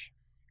large,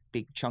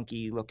 big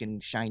chunky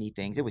looking shiny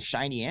things. It was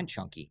shiny and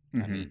chunky.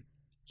 Mm-hmm.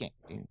 I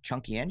mean,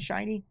 chunky and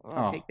shiny. Well,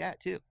 I'll take that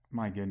too.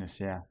 My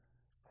goodness, yeah.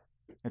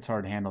 It's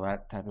hard to handle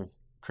that type of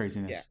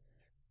craziness.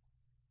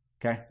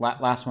 Yeah. Okay,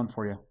 last one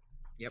for you.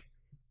 Yep.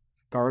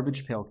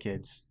 Garbage Pail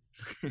Kids.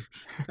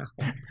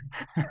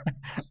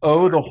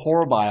 Oh, the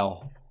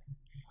horribile.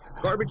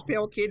 Garbage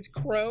Pail Kids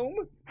Chrome,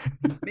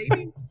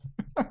 maybe.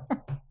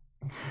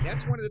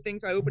 That's one of the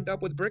things I opened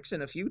up with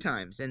Brixton a few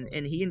times, and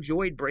he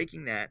enjoyed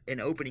breaking that and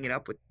opening it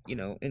up with,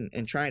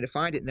 and trying to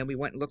find it. And then we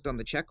went and looked on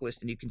the checklist,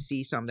 and you can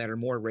see some that are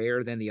more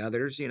rare than the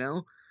others,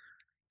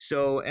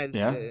 So as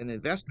an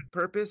investment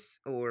purpose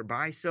or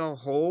buy, sell,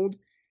 hold,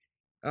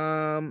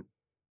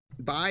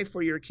 buy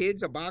for your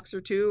kids a box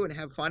or two and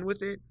have fun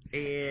with it,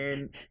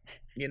 and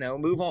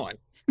move on.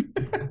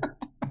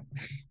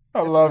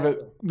 I love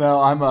it. No,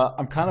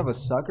 I'm kind of a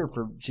sucker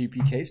for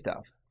GPK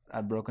stuff.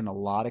 I've broken a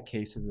lot of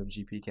cases of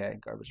GPK,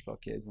 Garbage Pail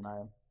Kids, and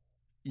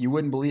you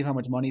wouldn't believe how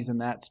much money's in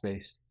that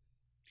space.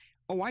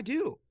 Oh, I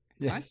do.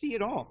 Yeah. I see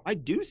it all. I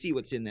do see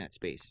what's in that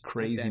space.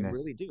 Craziness. I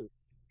really do.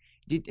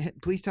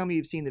 Please tell me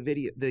you've seen the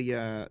video,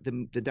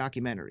 the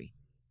documentary.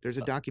 There's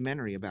a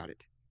documentary about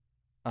it.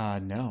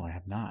 No, I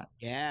have not.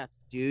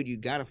 Yes, dude, you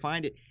got to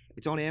find it.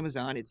 It's on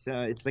Amazon. It's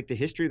like the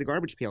history of the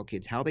Garbage Pail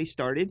Kids, how they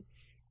started.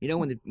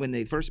 When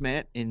they first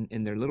met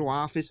in their little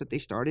office that they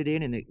started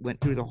in, and it went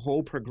through the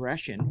whole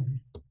progression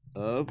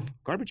of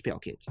Garbage Pail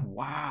Kids.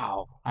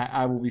 Wow.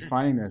 I will be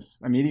finding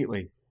this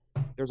immediately.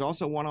 There's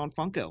also one on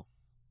Funko.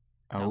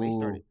 How they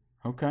started.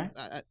 Okay.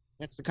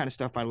 That's the kind of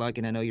stuff I like,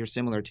 and I know you're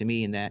similar to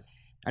me in that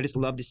I just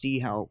love to see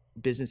how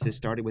businesses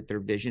started with their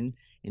vision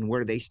and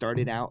where they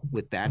started out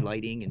with bad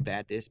lighting and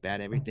bad this,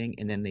 bad everything,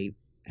 and then they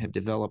have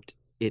developed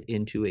it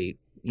into a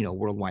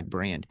worldwide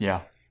brand.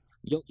 Yeah.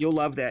 You'll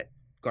love that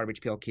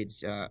Garbage Pail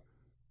Kids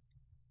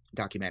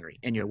documentary,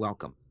 and you're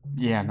welcome.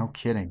 Yeah, no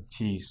kidding.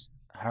 Jeez.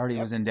 I already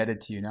was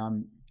indebted to you. Now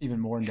I'm even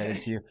more indebted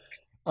to you.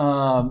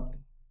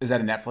 Is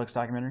that a Netflix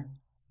documentary?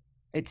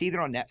 It's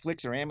either on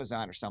Netflix or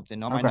Amazon or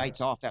something. On my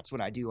nights off, that's what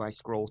I do. I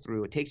scroll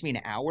through. It takes me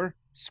an hour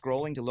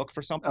scrolling to look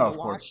for something to watch.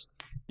 Of course.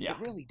 Yeah. It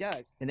really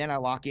does. And then I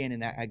lock in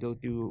and I go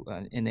through,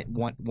 and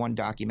one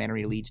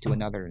documentary leads to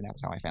another, and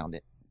that's how I found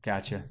it.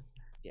 Gotcha.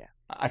 Yeah.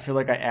 I feel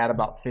like I add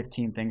about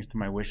 15 things to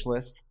my wish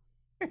list.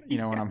 You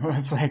know, when I'm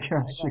it's like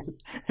oh,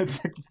 shoot,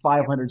 it's like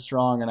 500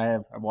 strong, and I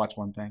watched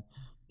one thing.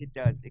 It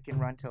does. It can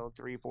run till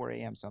 3, 4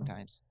 a.m.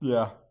 sometimes.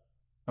 Yeah.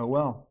 Oh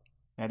well,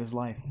 that is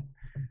life.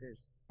 It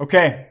is.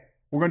 Okay,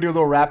 we're gonna do a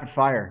little rapid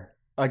fire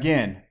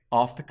again,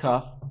 off the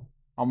cuff.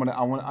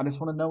 I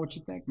just want to know what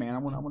you think, man. I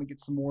want to get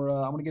some more.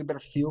 I want to get a better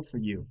feel for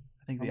you.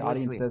 I think the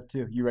audience does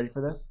too. You ready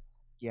for this?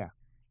 Yeah.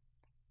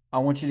 I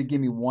want you to give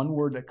me one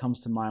word that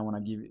comes to mind when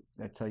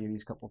I tell you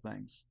these couple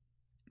things.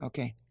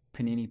 Okay.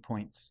 Panini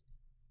points.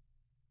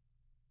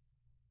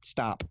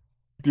 Stop.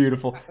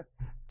 Beautiful.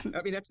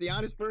 I mean, that's the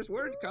honest first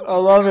word. I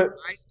love it.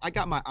 I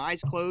got my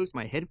eyes closed,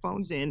 my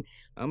headphones in.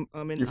 You're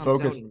I'm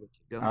focused.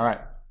 Go All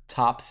right.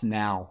 Tops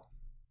now.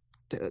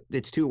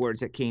 It's 2 words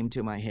that came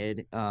to my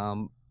head.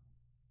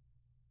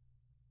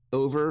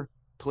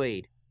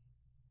 Overplayed.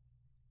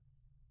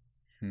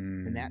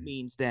 And that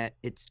means that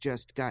it's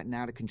just gotten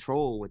out of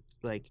control with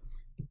like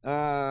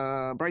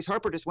Bryce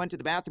Harper just went to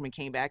the bathroom and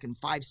came back in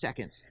 5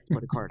 seconds to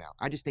put a card out.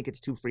 I just think it's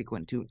too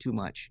frequent, too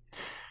much.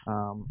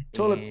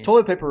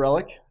 Toilet paper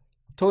relic.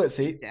 Toilet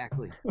seat.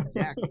 Exactly.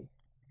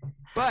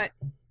 But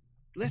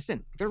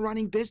listen, they're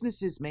running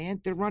businesses,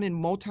 man. They're running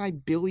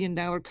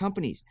multi-billion-dollar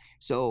companies.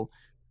 So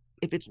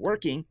if it's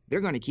working,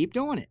 they're going to keep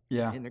doing it.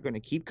 Yeah. And they're going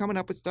to keep coming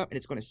up with stuff, and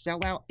it's going to sell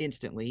out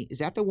instantly. Is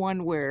that the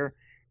one where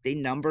they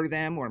number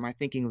them, or am I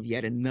thinking of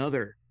yet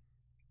another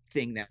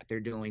thing that they're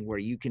doing where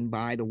you can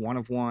buy the 1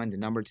 of 1, the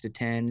numbered to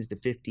 10s, the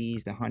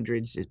 50s, the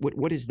 100s?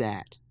 What is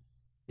that?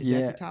 Is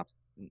that the Tops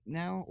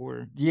now,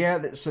 or?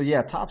 Yeah. So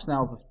Tops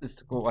now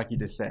is like you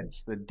just said.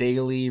 It's the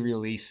daily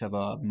release of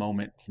a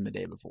moment from the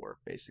day before,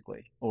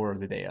 basically, or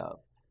the day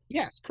of.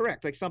 Yes,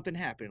 correct. Like something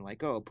happened, like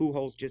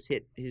Pujols just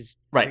hit his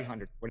right.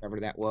 300, whatever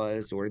that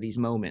was, or these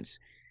moments.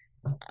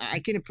 I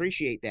can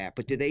appreciate that,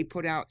 but do they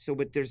put out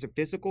but there's a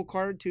physical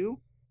card too?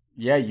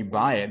 Yeah, you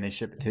buy it and they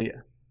ship it to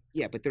you.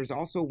 Yeah, but there's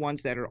also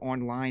ones that are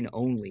online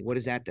only. What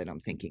is that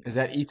I'm thinking? Is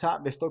that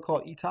eTop? They still call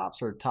it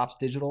eTops or Tops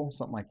Digital,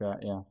 something like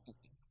that. Yeah.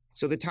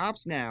 So the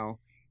Tops now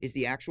is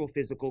the actual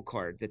physical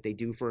card that they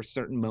do for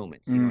certain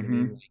moments. You know what I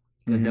mean? Like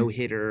the no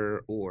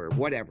hitter or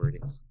whatever it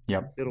is.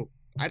 Yep.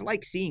 I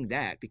like seeing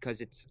that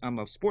because I'm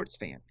a sports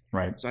fan.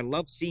 Right. So I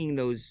love seeing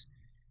those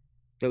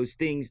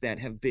things that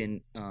have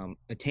been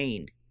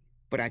attained.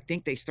 But I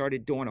think they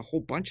started doing a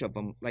whole bunch of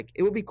them. Like,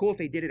 it would be cool if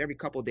they did it every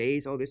couple of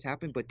days. Oh, this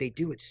happened, but they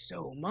do it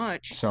so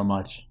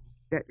much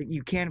that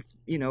you can't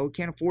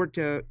afford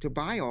to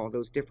buy all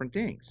those different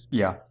things.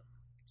 Yeah.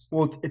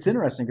 Well, it's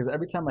interesting because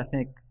every time I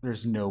think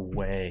there's no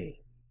way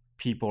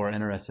people are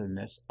interested in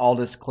this, I'll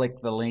just click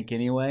the link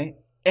anyway,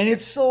 and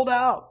it's sold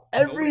out.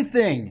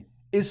 Everything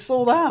is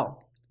sold out.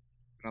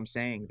 But I'm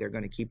saying they're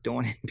going to keep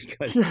doing it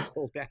because it's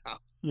sold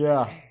out.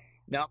 Yeah.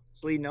 No,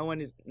 obviously,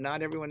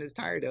 not everyone is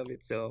tired of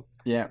it. So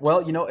yeah,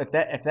 well, if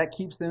that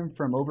keeps them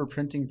from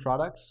overprinting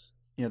products,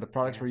 the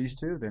products we're used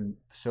to, then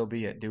so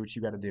be it. Do what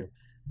you got to do.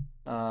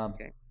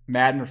 Okay.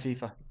 Madden or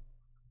FIFA?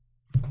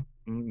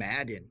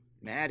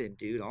 Madden,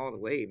 dude, all the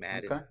way,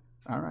 Madden. Okay,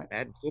 all right.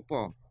 Madden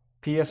football.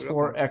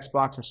 PS4,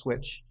 Xbox, or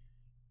Switch?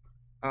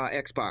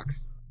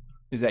 Xbox.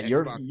 Is that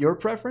Xbox. your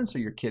preference or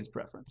your kid's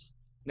preference?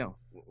 No,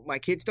 my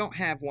kids don't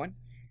have one.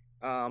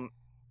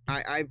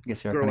 I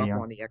grew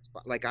up on the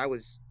Xbox. Like I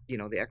was, the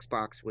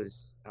Xbox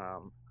was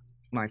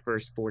my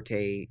first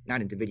forte,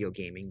 not into video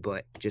gaming,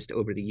 but just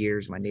over the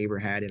years, my neighbor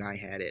had it, I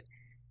had it,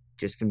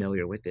 just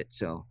familiar with it.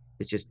 So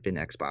it's just been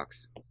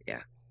Xbox.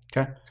 Yeah.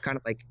 Okay. It's kind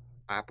of like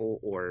Apple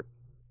or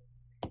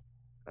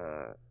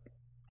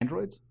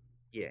Androids?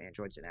 Yeah,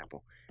 Androids and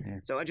Apple. Yeah.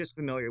 So I'm just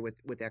familiar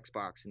with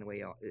Xbox and the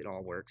way it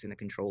all works and the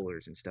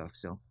controllers and stuff.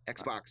 So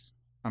Xbox.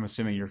 I'm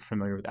assuming you're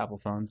familiar with Apple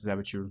phones. Is that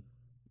what you're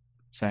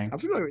saying? I'm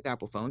familiar with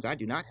Apple phones. I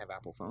do not have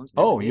Apple phones.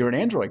 You're an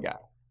Android guy.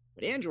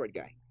 An Android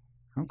guy.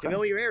 Okay.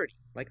 Familiarity,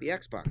 like the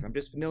Xbox. I'm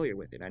just familiar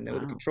with it. I know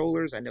the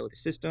controllers. I know the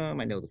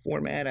system. I know the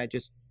format. I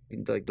just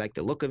like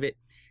the look of it.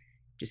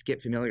 Just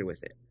get familiar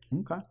with it.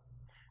 Okay.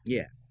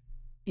 Yeah.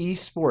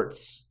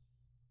 Esports.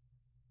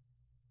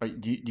 Are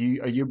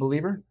you a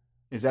believer?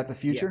 Is that the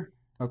future?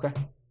 Yeah. Okay.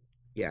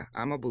 Yeah,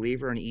 I'm a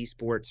believer in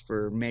esports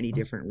for many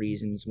different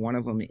reasons. One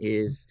of them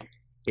is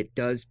it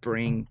does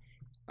bring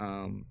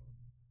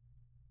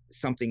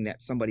something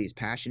that somebody is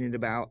passionate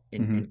about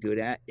and good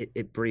at.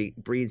 It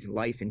breathes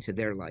life into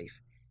their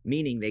life,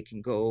 meaning they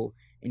can go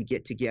and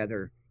get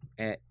together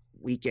at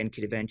weekend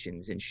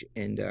conventions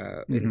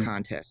and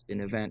contests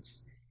and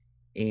events.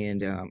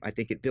 And I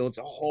think it builds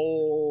a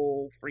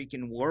whole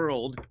freaking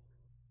world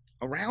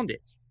around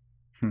it.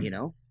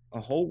 A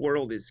whole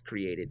world is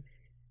created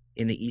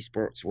in the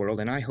esports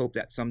world. And I hope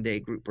that someday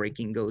Group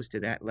Breaking goes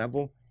to that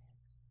level.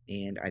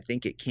 And I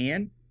think it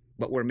can,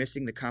 but we're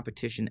missing the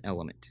competition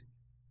element.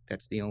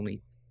 That's the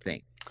only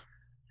thing.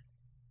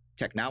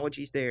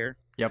 Technology's there.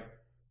 Yep.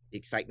 The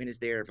excitement is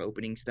there of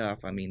opening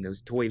stuff. I mean,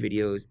 those toy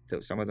videos,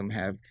 some of them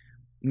have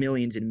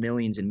millions and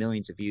millions and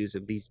millions of views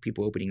of these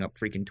people opening up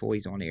freaking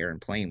toys on air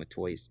and playing with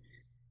toys.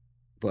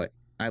 But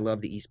I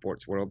love the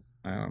esports world.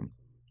 I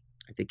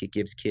think it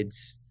gives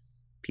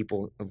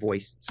people a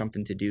voice,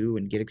 something to do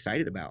and get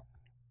excited about.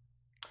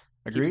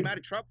 Keeps Agreed. them out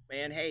of trouble,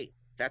 man. Hey,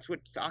 that's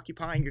what's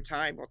occupying your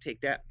time. I'll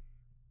take that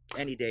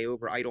any day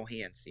over idle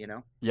hands, you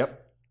know?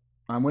 Yep.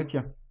 I'm with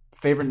you.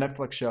 Favorite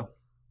Netflix show?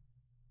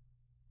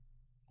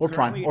 Or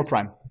Currently,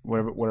 Prime.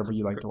 Whatever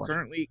you like to watch.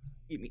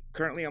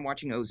 Currently, I'm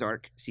watching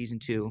Ozark season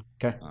 2.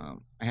 Okay.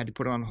 I had to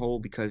put it on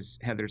hold because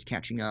Heather's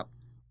catching up.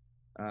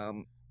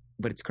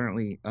 But it's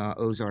currently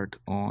Ozark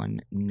on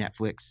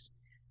Netflix.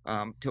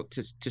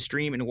 To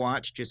stream and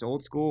watch just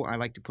old school, I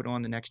like to put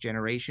on The Next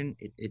Generation.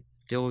 It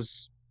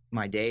fills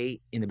my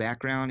day in the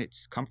background.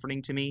 It's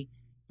comforting to me.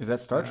 Is that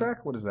Star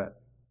Trek? What is that?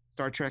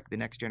 Star Trek: The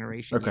Next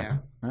Generation. Okay. Yeah,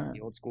 All right.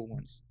 the old school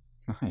ones.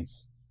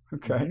 Nice.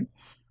 Okay.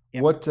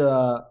 Yep.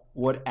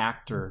 What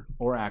actor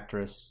or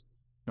actress,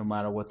 no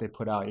matter what they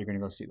put out, you're gonna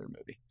go see their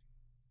movie?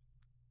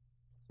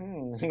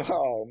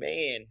 Oh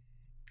man.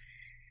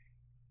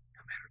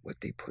 No matter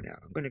what they put out,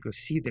 I'm gonna go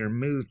see their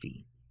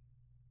movie.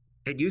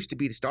 It used to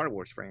be the Star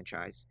Wars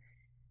franchise,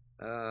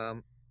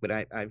 but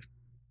I've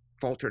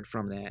faltered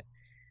from that.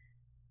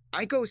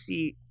 I go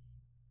see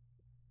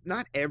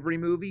not every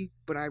movie,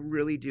 but I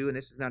really do, and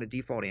this is not a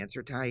default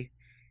answer, Ty.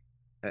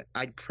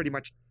 I pretty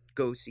much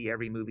go see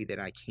every movie that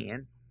I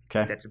can.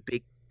 Okay. That's a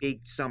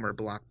big summer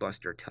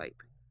blockbuster type.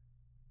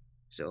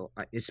 So,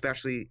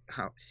 especially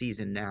how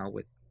season now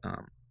with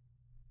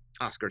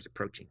Oscars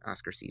approaching,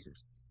 Oscar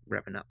seasons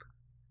revving up.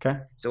 Okay.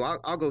 So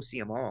I'll go see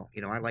them all.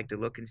 You know, I like to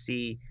look and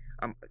see,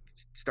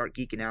 start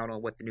geeking out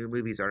on what the new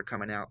movies are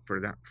coming out for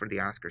the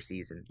Oscar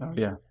season. Oh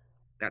yeah.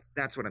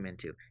 That's what I'm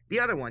into. The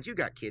other ones, you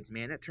got kids,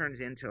 man. That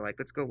turns into like,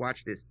 let's go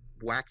watch this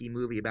wacky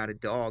movie about a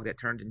dog that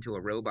turned into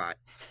a robot,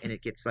 and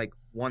it gets like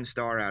 1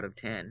 star out of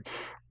 10.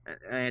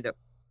 I end up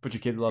But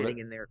your kids love sitting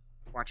it. in there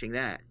watching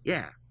that.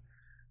 Yeah.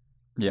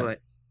 Yeah.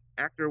 But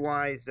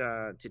actor-wise,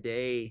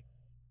 today,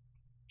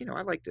 you know,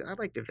 I like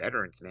the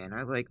veterans, man.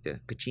 I like the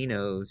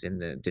Pacinos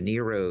and the De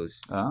Niros.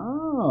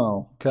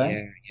 Oh.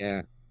 Okay.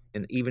 Yeah.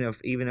 And even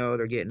though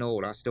they're getting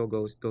old, I still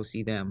go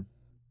see them.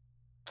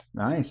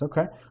 Nice.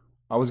 Okay.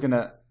 I was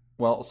gonna.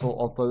 Well, so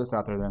I'll throw this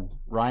out there then.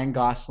 Ryan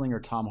Gosling or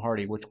Tom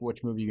Hardy? Which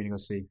movie are you gonna go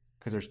see?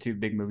 Because there's 2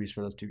 big movies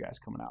for those 2 guys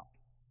coming out.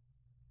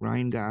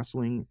 Ryan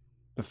Gosling.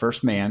 The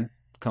First Man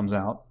comes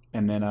out,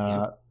 and then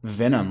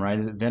Venom. Right?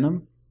 Is it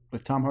Venom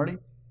with Tom Hardy?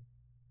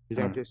 Is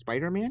that the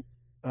Spider-Man?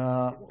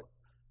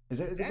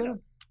 Is it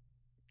Venom?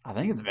 I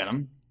think it's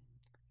Venom.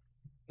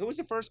 Who was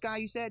the first guy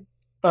you said?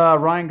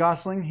 Ryan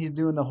Gosling. He's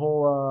doing the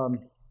whole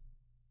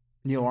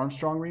Neil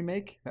Armstrong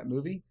remake. That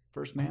movie,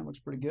 First Man, looks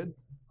pretty good.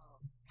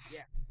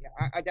 Yeah.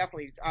 I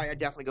definitely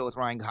go with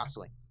Ryan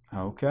Gosling.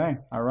 Okay.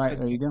 All right.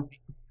 There you go.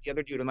 The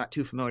other dude I'm not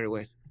too familiar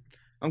with.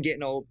 I'm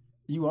getting old.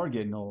 You are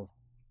getting old.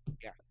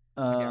 Yeah,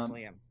 I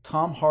definitely am.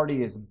 Tom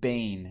Hardy is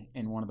Bane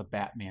in one of the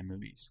Batman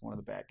movies, one of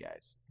the bad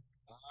guys.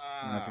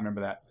 I don't know if you remember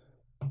that.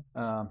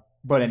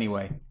 But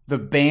anyway, the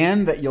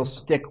band that you'll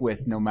stick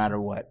with no matter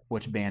what,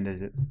 which band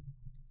is it?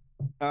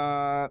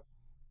 Metallica.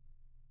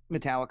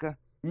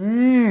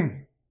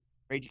 Mm.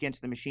 Rage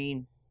Against the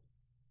Machine.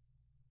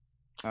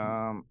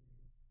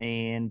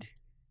 And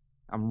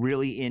I'm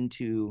really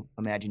into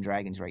Imagine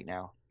Dragons right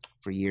now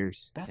for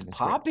years. That's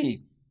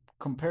poppy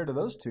compared to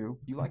those 2.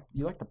 You like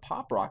the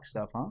pop rock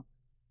stuff, huh?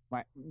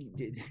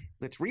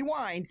 Let's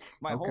rewind.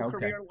 My whole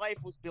career life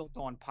was built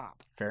on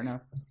pop. Fair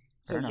enough.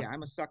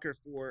 I'm a sucker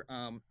for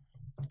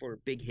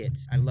big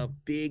hits. I love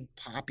big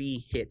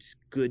poppy hits,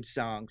 good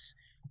songs,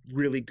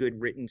 really good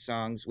written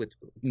songs with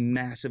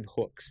massive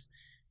hooks.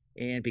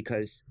 And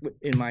because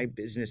in my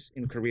business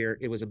and career,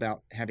 it was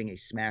about having a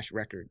smash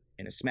record.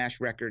 And a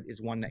smash record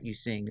is one that you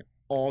sing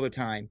all the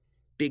time.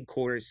 Big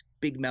chorus,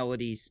 big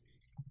melodies.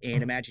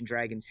 And Imagine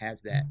Dragons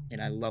has that.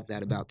 And I love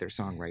that about their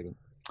songwriting.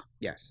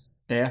 Yes.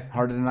 Yeah,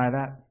 hard to deny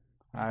that.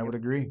 I would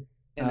agree.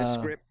 And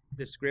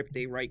the script,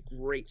 they write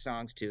great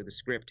songs too. The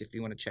script, if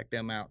you want to check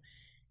them out,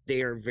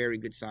 they are very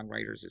good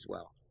songwriters as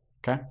well.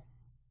 Okay.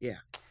 Yeah.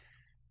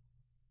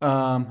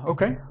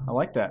 Okay. I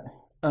like that.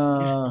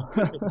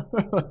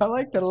 I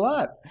like that a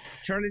lot.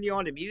 Turning you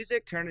on to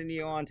music, turning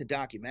you on to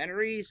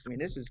documentaries. I mean,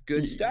 this is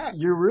good stuff.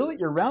 You're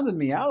rounding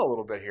me out a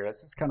little bit here.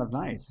 This is kind of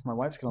nice. My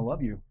wife's gonna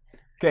love you.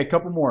 Okay, a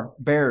couple more.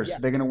 Bears. Yeah.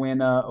 They're gonna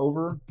win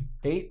over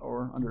 8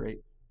 or under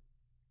 8?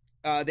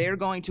 They're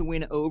going to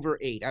win over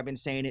 8. I've been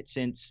saying it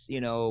since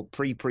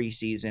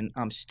preseason.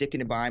 I'm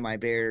sticking by my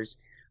Bears.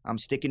 I'm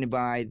sticking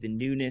by the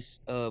newness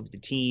of the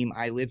team.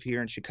 I live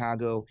here in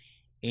Chicago,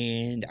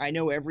 and I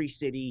know every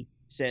city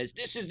says,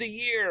 this is the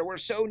year, we're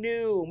so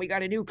new, and we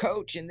got a new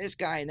coach, and this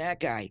guy and that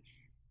guy.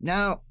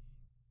 Now,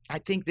 I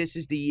think this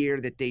is the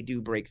year that they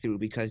do break through,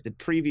 because the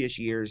previous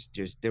years,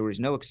 there was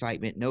no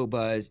excitement, no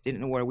buzz, didn't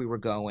know where we were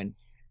going.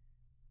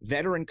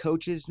 Veteran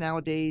coaches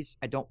nowadays,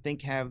 I don't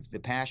think have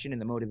the passion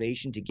and the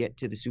motivation to get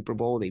to the Super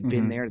Bowl. They've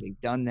been there,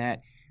 they've done that.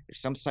 There's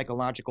some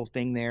psychological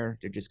thing there.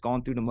 They're just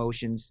going through the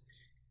motions.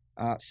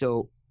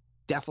 So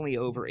definitely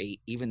over 8,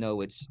 even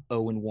though it's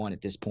 0-1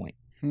 at this point.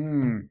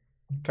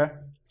 Okay.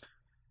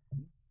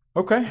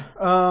 Okay.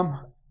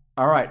 All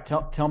right.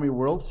 Tell me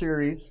World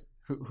Series.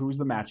 Who's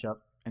the matchup?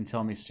 And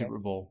tell me Super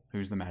Bowl.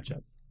 Who's the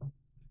matchup?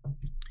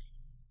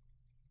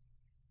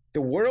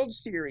 The World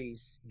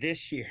Series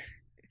this year.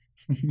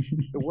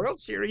 The World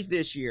Series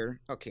this year.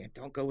 Okay,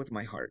 don't go with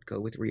my heart. Go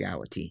with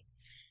reality.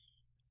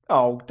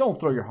 Oh, don't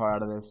throw your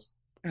heart out of this.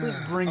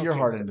 Bring your Okay,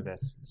 heart into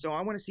this. So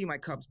I want to see my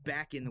Cubs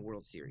back in the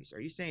World Series. Are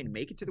you saying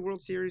make it to the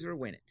World Series or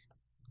win it?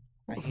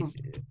 Well,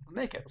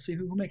 make it. Let's see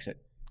who makes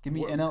it. Give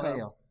me World NL, Cubs.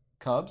 AL.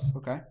 Cubs.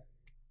 Okay.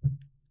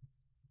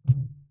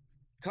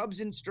 Cubs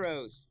and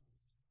Stros.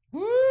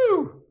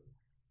 Woo!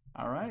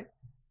 All right.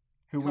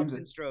 Who wins Cubs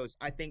and it? Stros.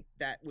 I think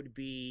that would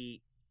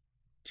be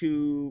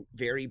two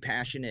very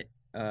passionate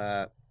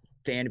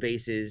fan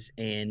bases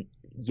and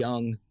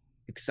young,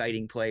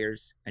 exciting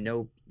players. I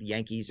know the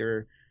Yankees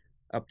are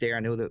up there. I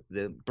know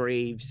the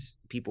Braves.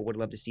 People would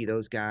love to see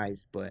those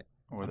guys, but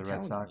Or I'm the Red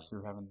telling Sox, you,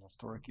 who are having an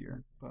historic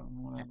year. But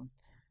whatever.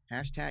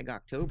 hashtag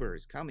October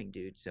is coming,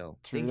 dude. So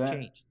True things that.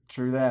 change.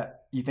 True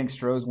that. You think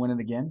Stroh's winning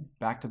again,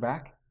 back to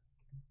back,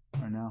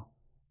 or no?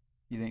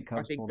 You think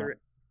Cubs pull that?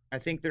 I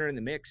think they're in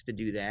the mix to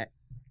do that.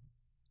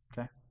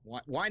 Okay.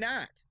 Why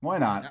not? Why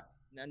not?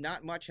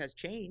 Not much has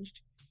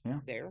changed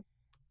there.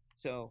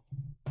 So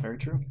Very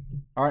true.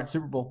 All right,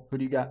 Super Bowl. Who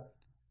do you got?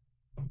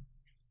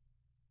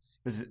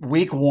 This is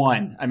week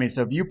 1. I mean,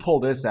 so if you pull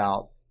this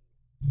out,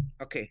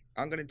 okay,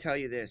 I'm going to tell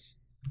you this.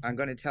 I'm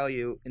going to tell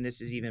you, and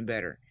this is even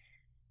better.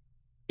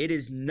 It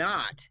is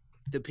not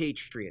the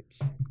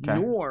Patriots, Okay.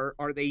 nor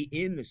are they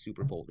in the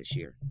Super Bowl this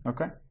year.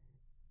 okay.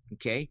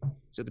 Okay?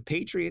 So the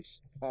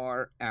Patriots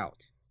are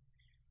out.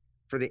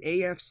 For the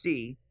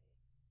AFC,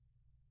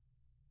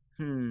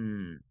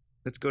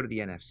 let's go to the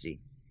NFC.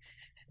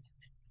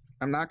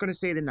 I'm not going to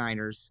say the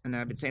Niners, and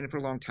I've been saying it for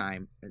a long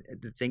time. I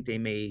think they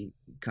may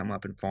come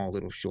up and fall a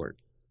little short.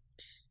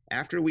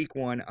 After week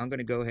 1, I'm going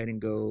to go ahead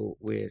and go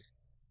with,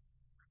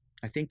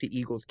 I think the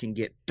Eagles can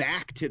get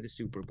back to the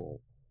Super Bowl.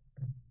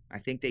 I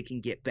think they can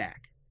get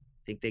back.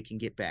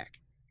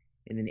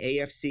 And then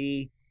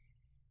AFC,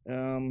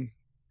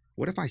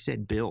 what if I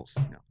said Bills?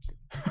 No.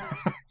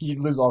 You'd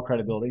lose all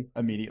credibility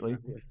immediately.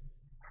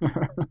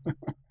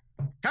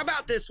 How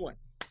about this one?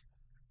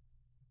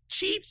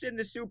 Chiefs in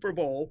the Super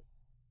Bowl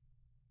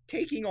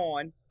taking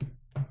on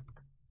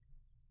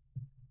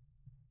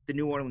the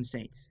New Orleans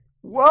Saints.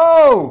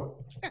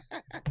 Whoa!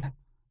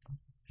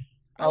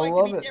 I like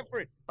love to be it.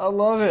 different. I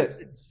love Chiefs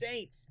it. and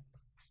Saints.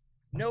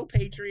 No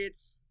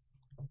Patriots.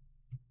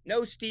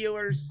 No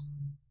Steelers.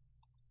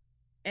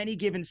 Any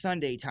given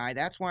Sunday, Ty.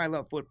 That's why I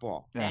love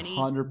football. Any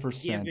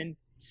 100%. given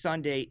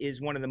Sunday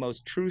is one of the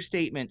most true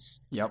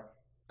statements Yep.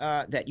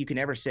 that you can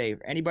ever say.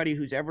 For anybody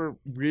who's ever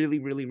really,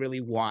 really,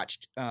 really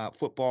watched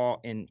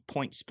football and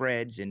point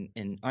spreads and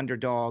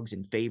underdogs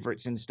and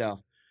favorites and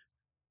stuff,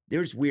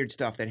 there's weird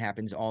stuff that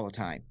happens all the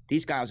time.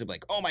 These guys are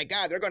like, oh my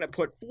God, they're going to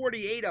put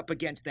 48 up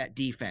against that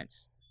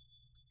defense.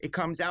 It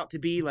comes out to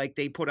be like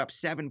they put up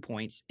 7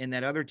 points and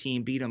that other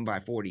team beat them by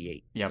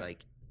 48. Yep.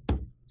 Like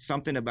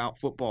something about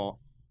football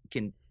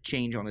can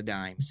change on a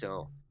dime.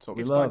 So That's what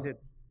we it's love. fun to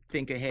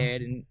think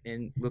ahead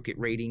and look at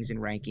ratings and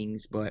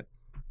rankings, but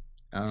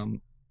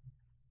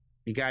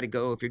you got to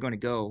go if you're going to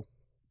go.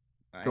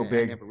 Go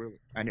big.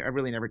 I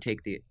really never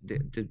take the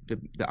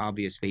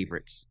obvious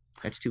favorites.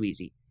 That's too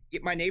easy.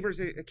 My neighbor's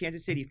a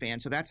Kansas City fan,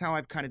 so that's how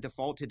I've kind of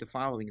defaulted to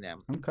following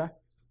them. Okay.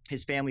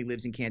 His family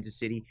lives in Kansas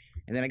City,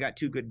 and then I got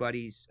 2 good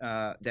buddies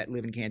that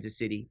live in Kansas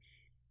City,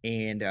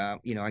 and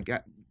I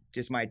got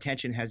just my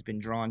attention has been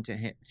drawn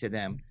to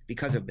them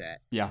because of that.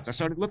 Yeah. So I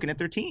started looking at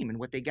their team and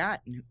what they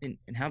got and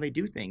how they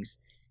do things,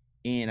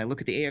 and I look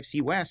at the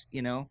AFC West.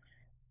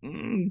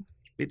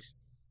 It's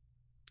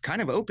kind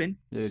of open,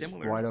 It's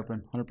similar, wide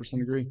open.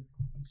 100% agree.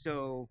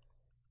 so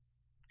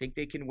I think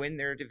they can win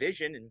their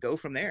division and go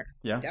from there.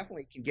 Yeah.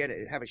 Definitely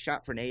can have a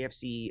shot for an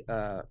AFC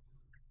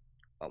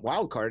a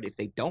wild card if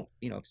they don't,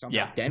 if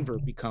somehow Denver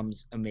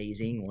becomes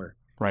amazing or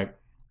Right.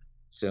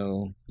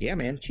 so. Yeah,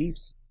 man,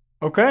 Chiefs.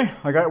 Okay.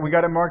 We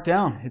got it marked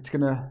down. It's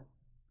gonna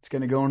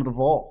go into the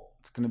vault.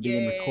 It's gonna be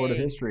in the court of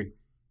Yay. history.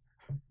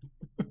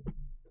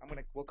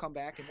 We'll come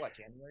back in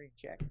January and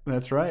check.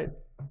 That's right.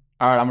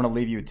 All right, I'm gonna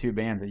leave you with 2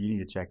 bands that you need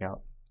to check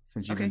out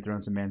since you've been Okay.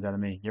 throwing some bands out of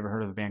me. You ever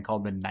heard of a band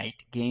called The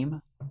Night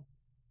Game?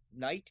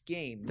 Night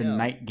Game. The No,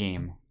 Night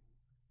Game.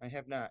 I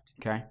have not.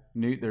 Okay.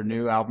 Their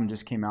new album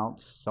just came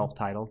out,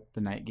 self-titled, The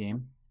Night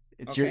Game.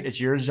 It's Okay.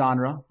 your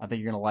genre. I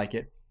think you're gonna like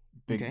it.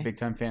 Okay. Big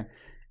time fan.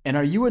 And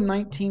are you a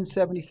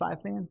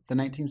 1975 fan? The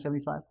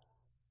 1975?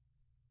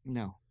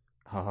 No.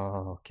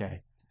 Oh,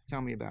 okay.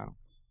 Tell me about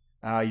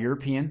them.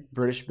 European,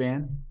 British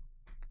band.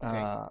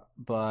 Okay.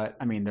 But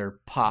I mean, they're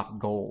pop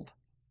gold.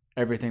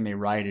 Everything they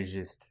write is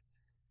just.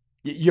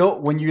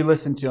 When you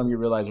listen to them, you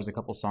realize there's a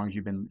couple songs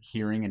you've been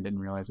hearing and didn't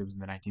realize it was in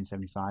the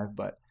 1975.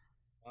 But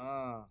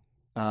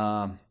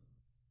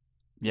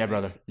yeah,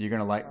 brother, you're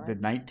gonna like the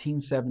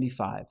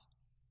 1975.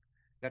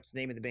 That's the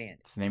name of the band.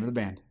 It's the name of the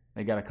band.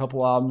 They got a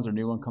couple albums. Their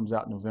new one comes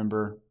out in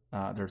November.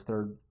 Their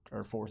 3rd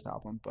or 4th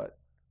album. But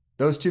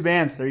those 2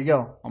 bands, there you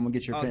go. I'm gonna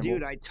get your Oh, opinion.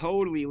 dude, I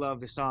totally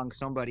love the song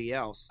Somebody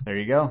Else. There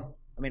you go.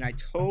 I mean, I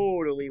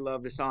totally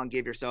love the song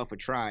Give Yourself a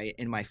Try,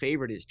 and my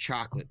favorite is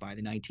Chocolate by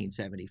the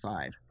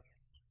 1975.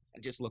 I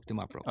just looked them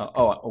up real quick.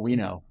 Oh, we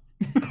know.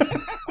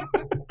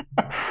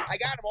 I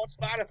got got them on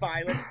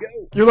Spotify. Let's go.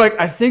 You're like,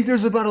 I think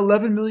there's about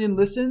 11 million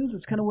listens.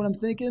 That's kind of what I'm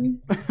thinking.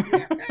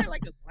 Yeah,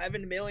 like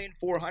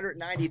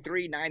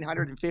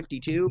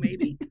 11,493,952,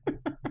 maybe.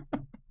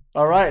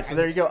 All right, so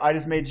there you go. I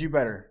just made you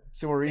better,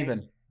 so we're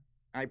even.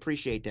 I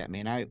appreciate that,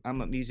 man.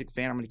 I'm a music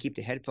fan. I'm going to keep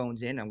the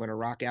headphones in. I'm going to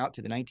rock out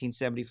to the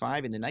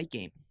 1975 in the night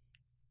game.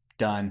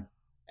 Done.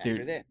 After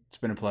Dude, this. It's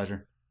been a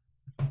pleasure.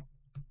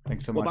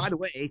 Thanks so Well, much. by the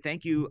way,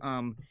 thank you,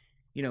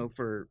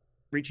 for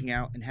reaching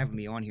out and having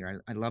me on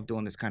here. I love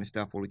doing this kind of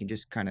stuff where we can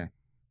just kind of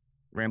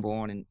ramble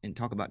on and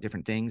talk about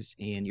different things.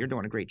 And you're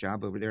doing a great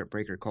job over there at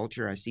Breaker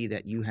Culture. I see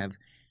that you have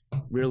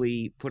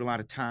really put a lot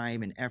of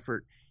time and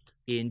effort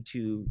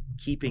into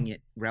keeping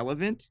it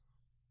relevant,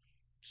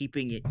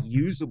 keeping it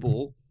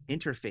usable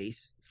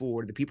interface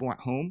for the people at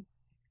home.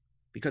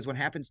 Because what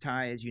happens,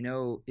 Ty, as you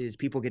know, is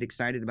people get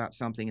excited about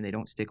something and they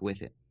don't stick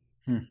with it.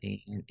 And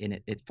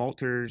it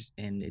falters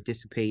and it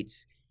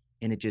dissipates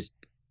and it just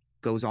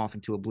goes off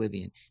into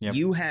oblivion. Yep.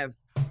 You have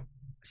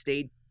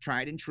stayed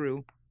tried and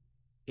true,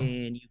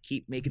 and you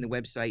keep making the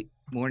website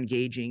more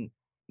engaging,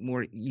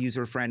 more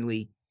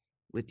user-friendly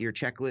with your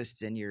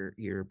checklists and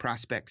your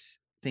prospects,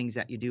 things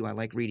that you do. I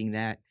like reading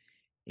that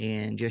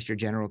and just your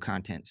general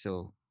content.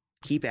 So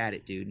keep at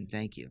it, dude, and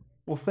thank you.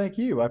 Well, thank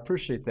you. I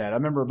appreciate that. I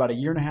remember about a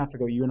year and a half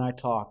ago, you and I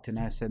talked, and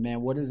I said,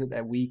 man, what is it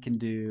that we can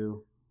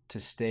do to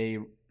stay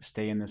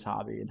in this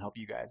hobby and help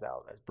you guys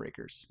out as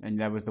breakers?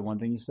 And that was the one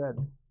thing you said.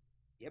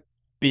 Yep.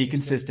 Be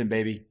consistent,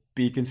 baby.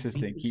 Be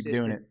consistent. Keep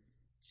doing it.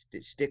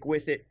 Stick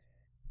with it,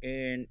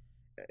 and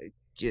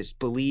just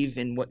believe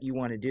in what you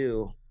want to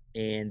do.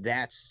 And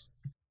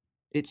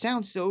it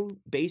sounds so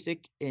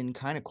basic and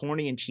kind of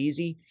corny and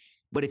cheesy,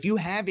 but if you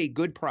have a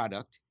good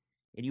product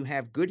and you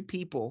have good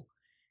people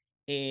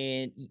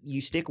and you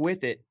stick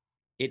with it,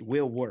 it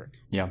will work.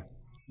 Yeah.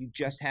 You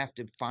just have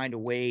to find a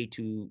way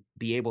to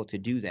be able to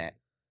do that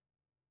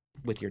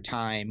with your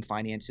time,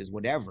 finances,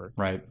 whatever.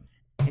 Right.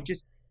 And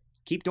just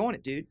keep doing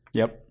it, dude.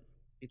 Yep.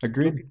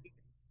 Agreed.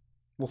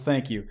 Well,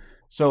 thank you.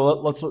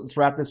 So let's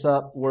wrap this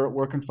up.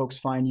 Where can folks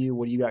find you?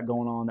 What do you got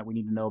going on that we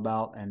need to know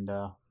about? And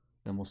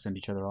then we'll send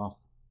each other off.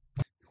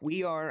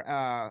 We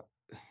are,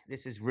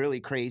 this is really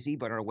crazy,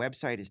 but our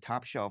website is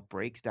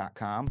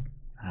topshelfbreaks.com.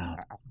 Oh,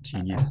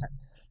 genius.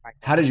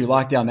 How did you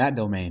lock down that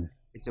domain?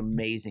 It's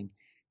amazing.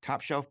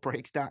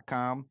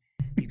 Topshelfbreaks.com.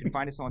 You can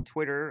find us on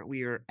Twitter.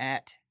 We are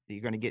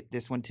you're going to get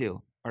this one too.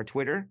 Our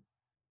Twitter,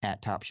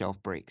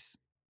 @topshelfbreaks.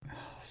 Oh,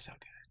 so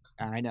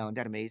good. I know. Isn't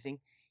that amazing?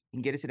 You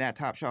can get us at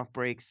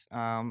 @topshelfbreaks.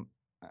 I'm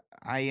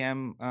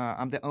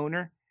the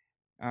owner.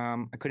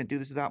 I couldn't do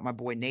this without my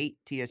boy Nate.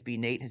 TSB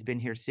Nate has been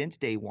here since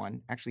day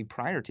one, actually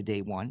prior to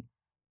day one.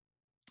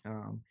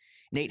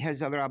 Nate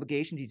has other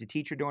obligations. He's a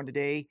teacher during the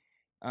day.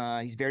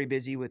 He's very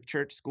busy with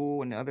church,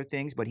 school, and other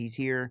things, but he's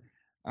here.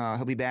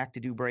 He'll be back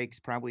to do breaks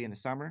probably in the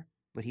summer,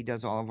 but he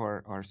does all of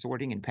our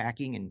sorting and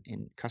packing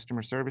and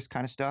customer service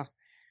kind of stuff.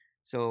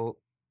 So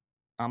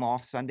I'm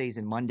off Sundays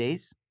and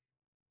Mondays,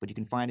 but you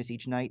can find us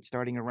each night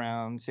starting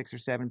around 6 or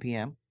 7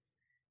 p.m.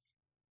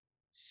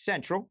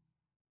 Central.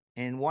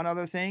 And one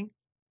other thing,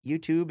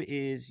 YouTube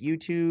is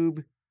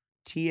YouTube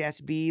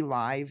TSB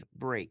Live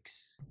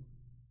Breaks.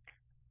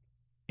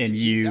 And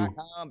you.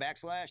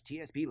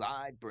 YouTube.com/TSB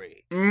Live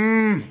Breaks.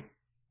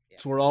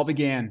 That's where it all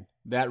began.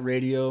 That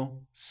radio,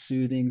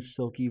 soothing,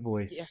 silky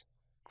voice. Yeah.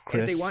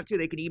 Chris. If they want to,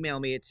 they can email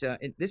me. It's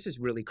and this is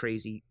really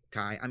crazy,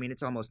 Ty. I mean,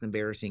 it's almost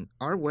embarrassing.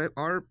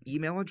 Our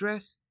email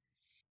address.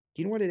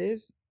 Do you know what it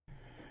is?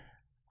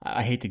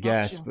 I hate to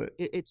guess, but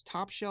it's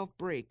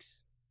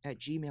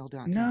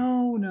topshelfbreaks@gmail.com.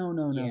 No.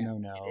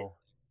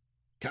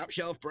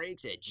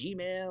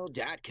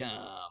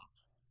 Topshelfbreaks@gmail.com.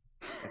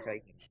 That's how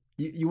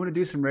you want to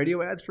do some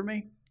radio ads for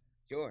me?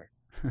 Sure.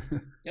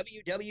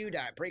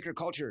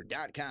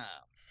 www.breakerculture.com.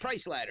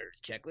 Price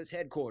ladders, checklist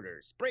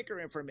headquarters,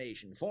 breaker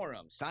information,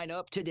 forum. Sign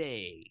up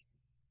today.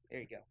 There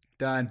you go.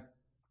 Done.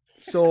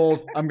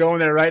 Sold. I'm going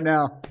there right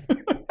now.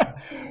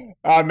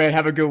 All right, man.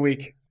 Have a good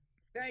week.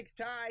 Thanks,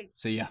 Ty.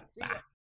 See ya. See ya.